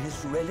monkey.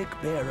 his relic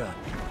bearer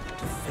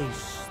to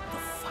face the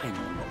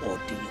final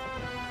ordeal.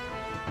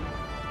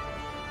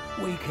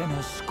 We can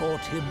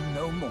escort him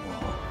no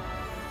more.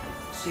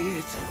 See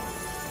it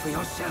for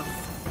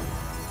yourself.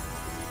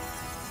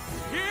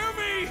 Hear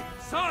me,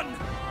 son!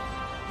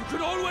 You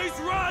can always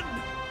run!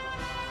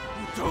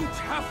 You don't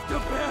have to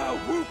bear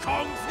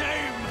Wukong's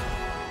name!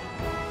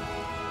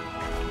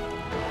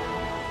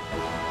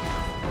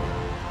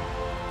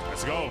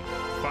 Let's go.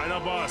 Final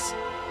boss.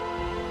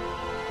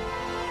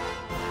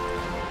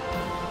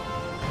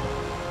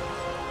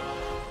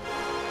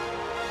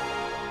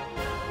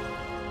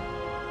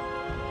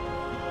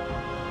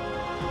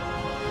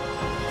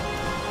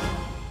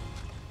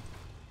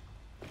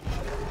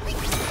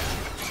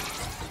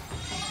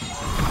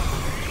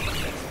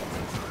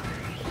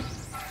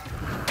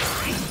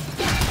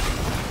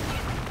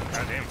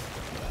 Goddamn.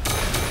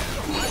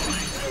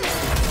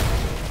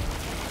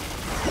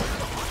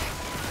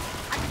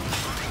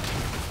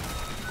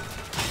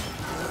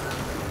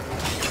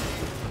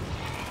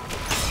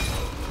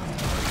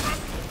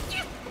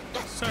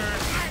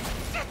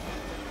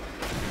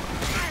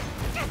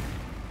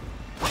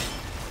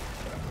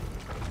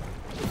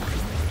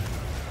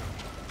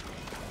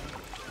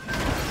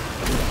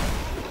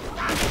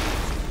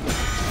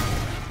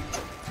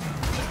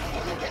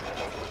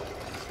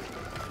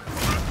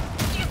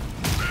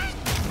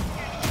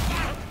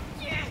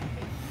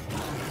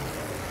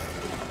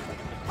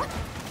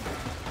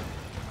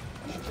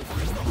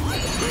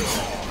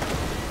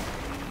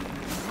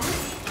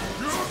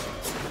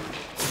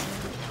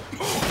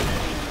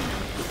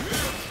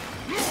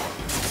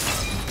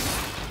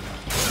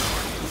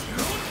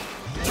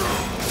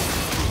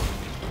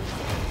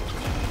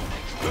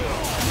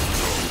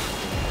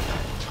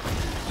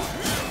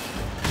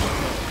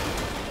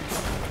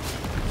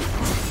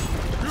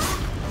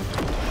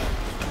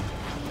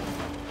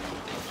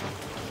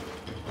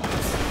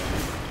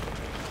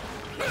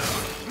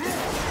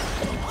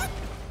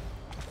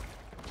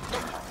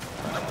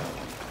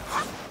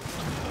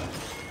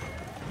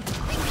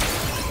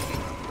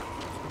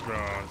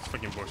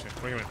 Fucking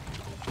bullshit. Wait a minute.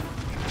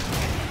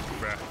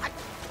 Bruh.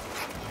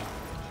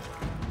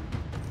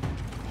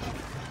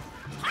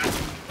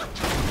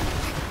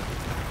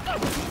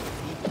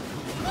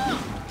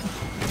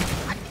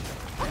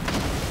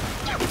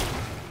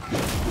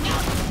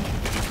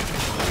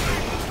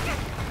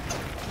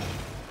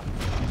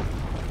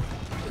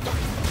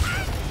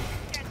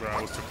 Bruh,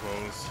 I was too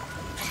close.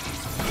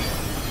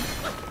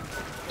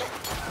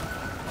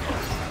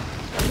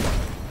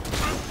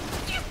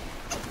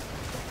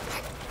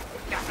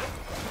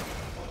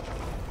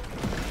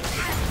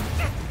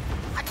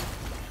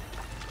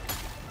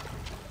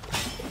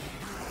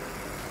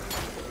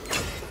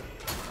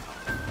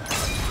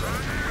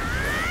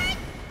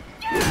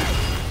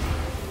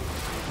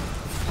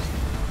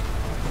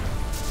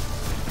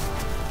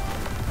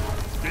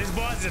 This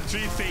boss is a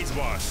 3-phase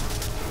boss.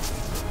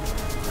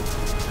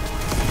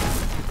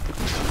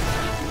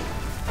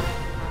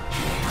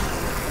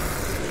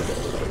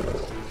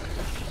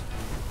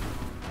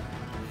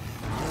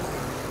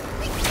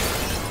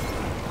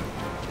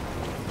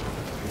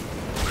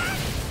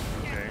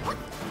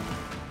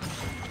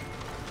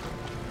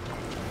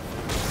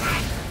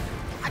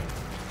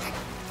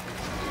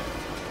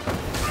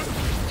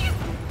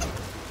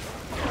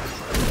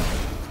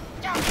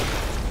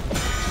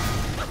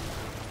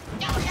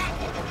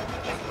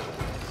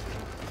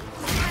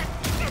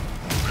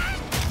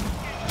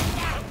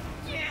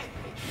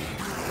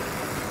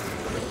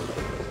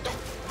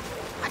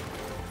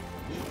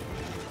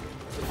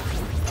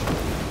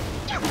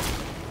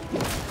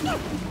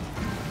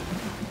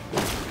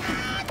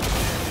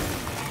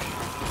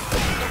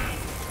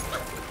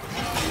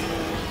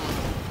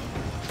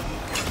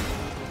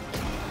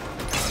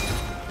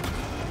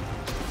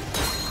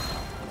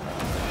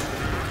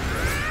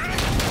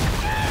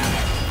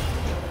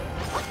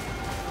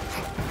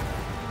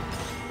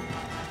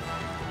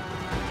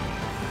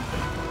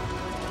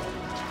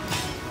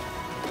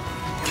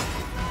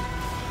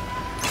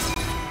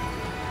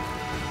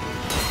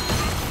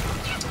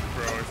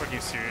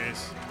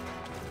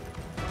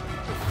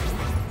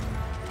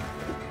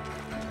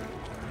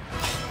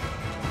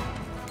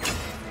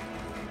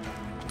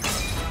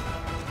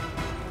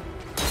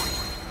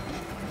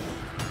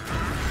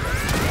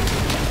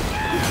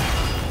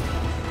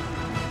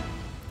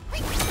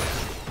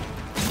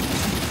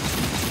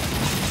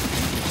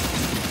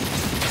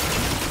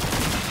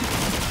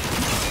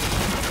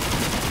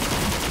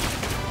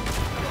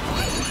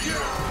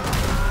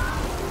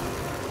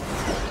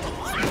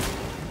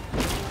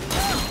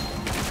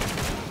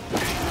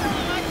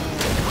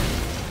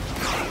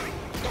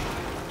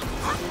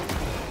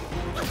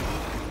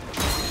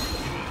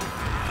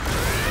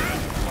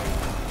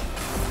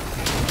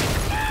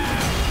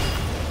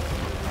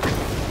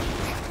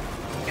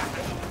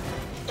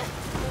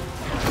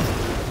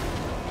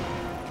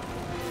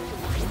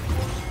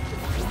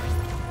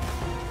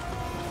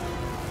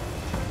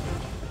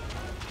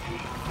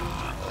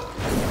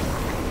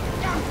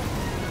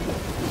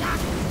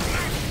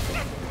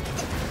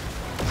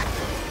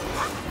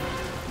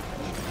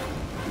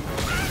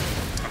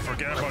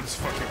 Forget about this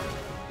fucking.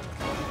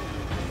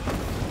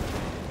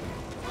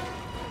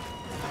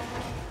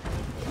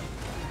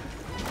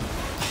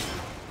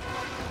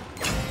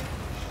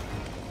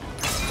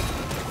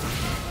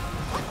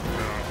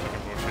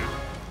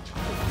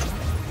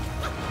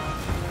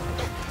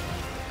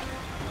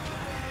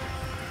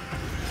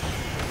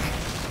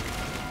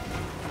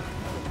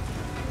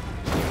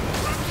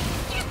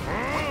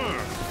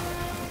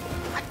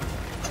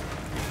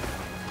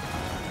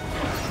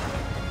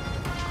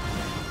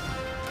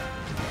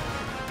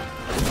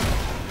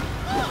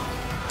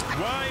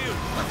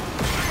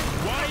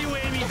 Why are you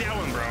aiming that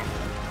one, bro?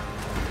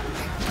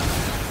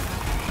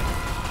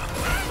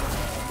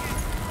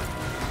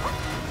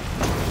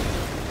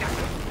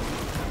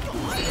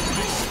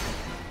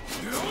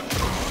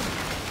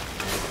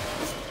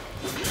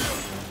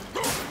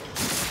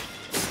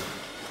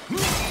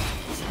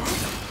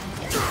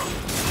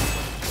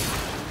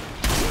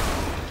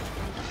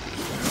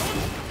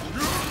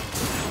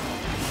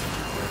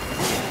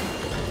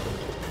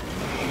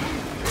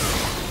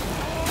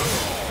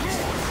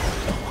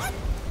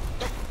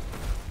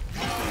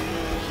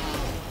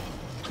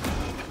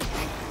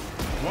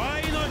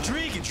 Why you not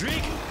drinking?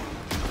 Drink!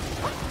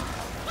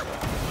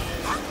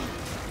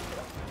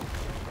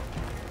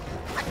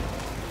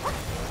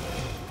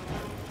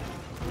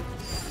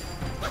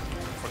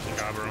 Fucking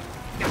god, bro.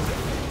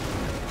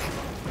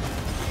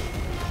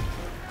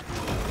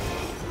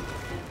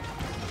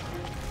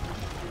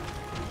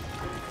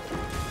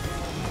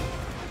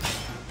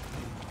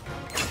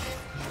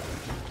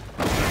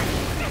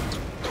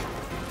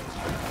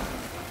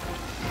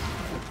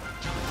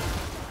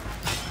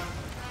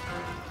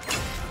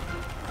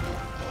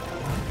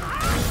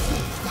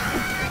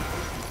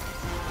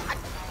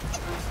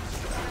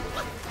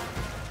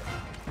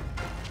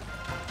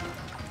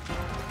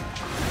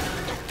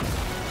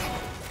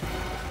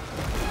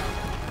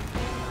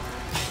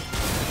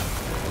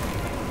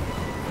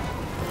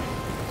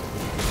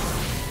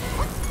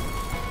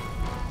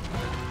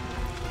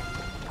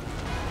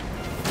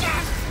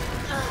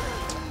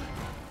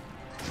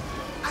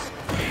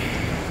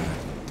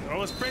 I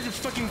was pressing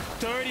fucking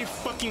 30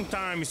 fucking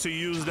times to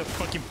use the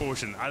fucking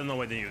potion. I don't know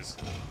what they use.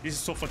 This is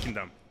so fucking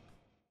dumb.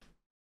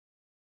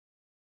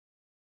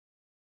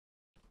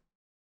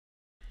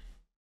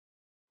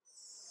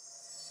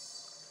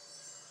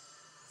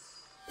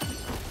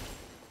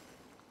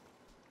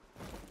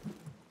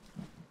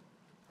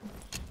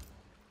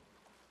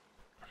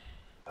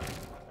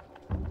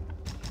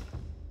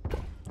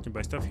 Can you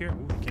buy stuff here?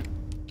 Ooh, okay.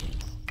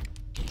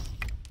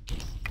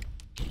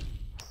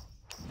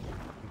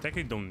 I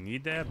technically don't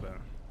need that, but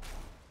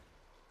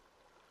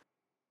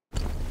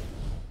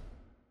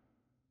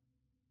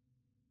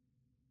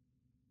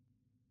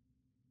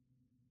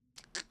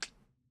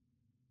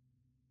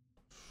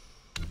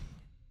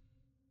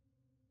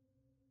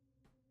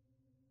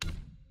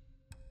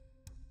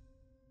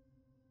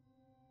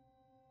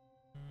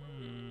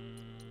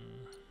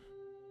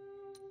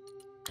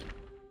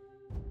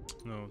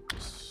no.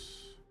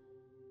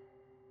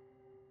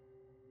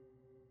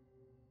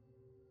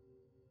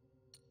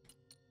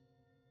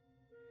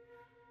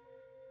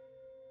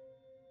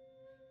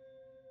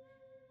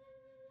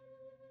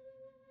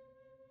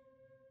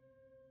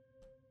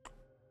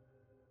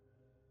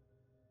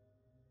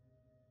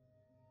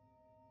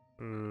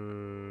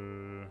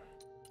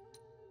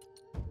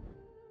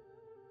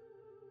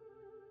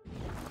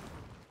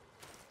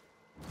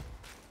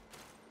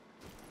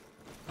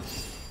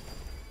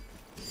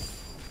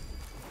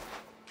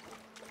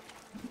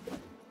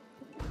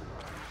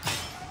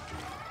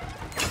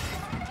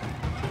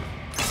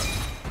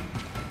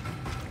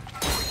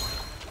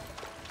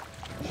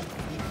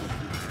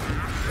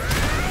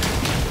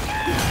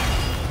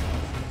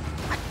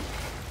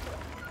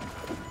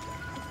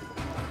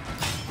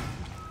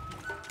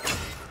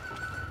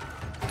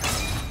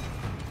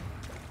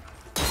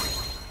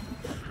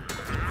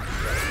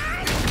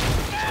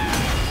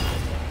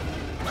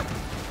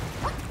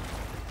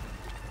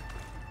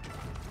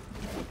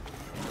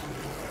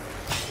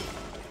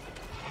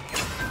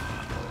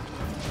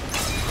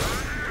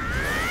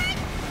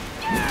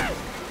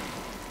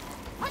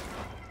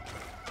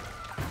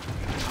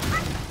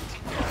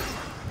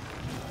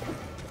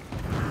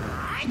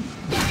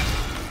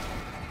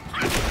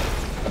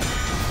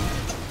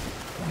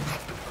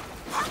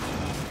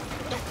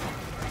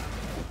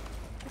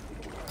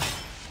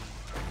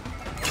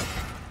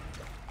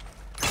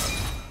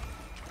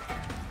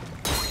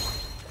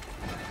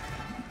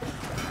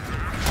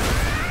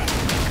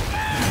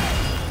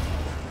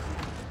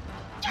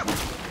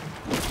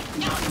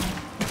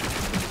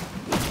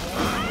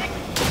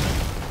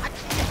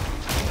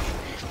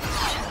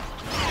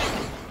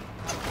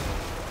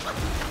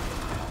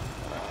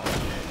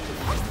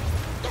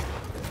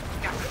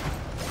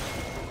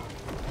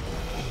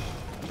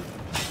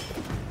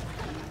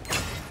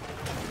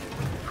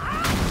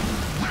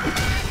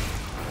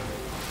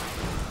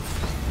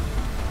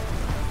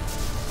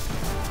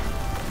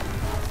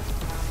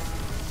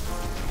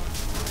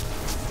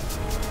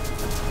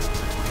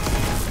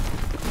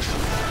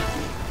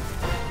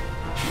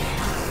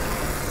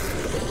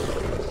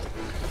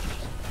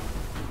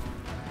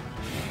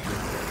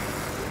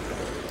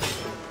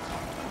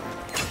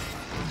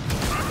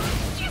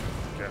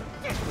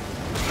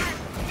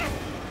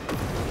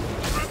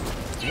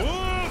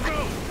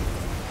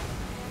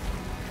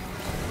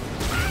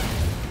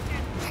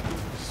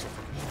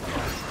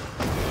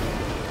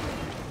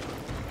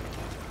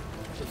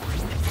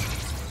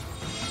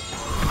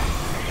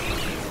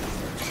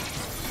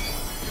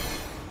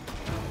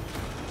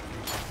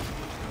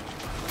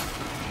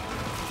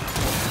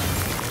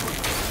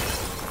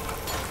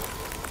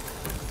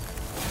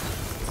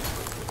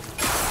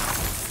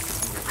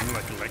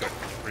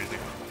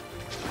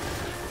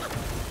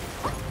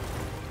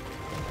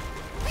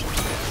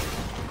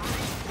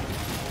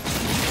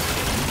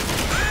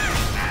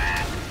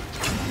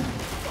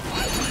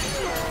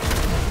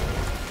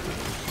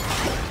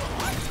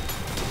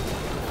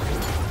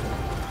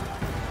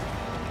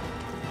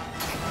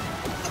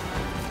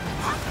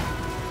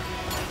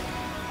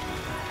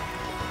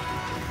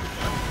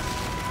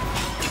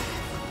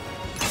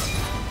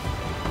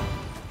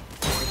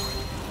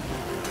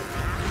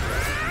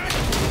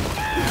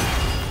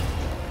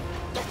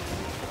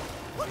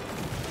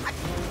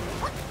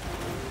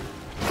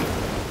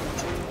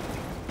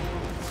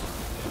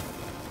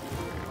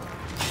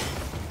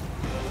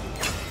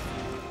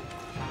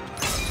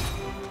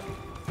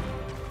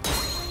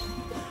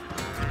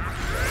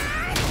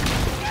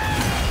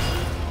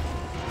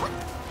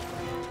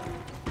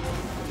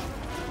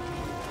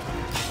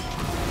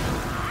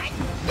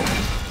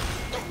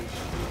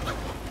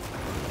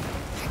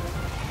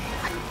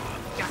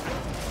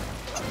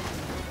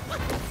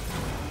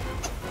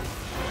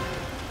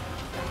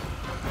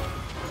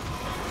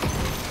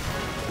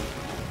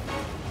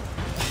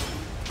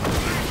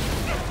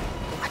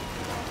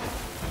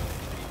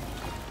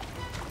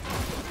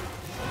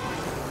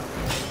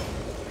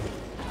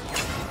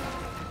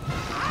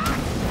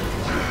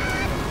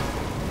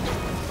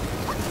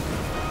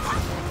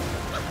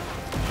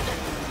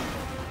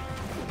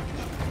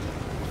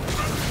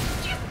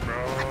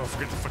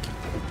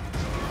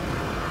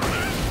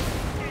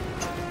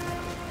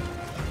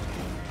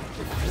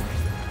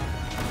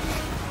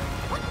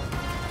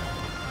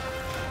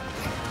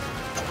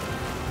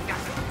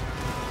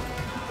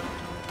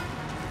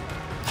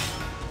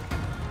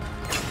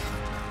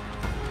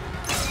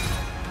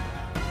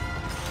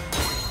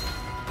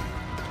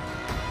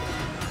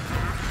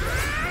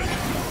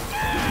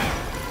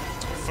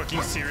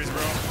 serious,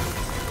 bro?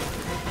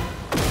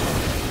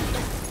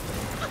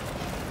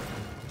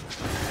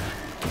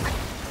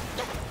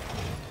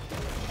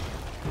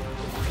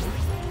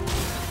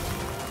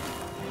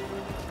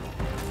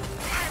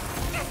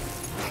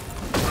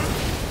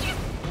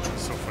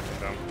 So fucking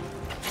dumb.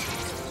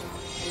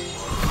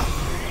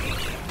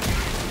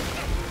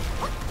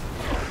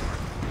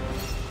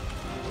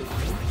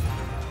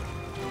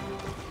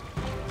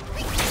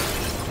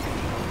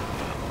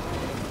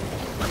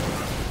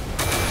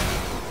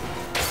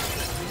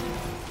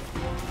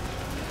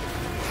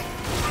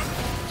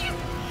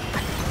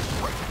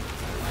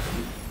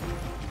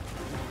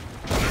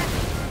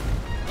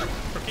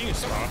 Can you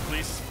stop,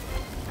 please?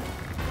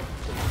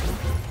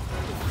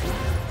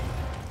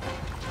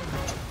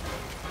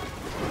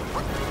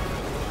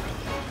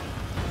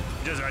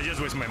 I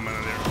just wasted my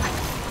mana there.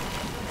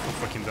 So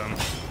fucking dumb.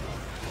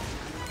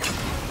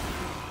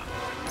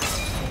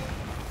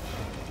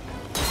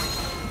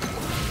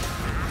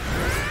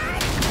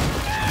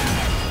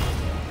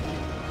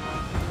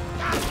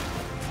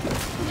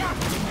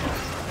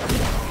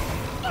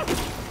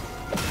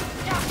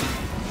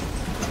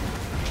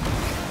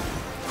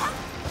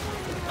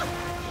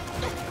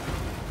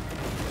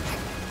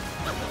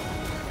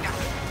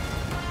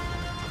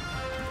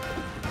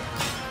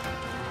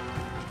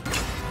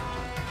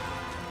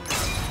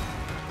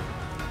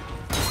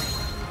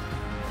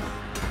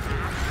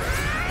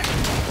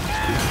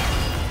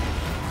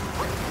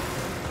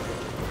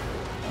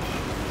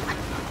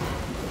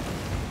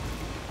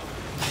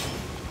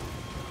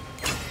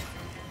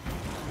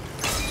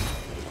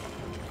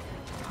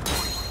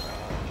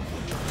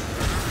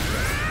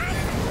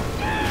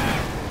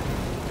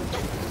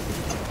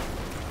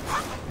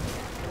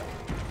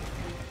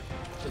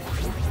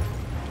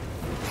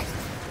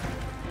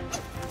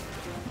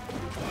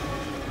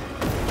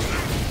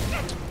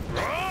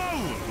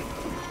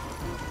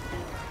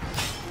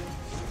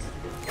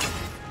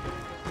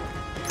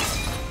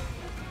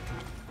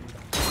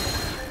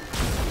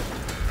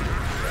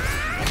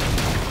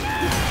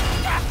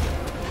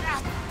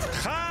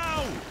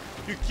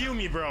 Kill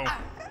me, bro.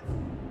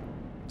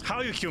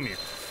 How you kill me?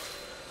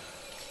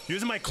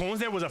 Using my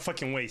clones there was a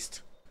fucking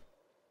waste.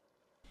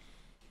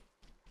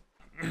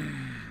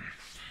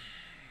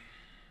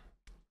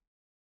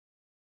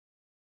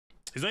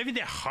 It's not even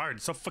that hard.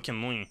 It's so fucking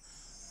annoying.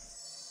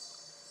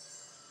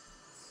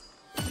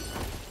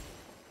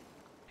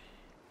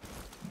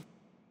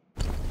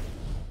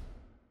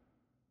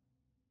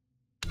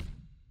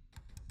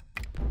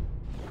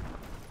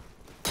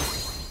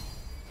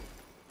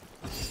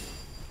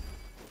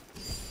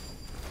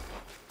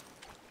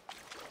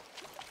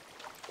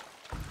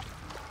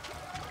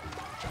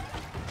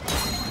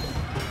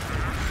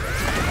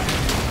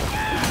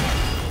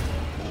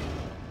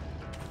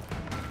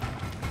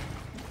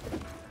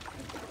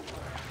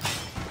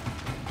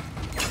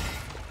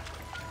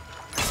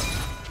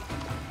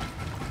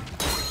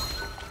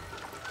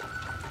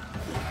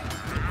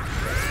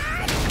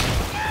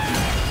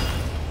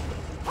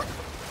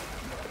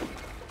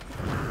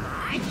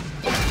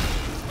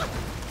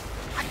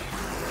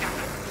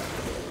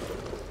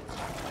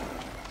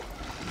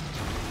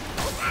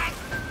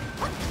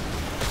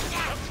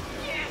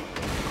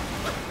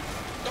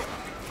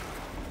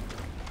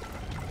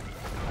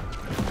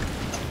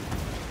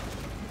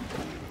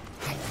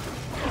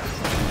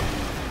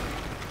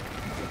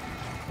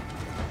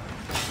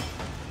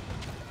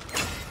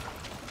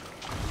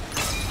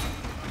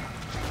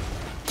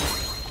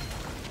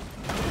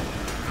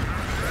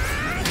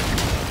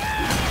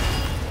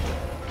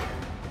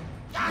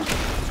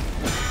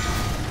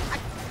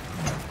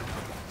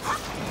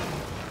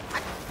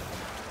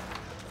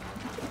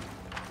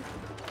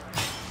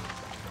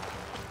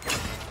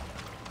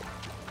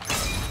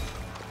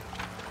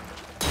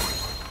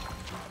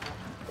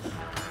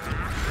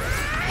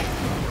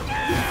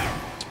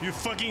 You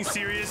fucking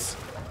serious?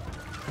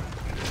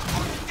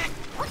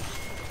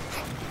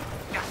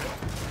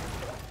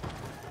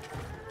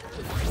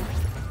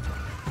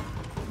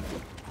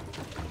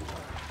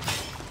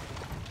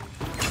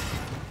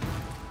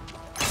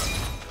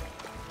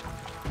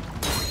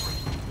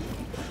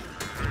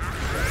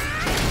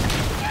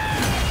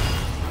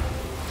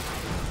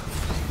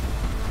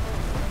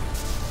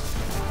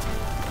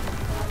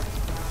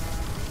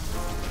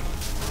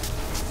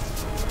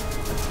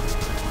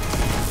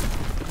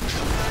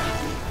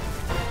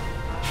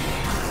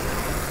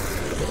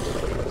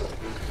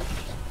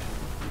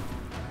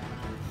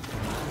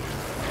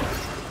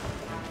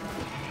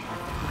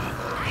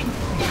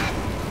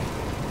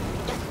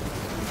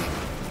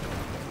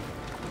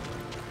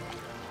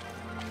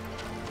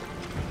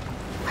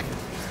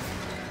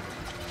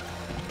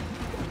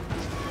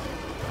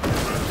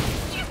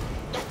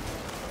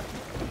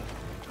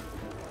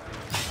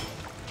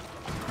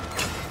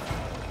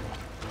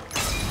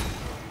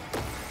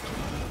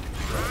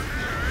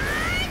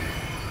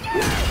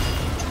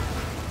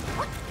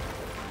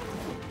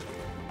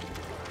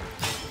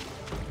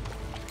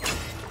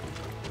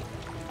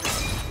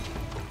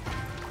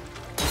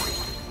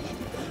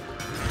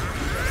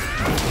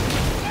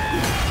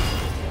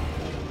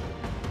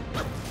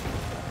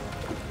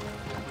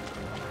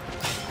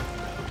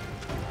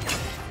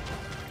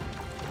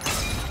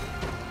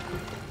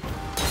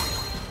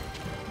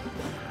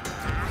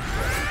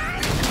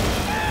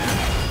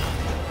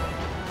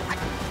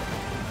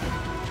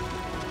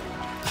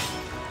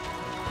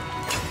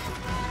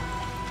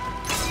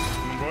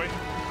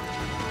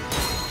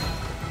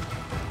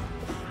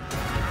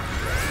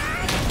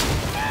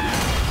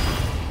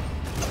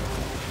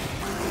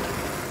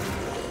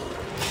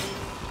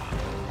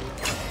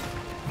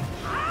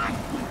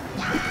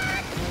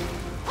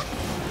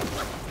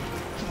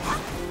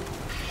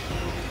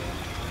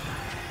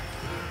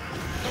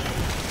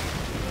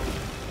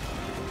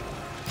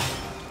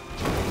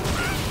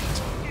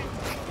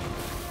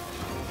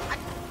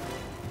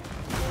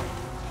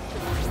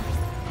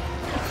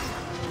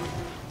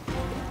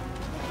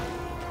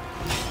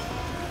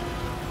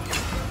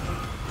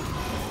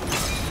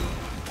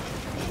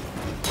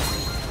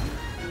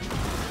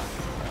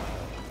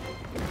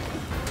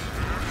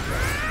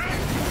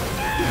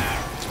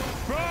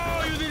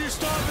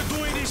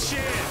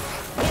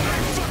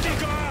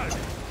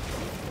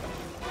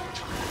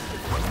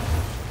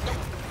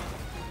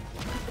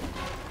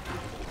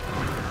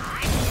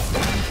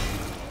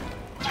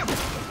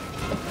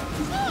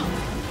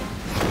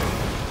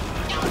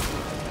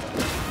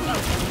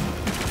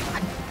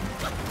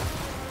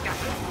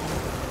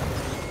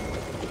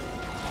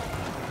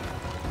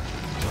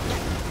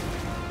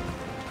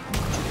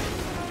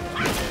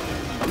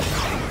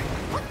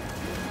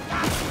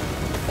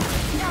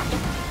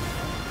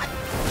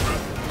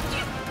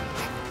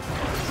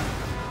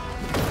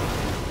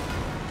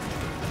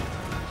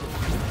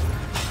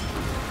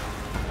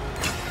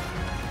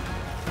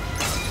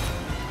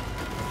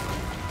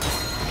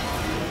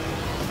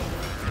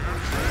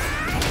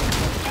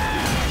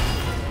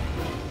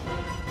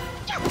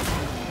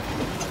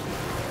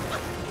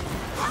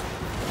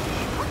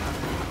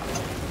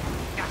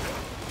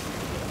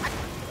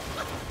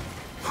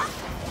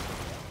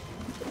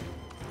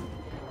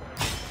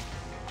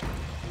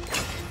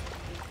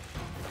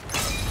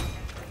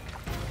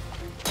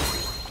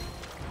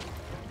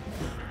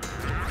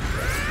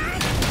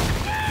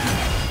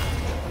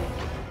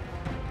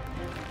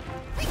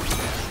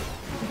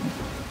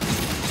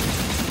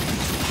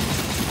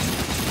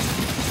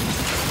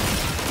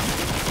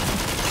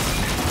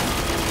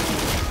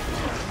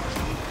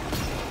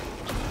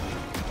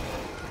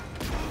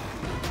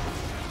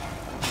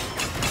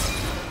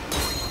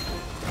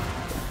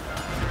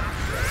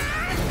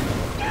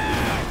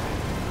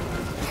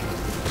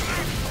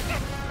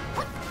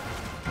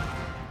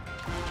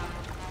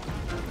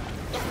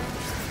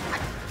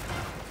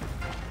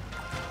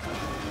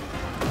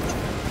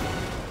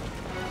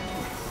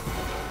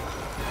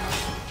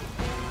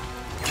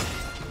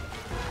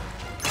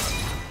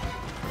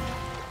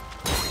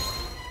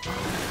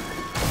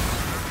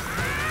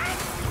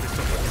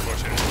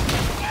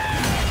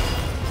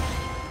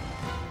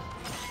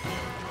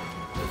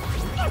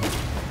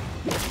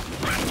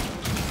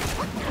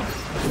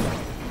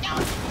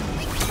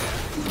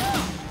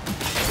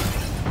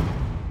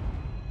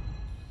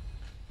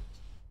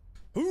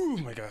 Oh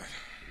my god.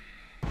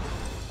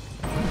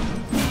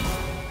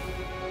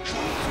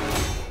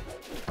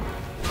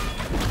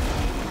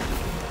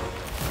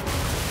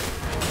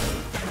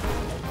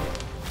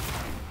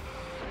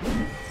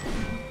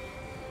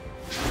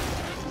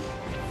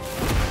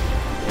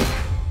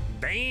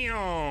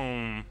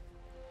 Damn.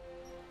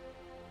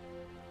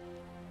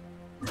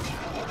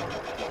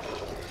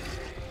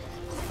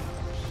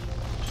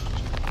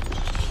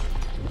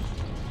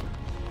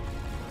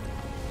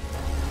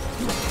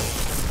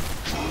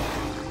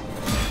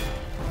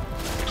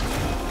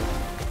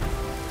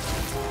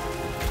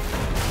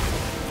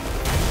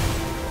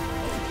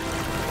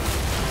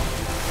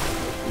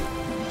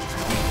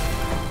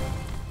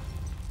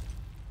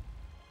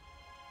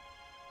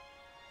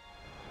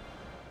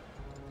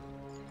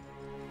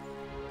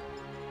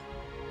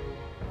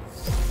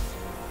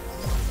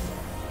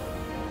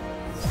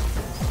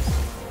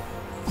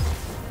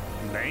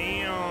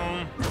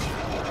 Damn.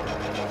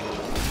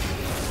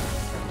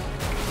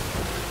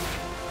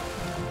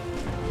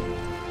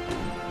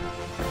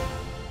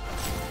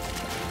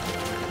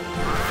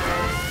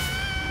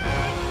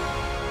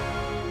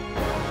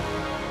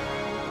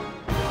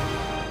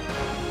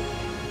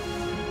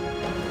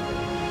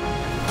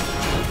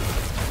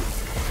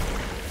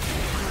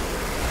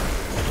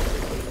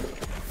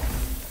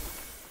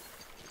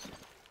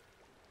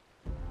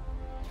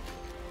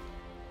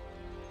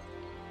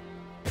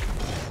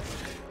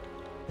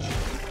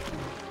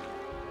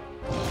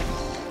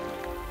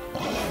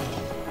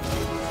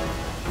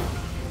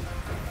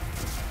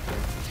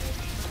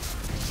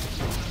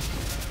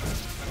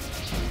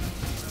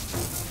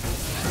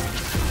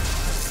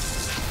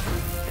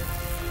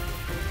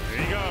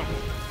 There you go.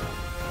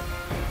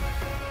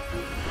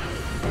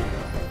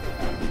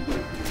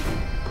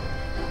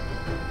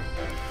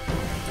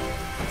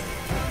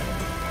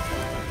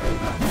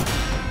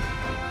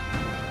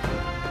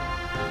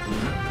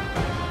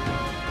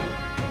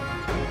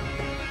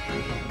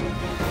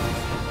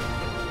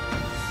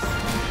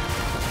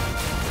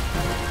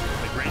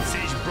 The Great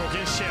Sage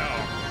Broken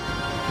Shell.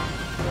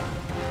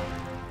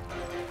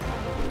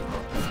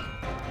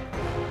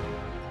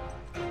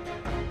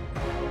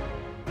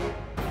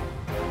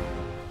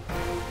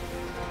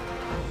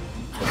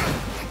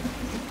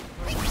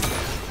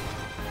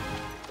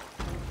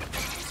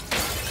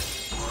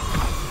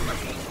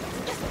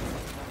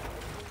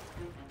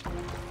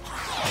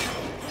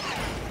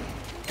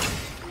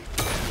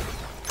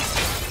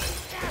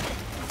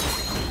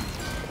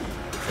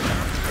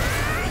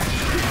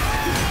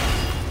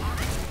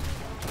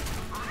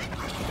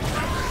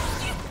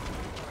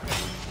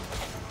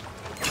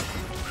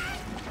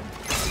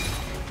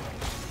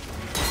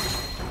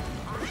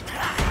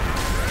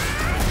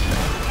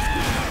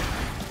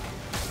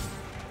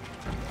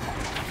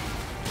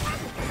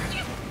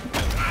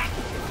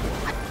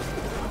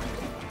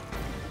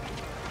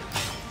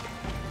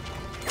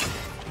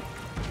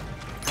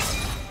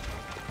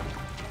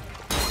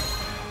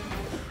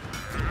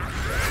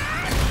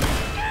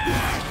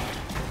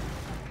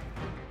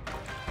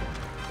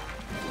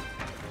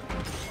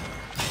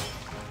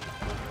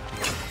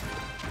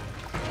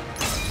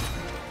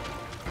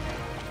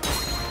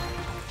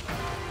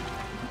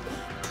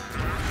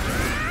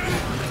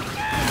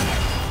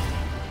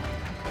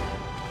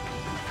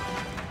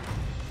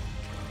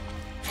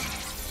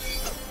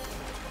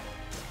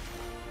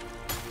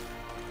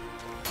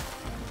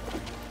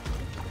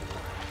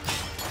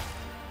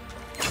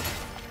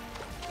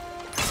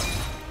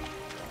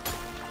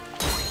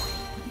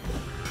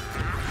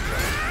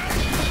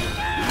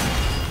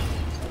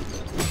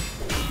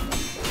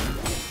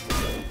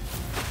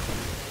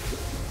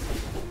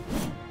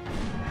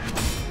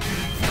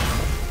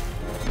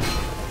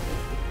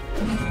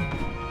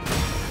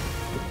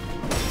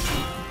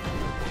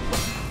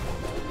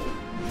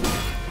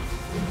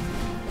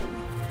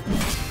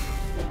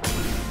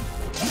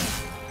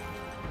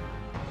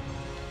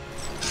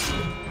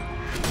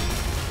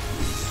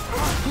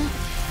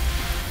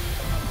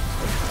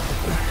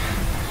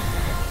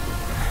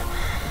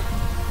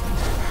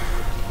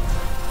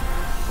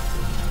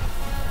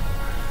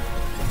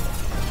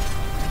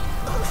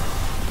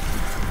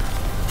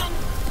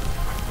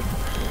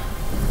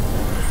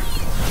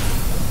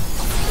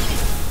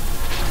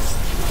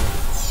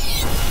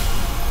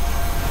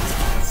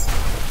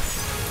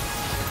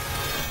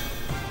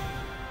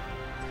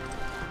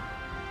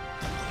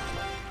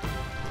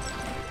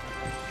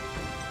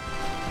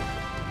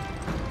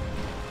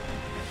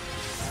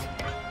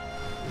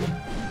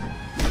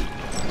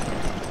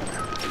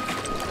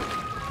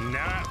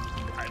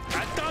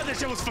 That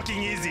shit was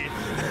fucking easy.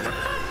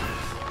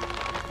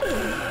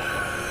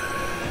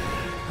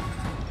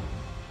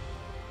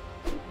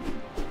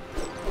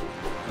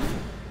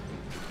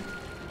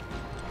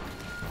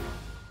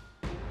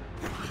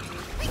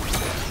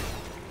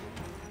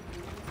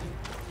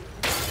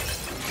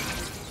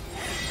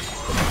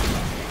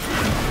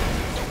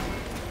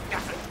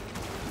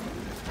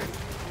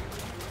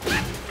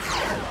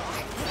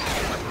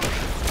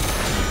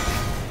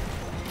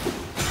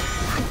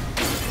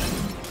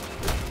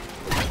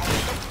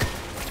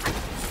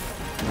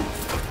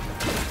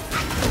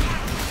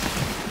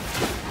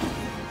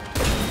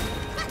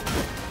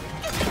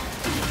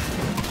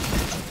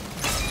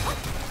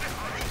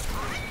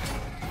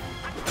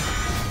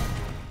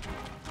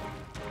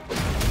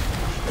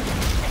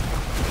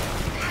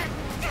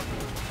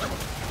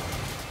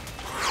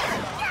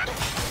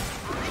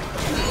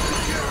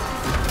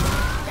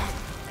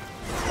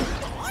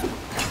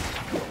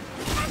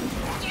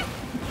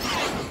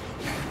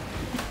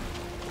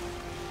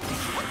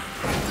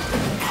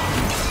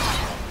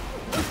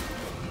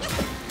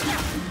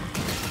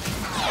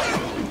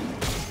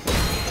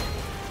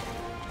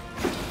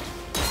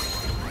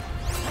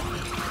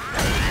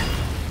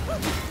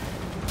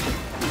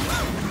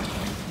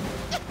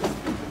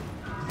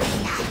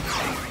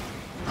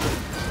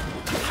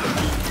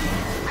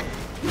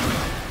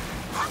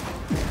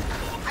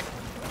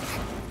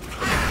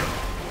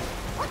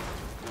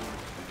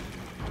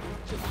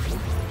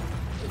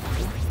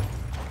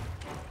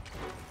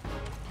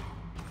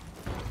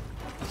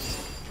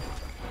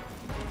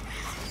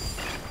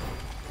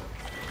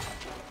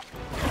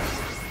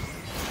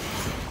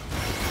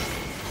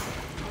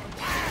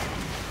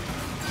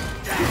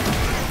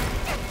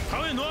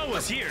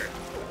 was here.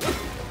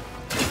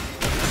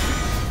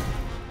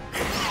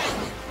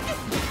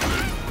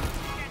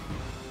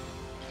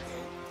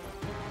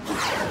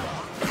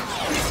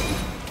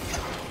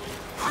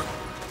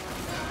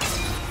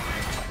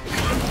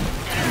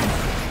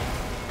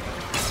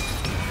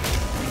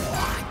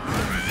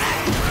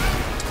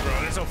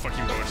 Bro, that's so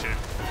fucking bullshit.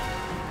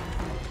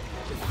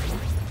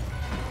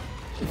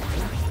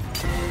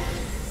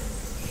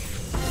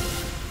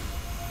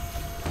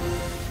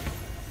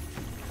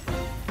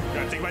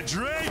 Gotta take my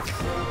drink!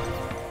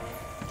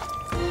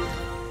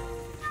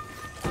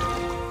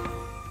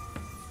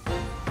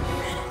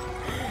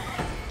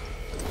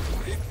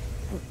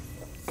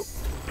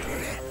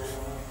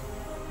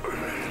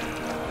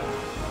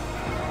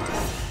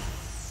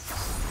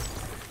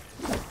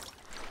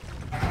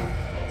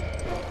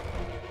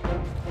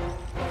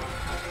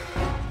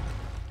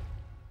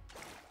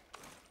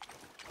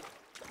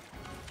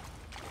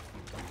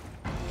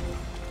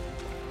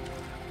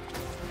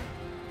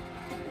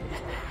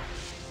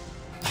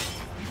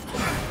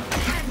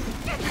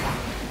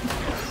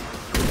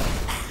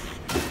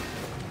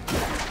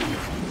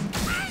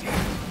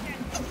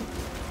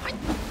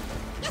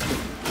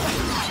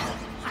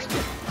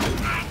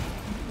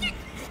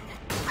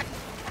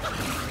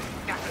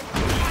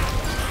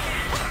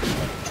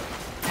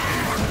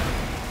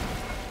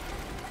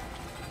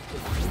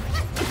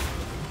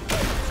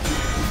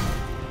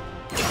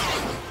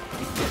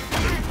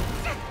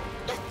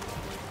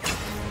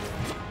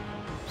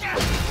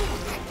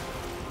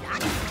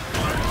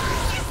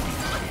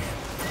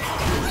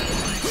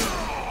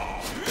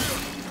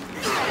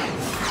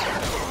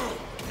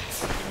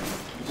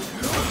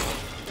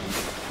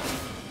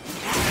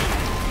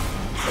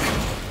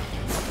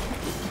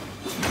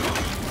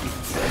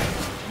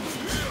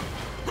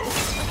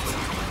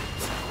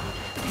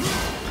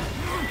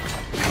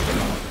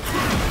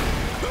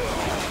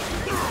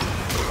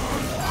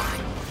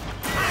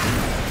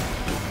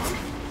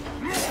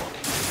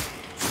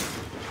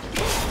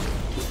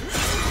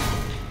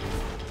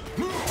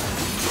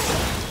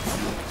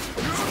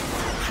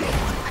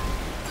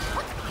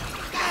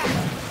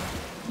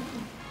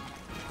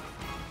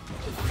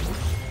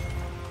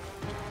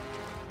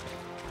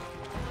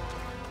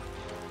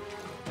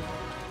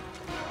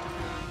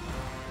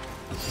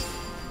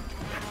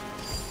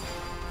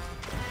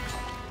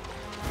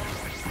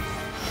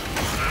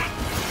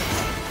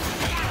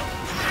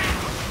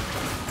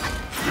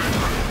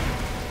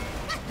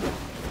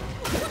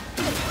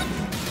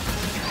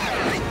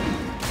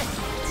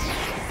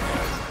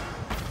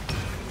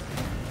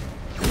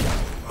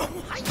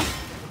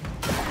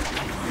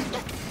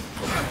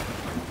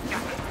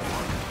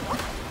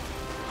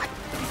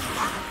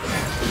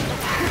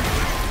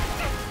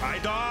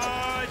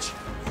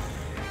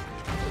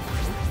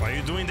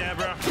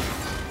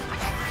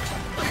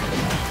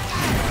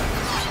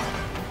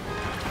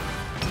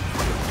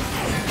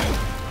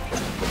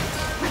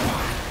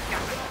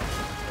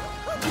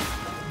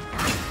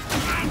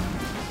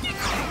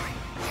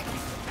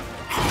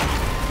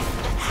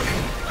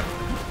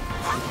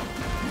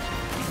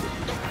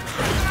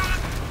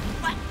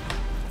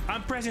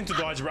 Pressing to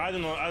dodge, bro. I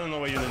don't know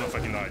why you didn't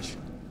fucking dodge.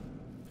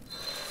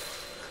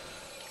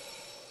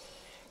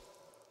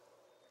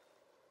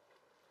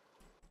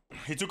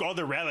 He took all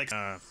the relics.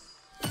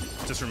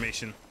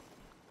 Transformation.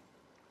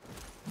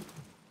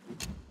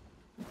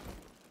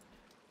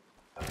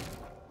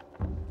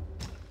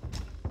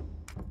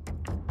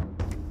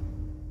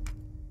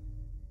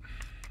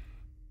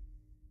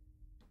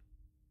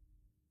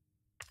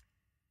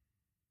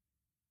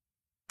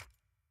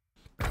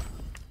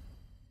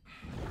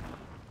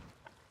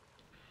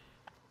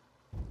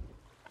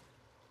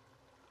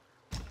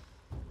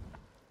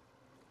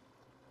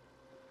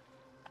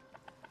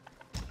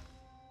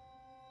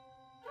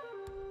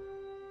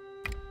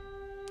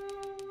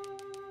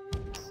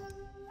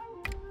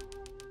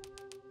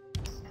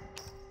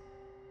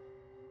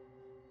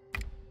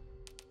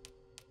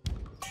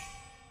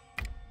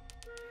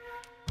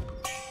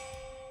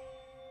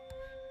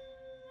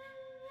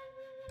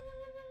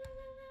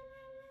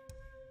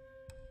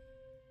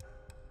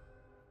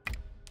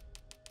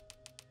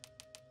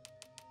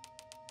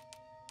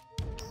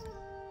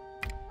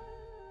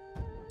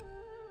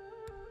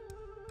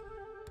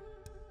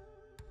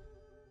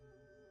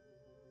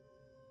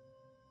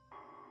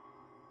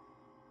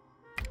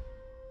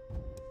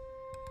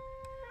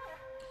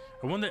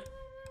 I wonder.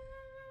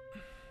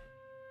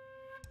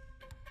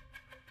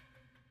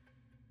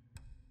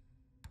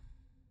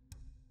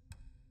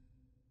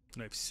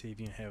 Life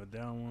saving, I have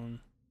that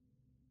one.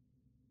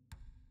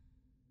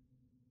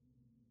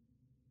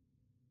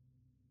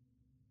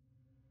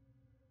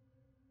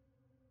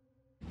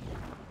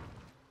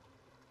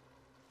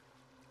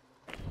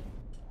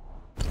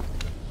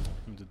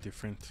 Do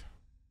different.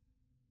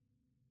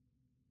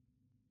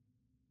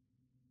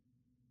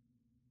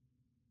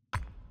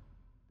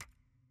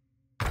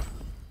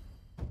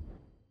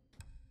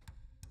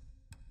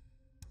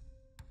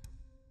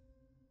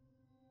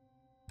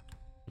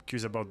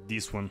 Curious about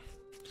this one.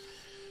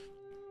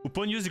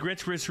 Upon use,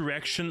 grant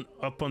resurrection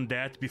upon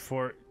death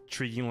before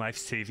trading life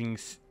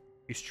savings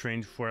is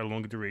trained for a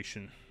long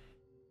duration.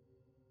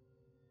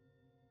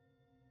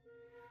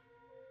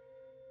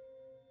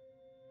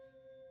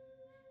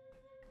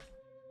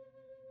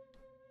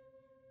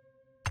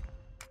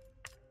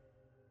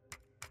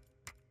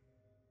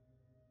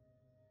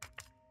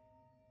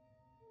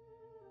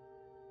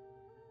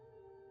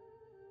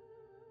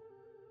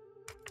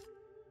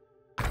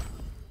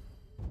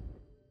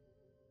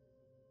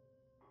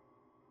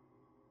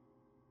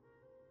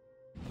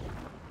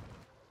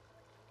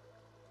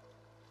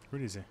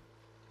 Where is he?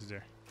 He's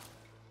there.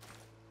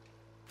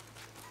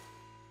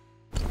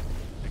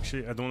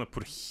 Actually, I don't want to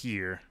put it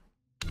here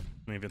in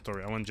my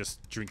inventory. I want to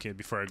just drink it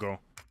before I go.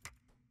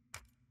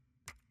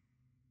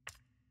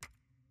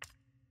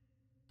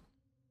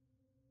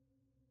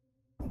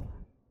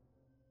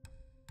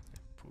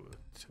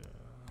 Put...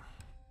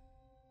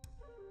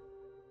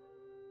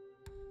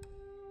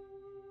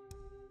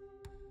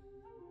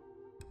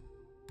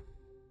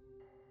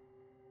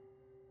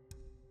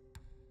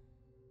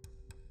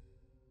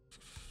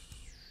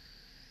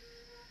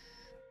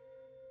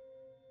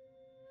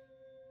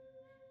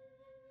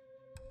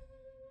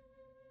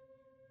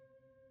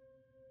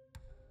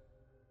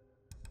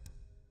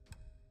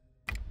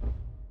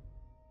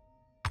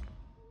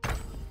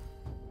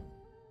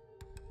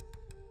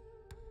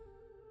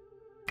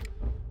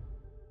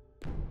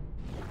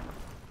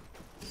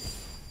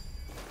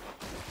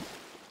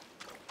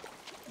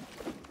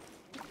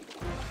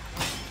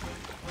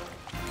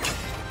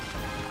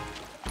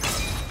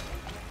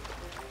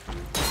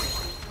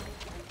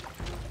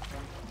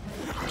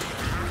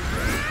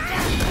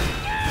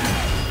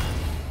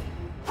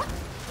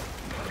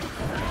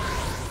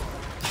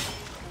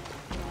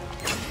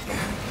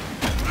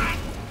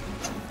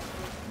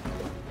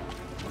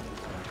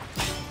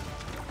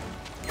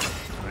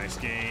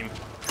 game.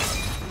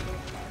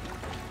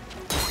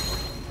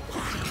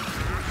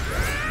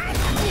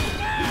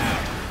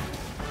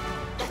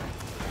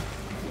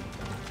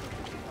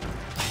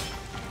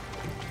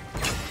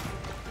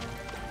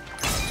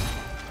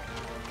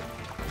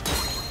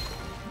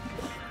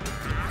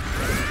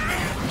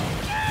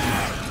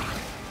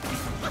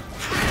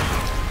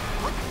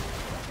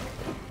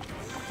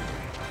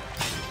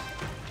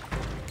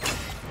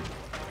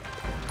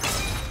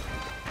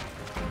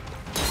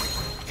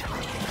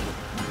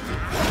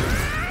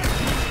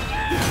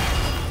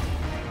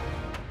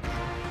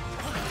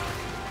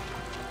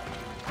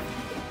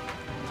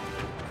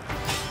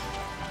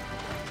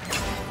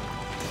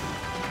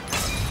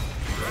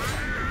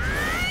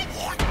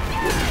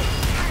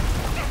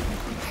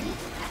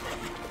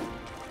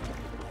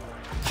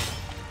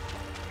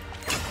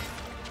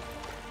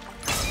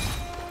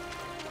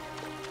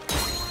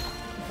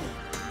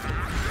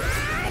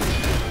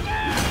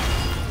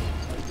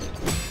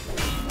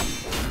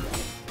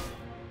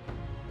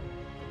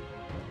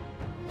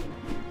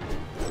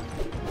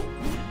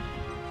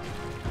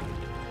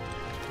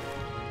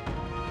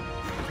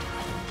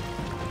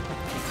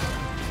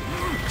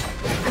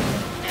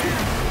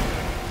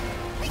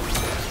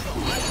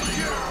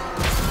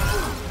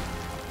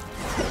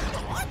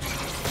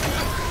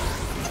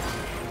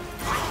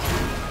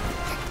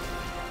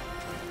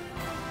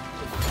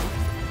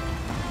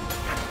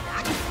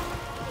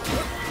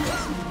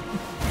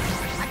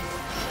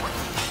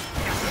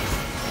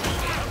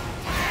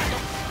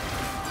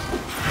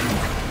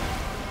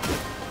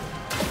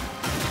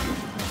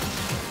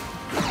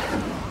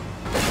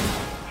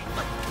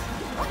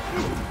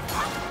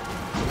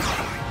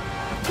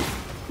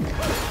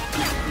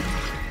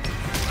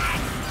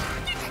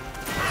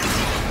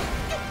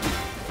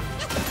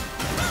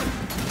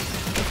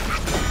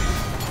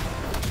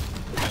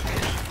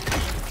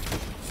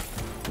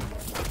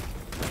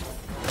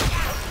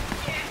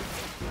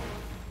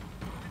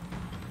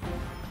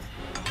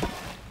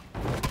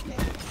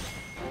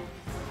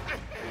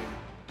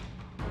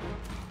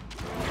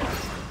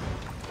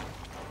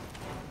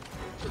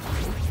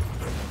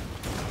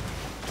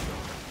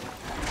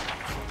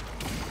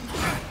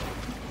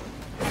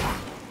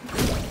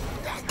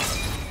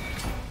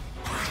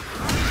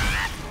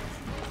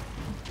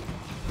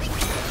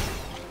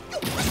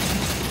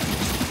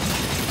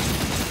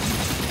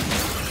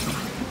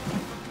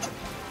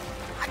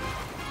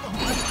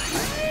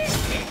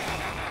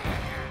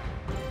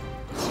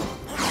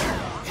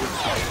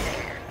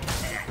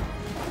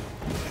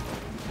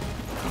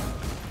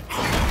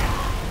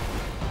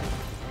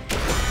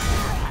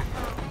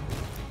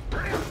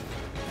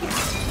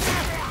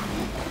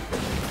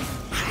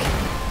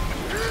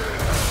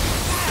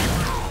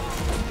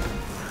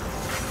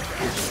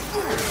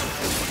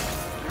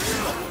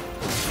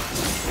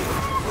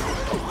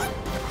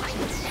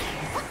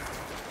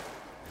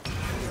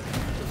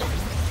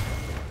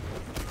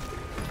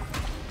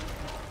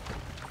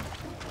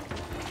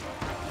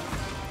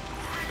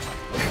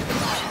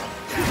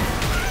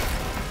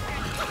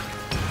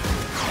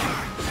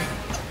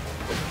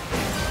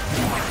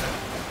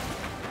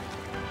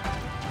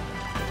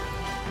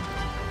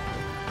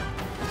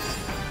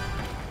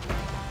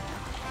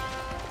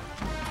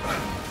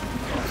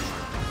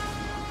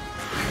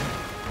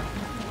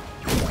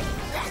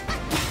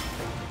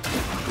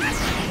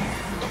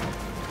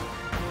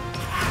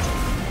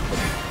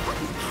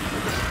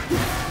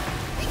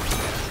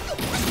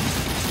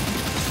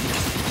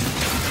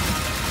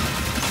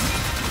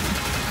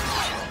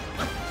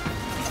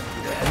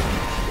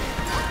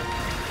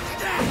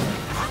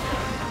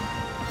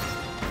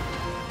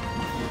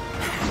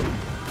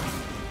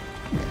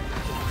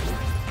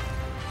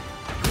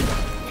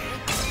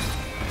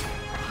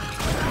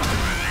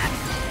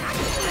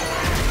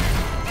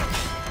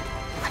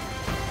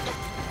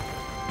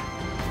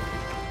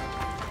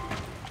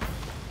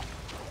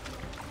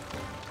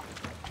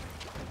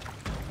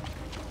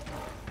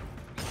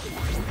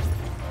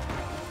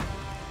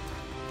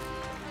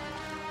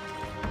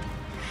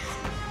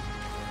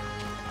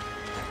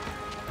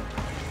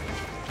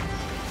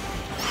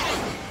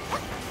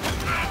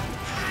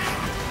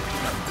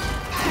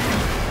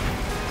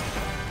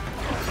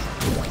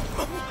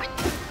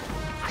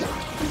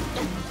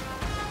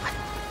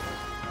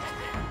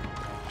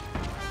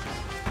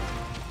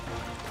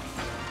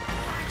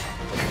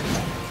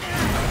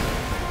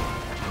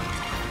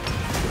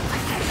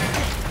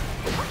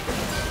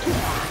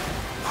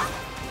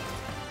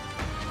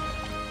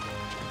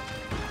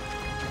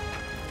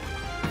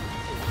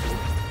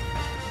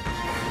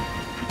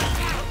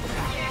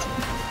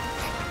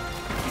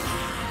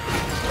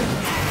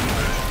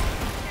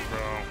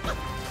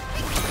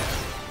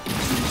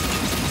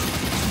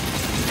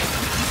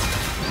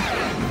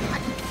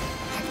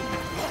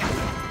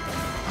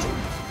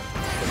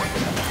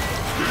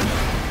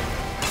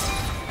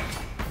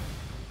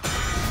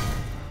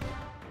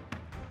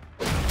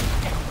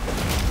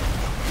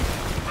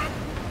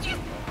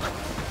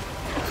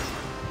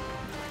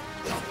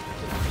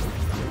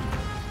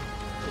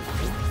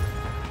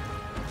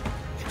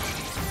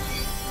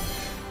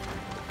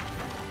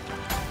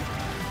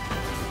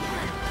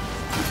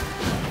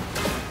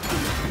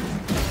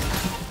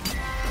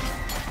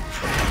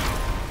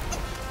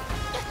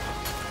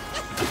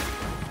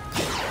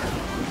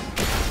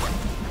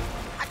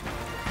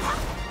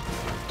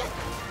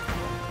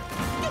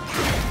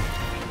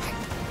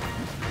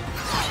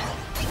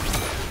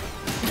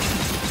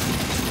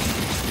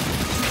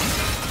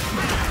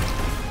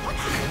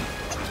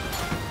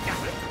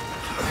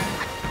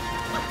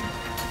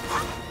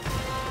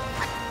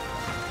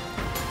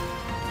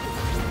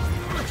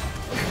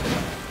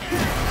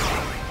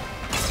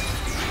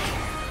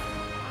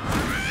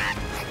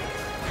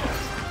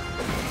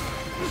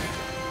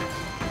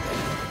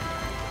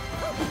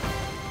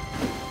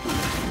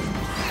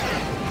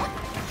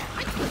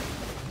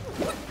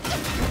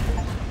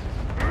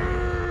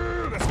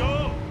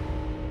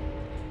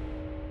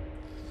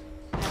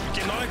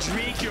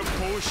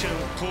 push him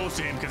close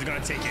to him because he's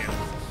gonna take him.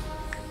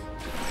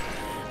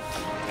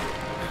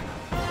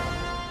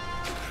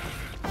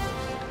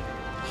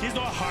 He's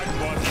not hard,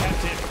 but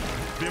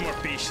have to be more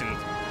patient.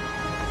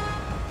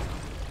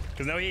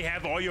 Because now you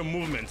have all your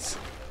movements.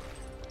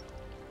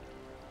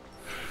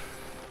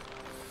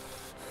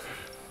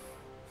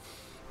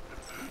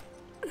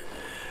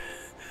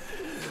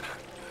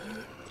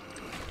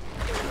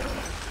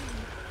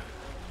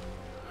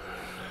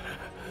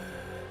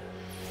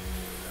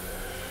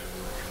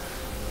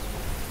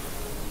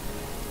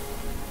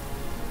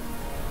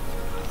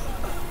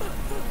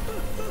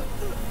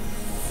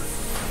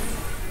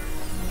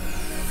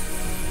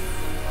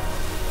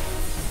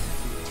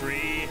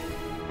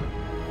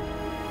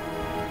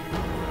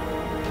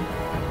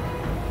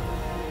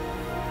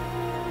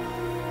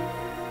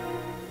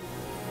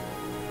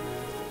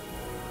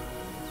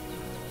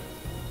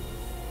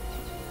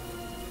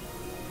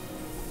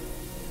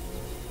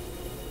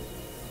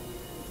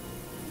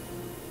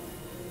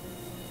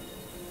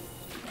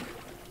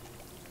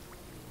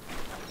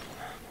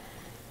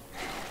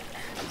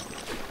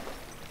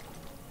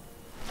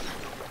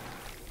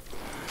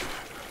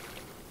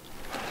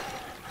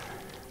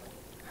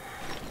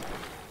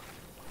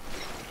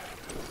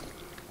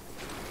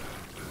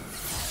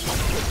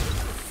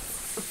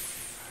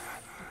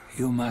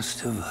 You must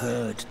have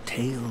heard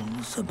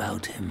tales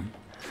about him.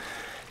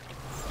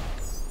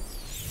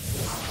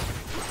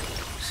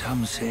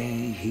 Some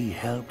say he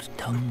helped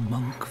Tung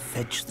Monk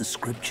fetch the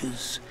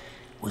scriptures,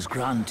 was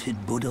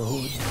granted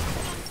Buddhahood,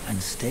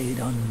 and stayed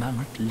on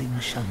Mount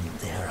Lingshan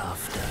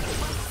thereafter.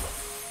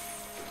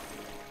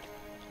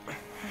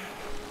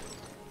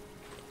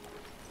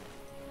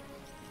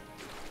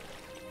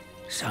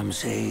 Some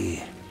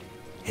say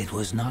it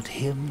was not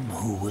him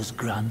who was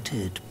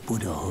granted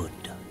Buddhahood.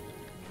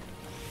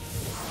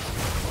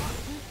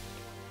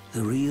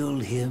 The real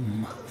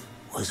him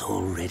was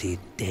already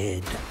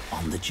dead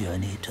on the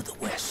journey to the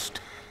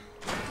west.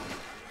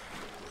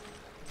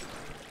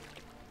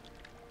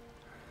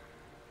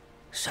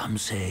 Some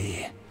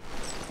say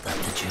that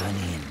the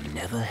journey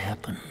never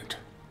happened.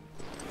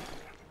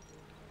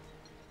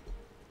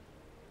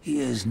 He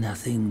is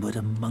nothing but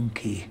a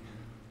monkey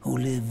who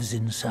lives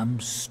in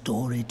some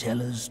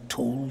storyteller's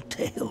tall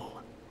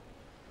tale.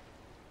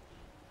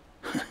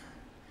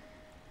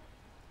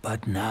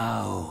 But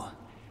now,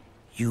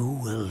 you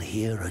will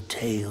hear a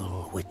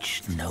tale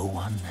which no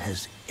one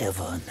has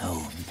ever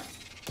known.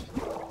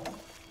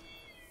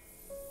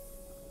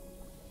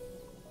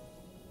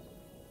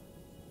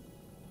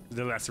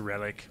 The last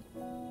relic.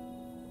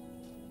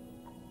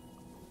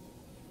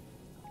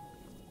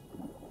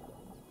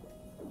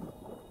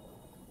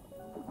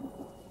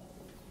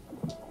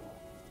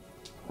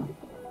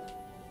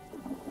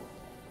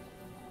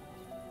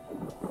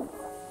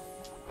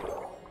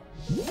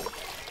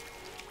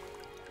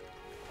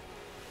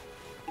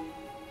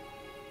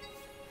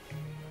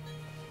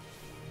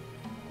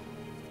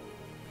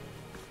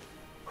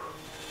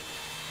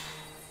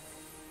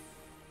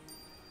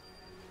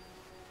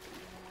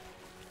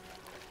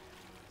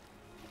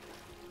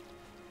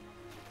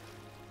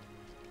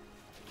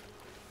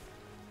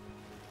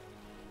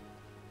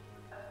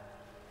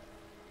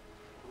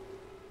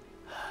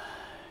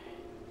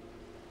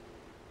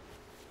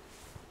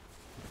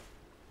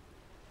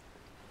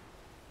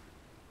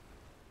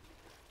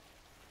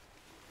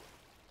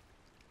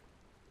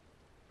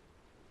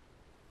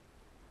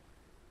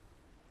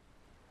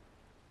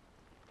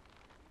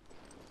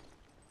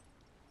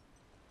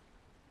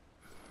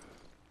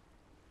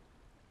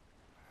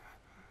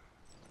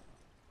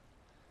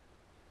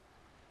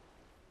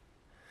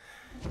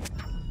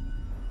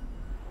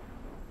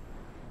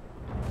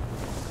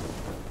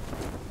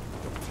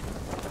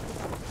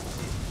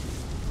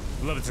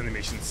 Love its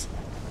animations.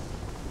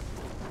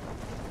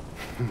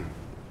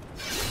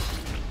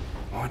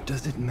 What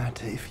does it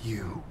matter if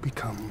you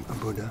become a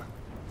Buddha?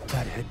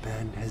 That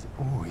headband has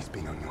always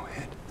been on your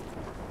head.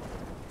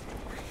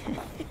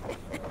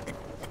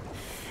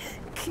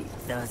 Keep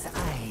those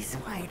eyes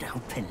wide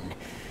open.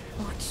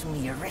 Watch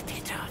me rip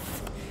it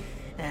off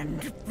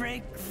and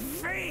break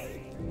free.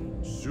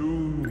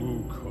 Sun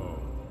Wukong,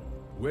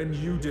 when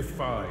you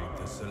defied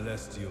the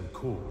Celestial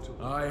Court,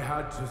 I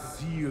had to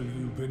seal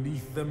you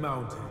beneath the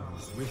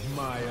mountains with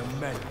my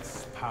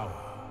immense power.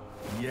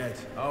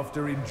 Yet,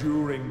 after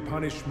enduring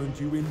punishment,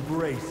 you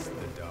embraced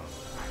the dark,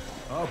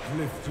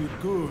 uplifted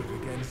good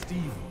against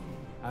evil,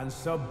 and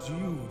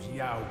subdued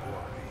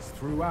Yaoguais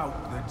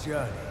throughout the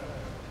journey.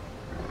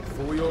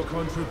 For your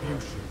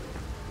contribution,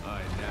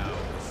 I now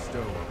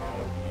bestow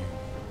upon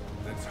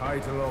you the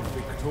title of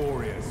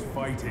Victorious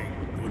Fighting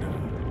Buddha.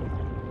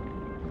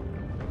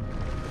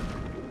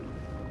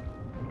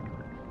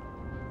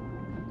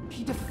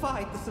 He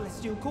defied the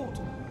Celestial Court,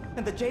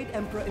 and the Jade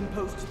Emperor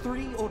imposed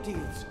 3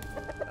 ordeals.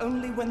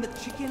 Only when the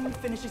chicken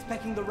finishes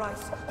pecking the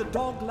rice, the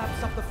dog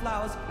laps up the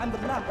flowers, and the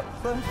lamp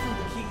burns through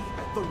the key,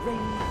 the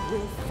rain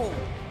will fall.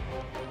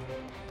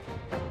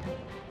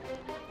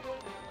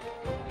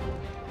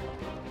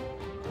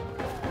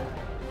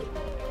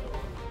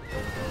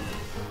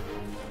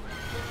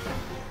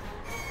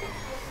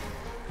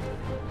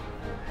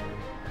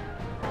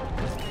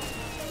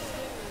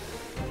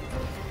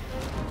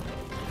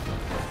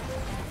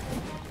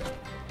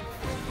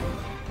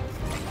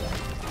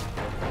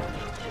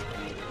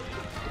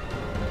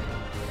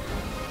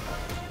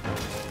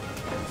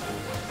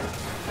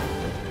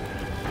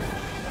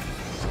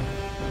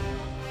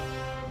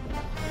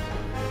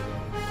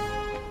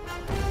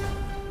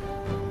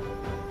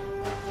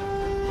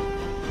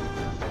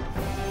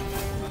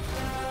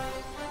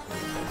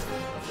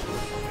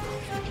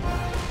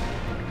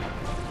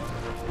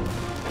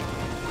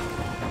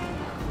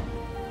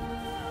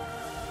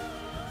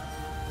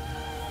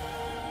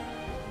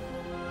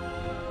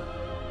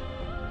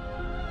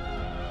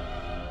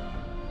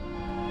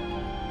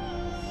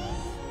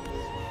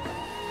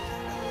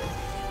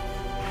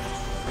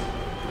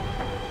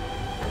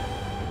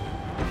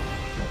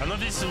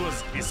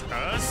 this is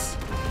us?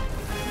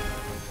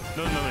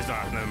 No, it's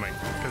not. Never mind.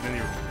 Because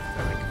then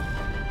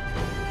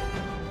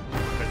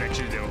that's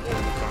actually the old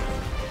Wukong.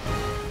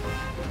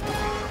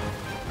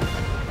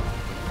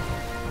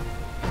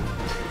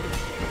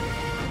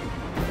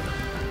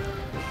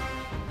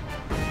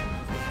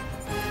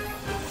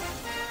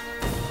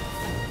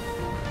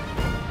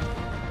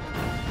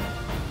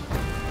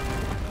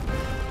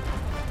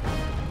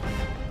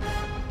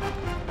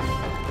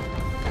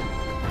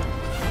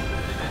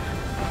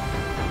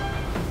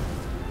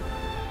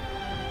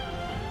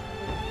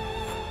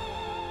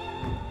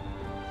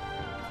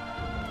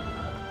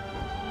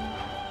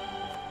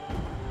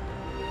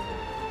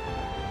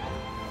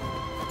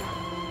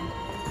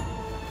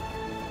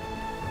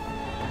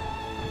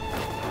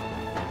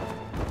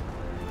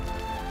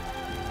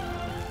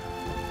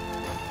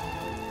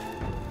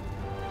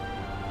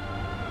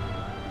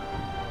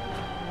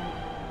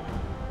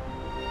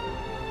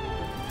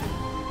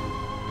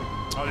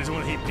 Oh, this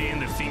one he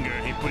pinned the finger,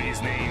 he put his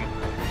name.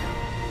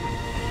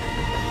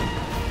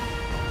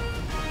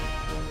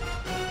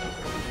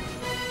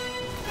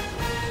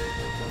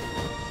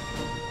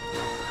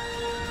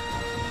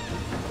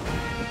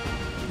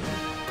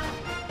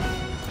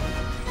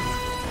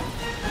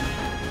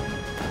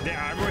 The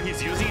armor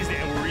he's using is the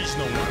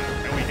original one,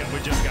 and we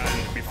just got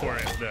it before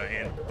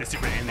the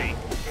secret ending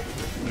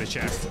in the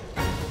chest.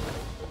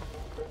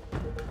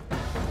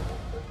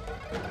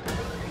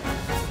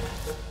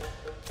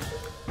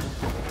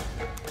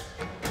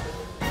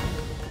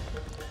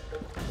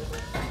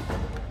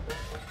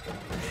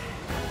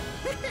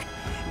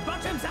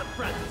 Bottoms up,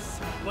 brothers!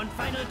 One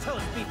final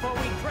toast before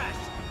we crash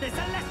the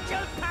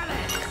Celestial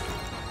Palace!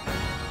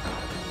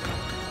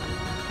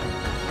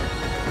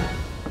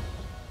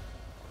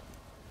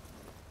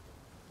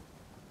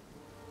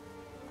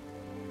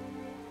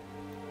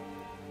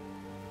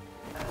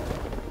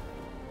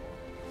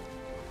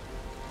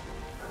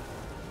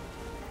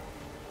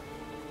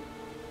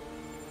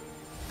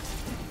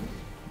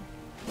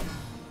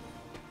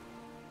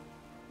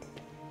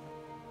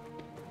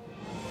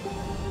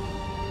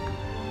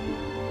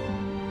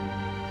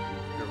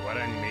 What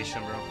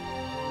animation, bro.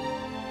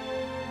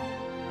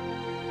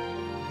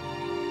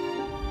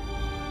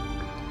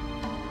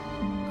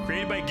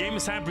 Created by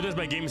GameSide, produced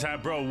by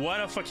GameSide, bro.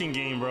 What a fucking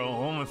game, bro.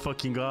 Oh my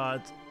fucking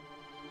god.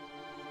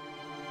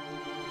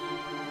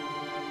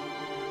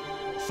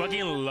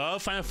 Fucking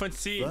love Final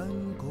Fantasy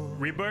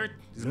Rebirth.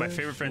 This is my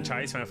favorite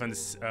franchise, Final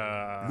Fantasy.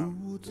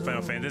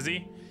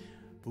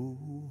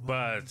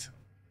 But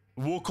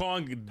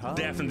Wukong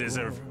definitely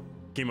deserves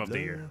Game of the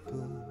Year.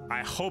 I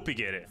hope he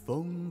get it.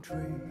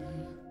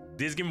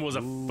 This game was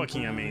a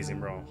fucking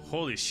amazing, bro.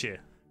 Holy shit.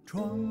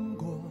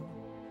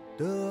 God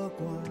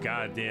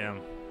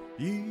damn.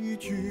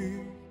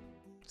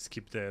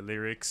 Skip the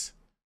lyrics.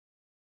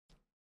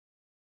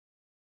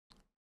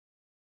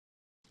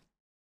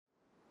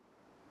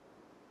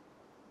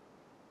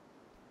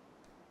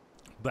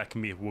 Black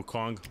Myth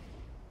Wukong.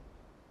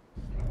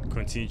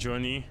 Continue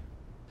journey.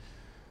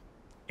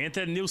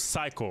 Enter a new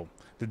cycle.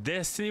 The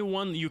Destiny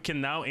one, you can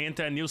now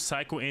enter a new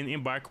cycle and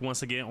embark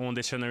once again on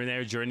the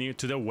extraordinary journey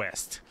to the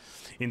west.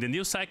 In the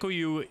new cycle,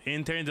 you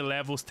enter the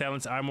levels,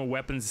 talents, armor,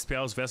 weapons,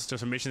 spells, vessel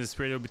transformations,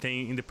 spirit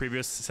obtained in the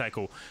previous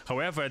cycle.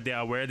 However, they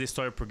are where the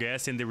story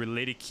progresses and the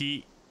related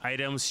key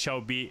items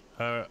shall be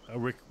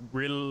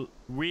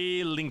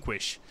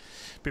relinquished.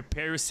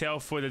 Prepare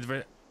yourself for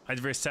the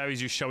adversaries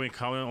you shall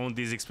encounter on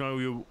this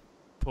experiment will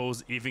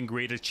pose even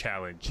greater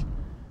challenge.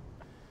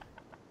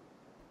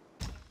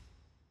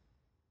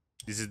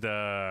 This is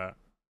the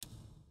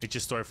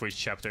story for each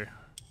chapter.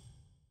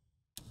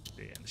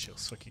 Damn, this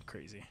show's fucking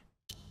crazy.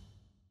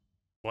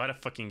 What a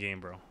fucking game,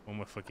 bro. Oh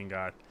my fucking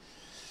god.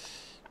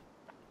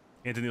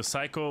 And the new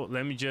cycle,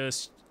 let me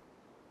just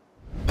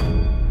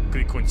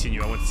click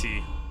continue. I want to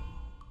see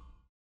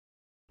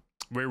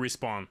where we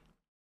respawn.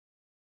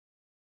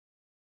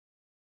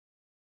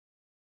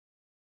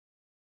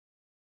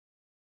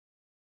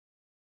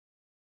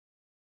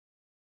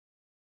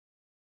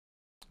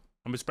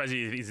 I'm surprised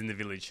he's in the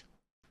village.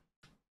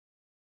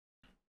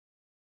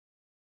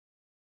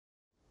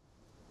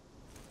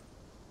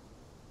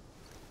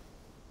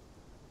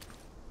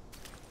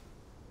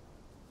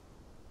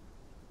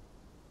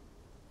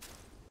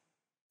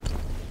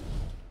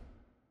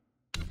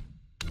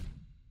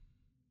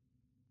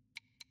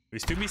 We're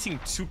still missing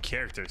 2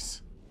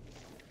 characters.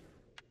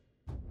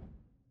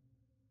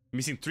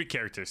 Missing 3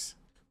 characters.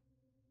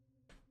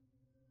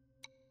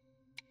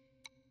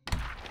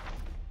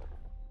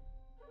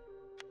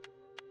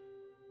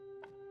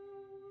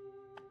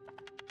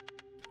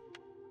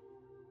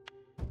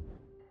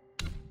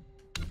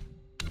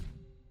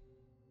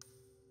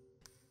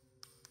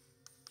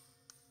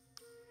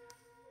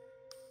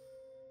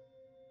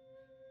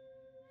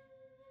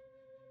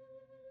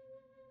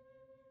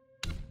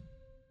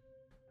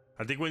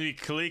 I think when we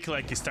click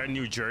like start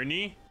new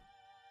journey,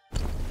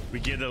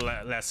 we get the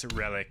last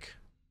relic.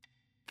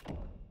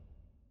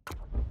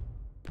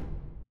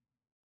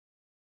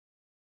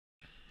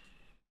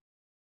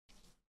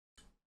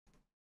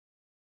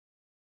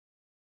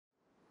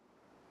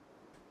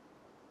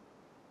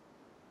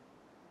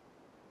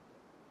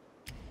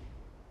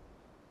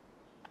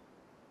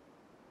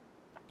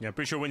 Yeah, I'm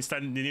pretty sure when you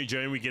start the new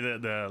journey, we get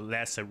the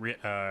last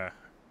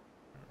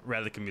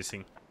relic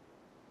missing.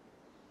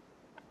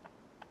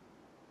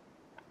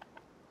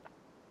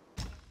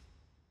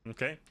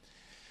 Okay.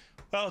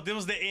 Well, this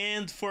was the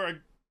end for our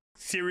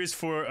series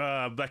for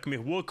Black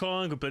Myth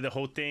Wukong. We played the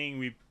whole thing.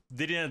 We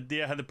didn't do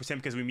 100%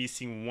 because we're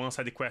missing one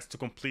side quest to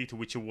complete,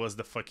 which was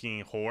the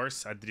fucking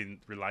horse. I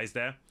didn't realize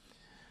that.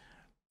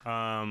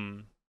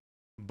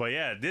 But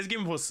yeah, this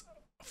game was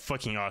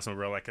fucking awesome,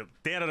 bro. Like a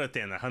 10 out of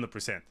 10,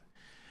 100%.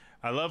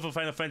 I love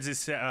Final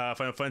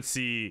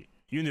Fantasy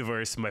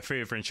universe, my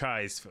favorite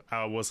franchise.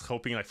 I was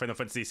hoping like Final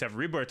Fantasy VII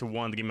Rebirth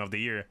won the Game of the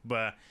Year,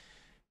 but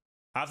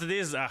after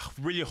this, I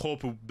really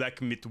hope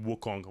Black Myth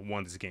Wukong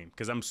won this game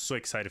because I'm so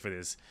excited for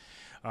this.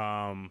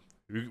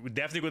 We're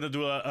definitely gonna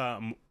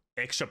do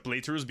extra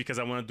playthroughs because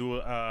I want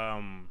to do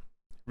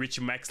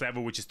reach max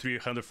level, which is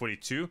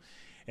 342,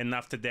 and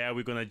after that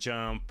we're gonna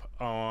jump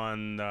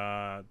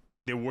on.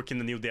 They're working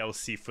the new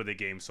DLC for the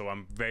game, so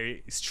I'm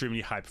very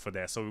extremely hyped for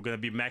that. So we're gonna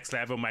be max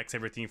level, max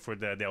everything for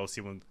the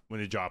DLC when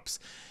it drops.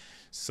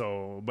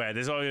 So, but yeah,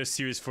 there's all your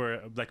series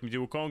for Black Myth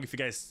Wukong. If you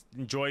guys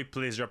enjoy,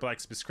 please drop a like,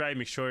 subscribe,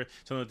 make sure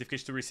to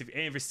notification to receive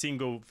every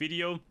single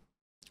video.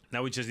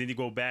 Now we just need to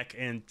go back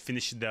and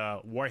finish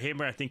the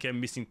Warhammer. I think I'm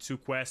missing 2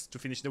 quests to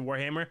finish the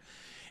Warhammer,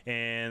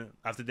 and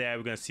after that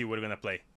we're gonna see what we're gonna play.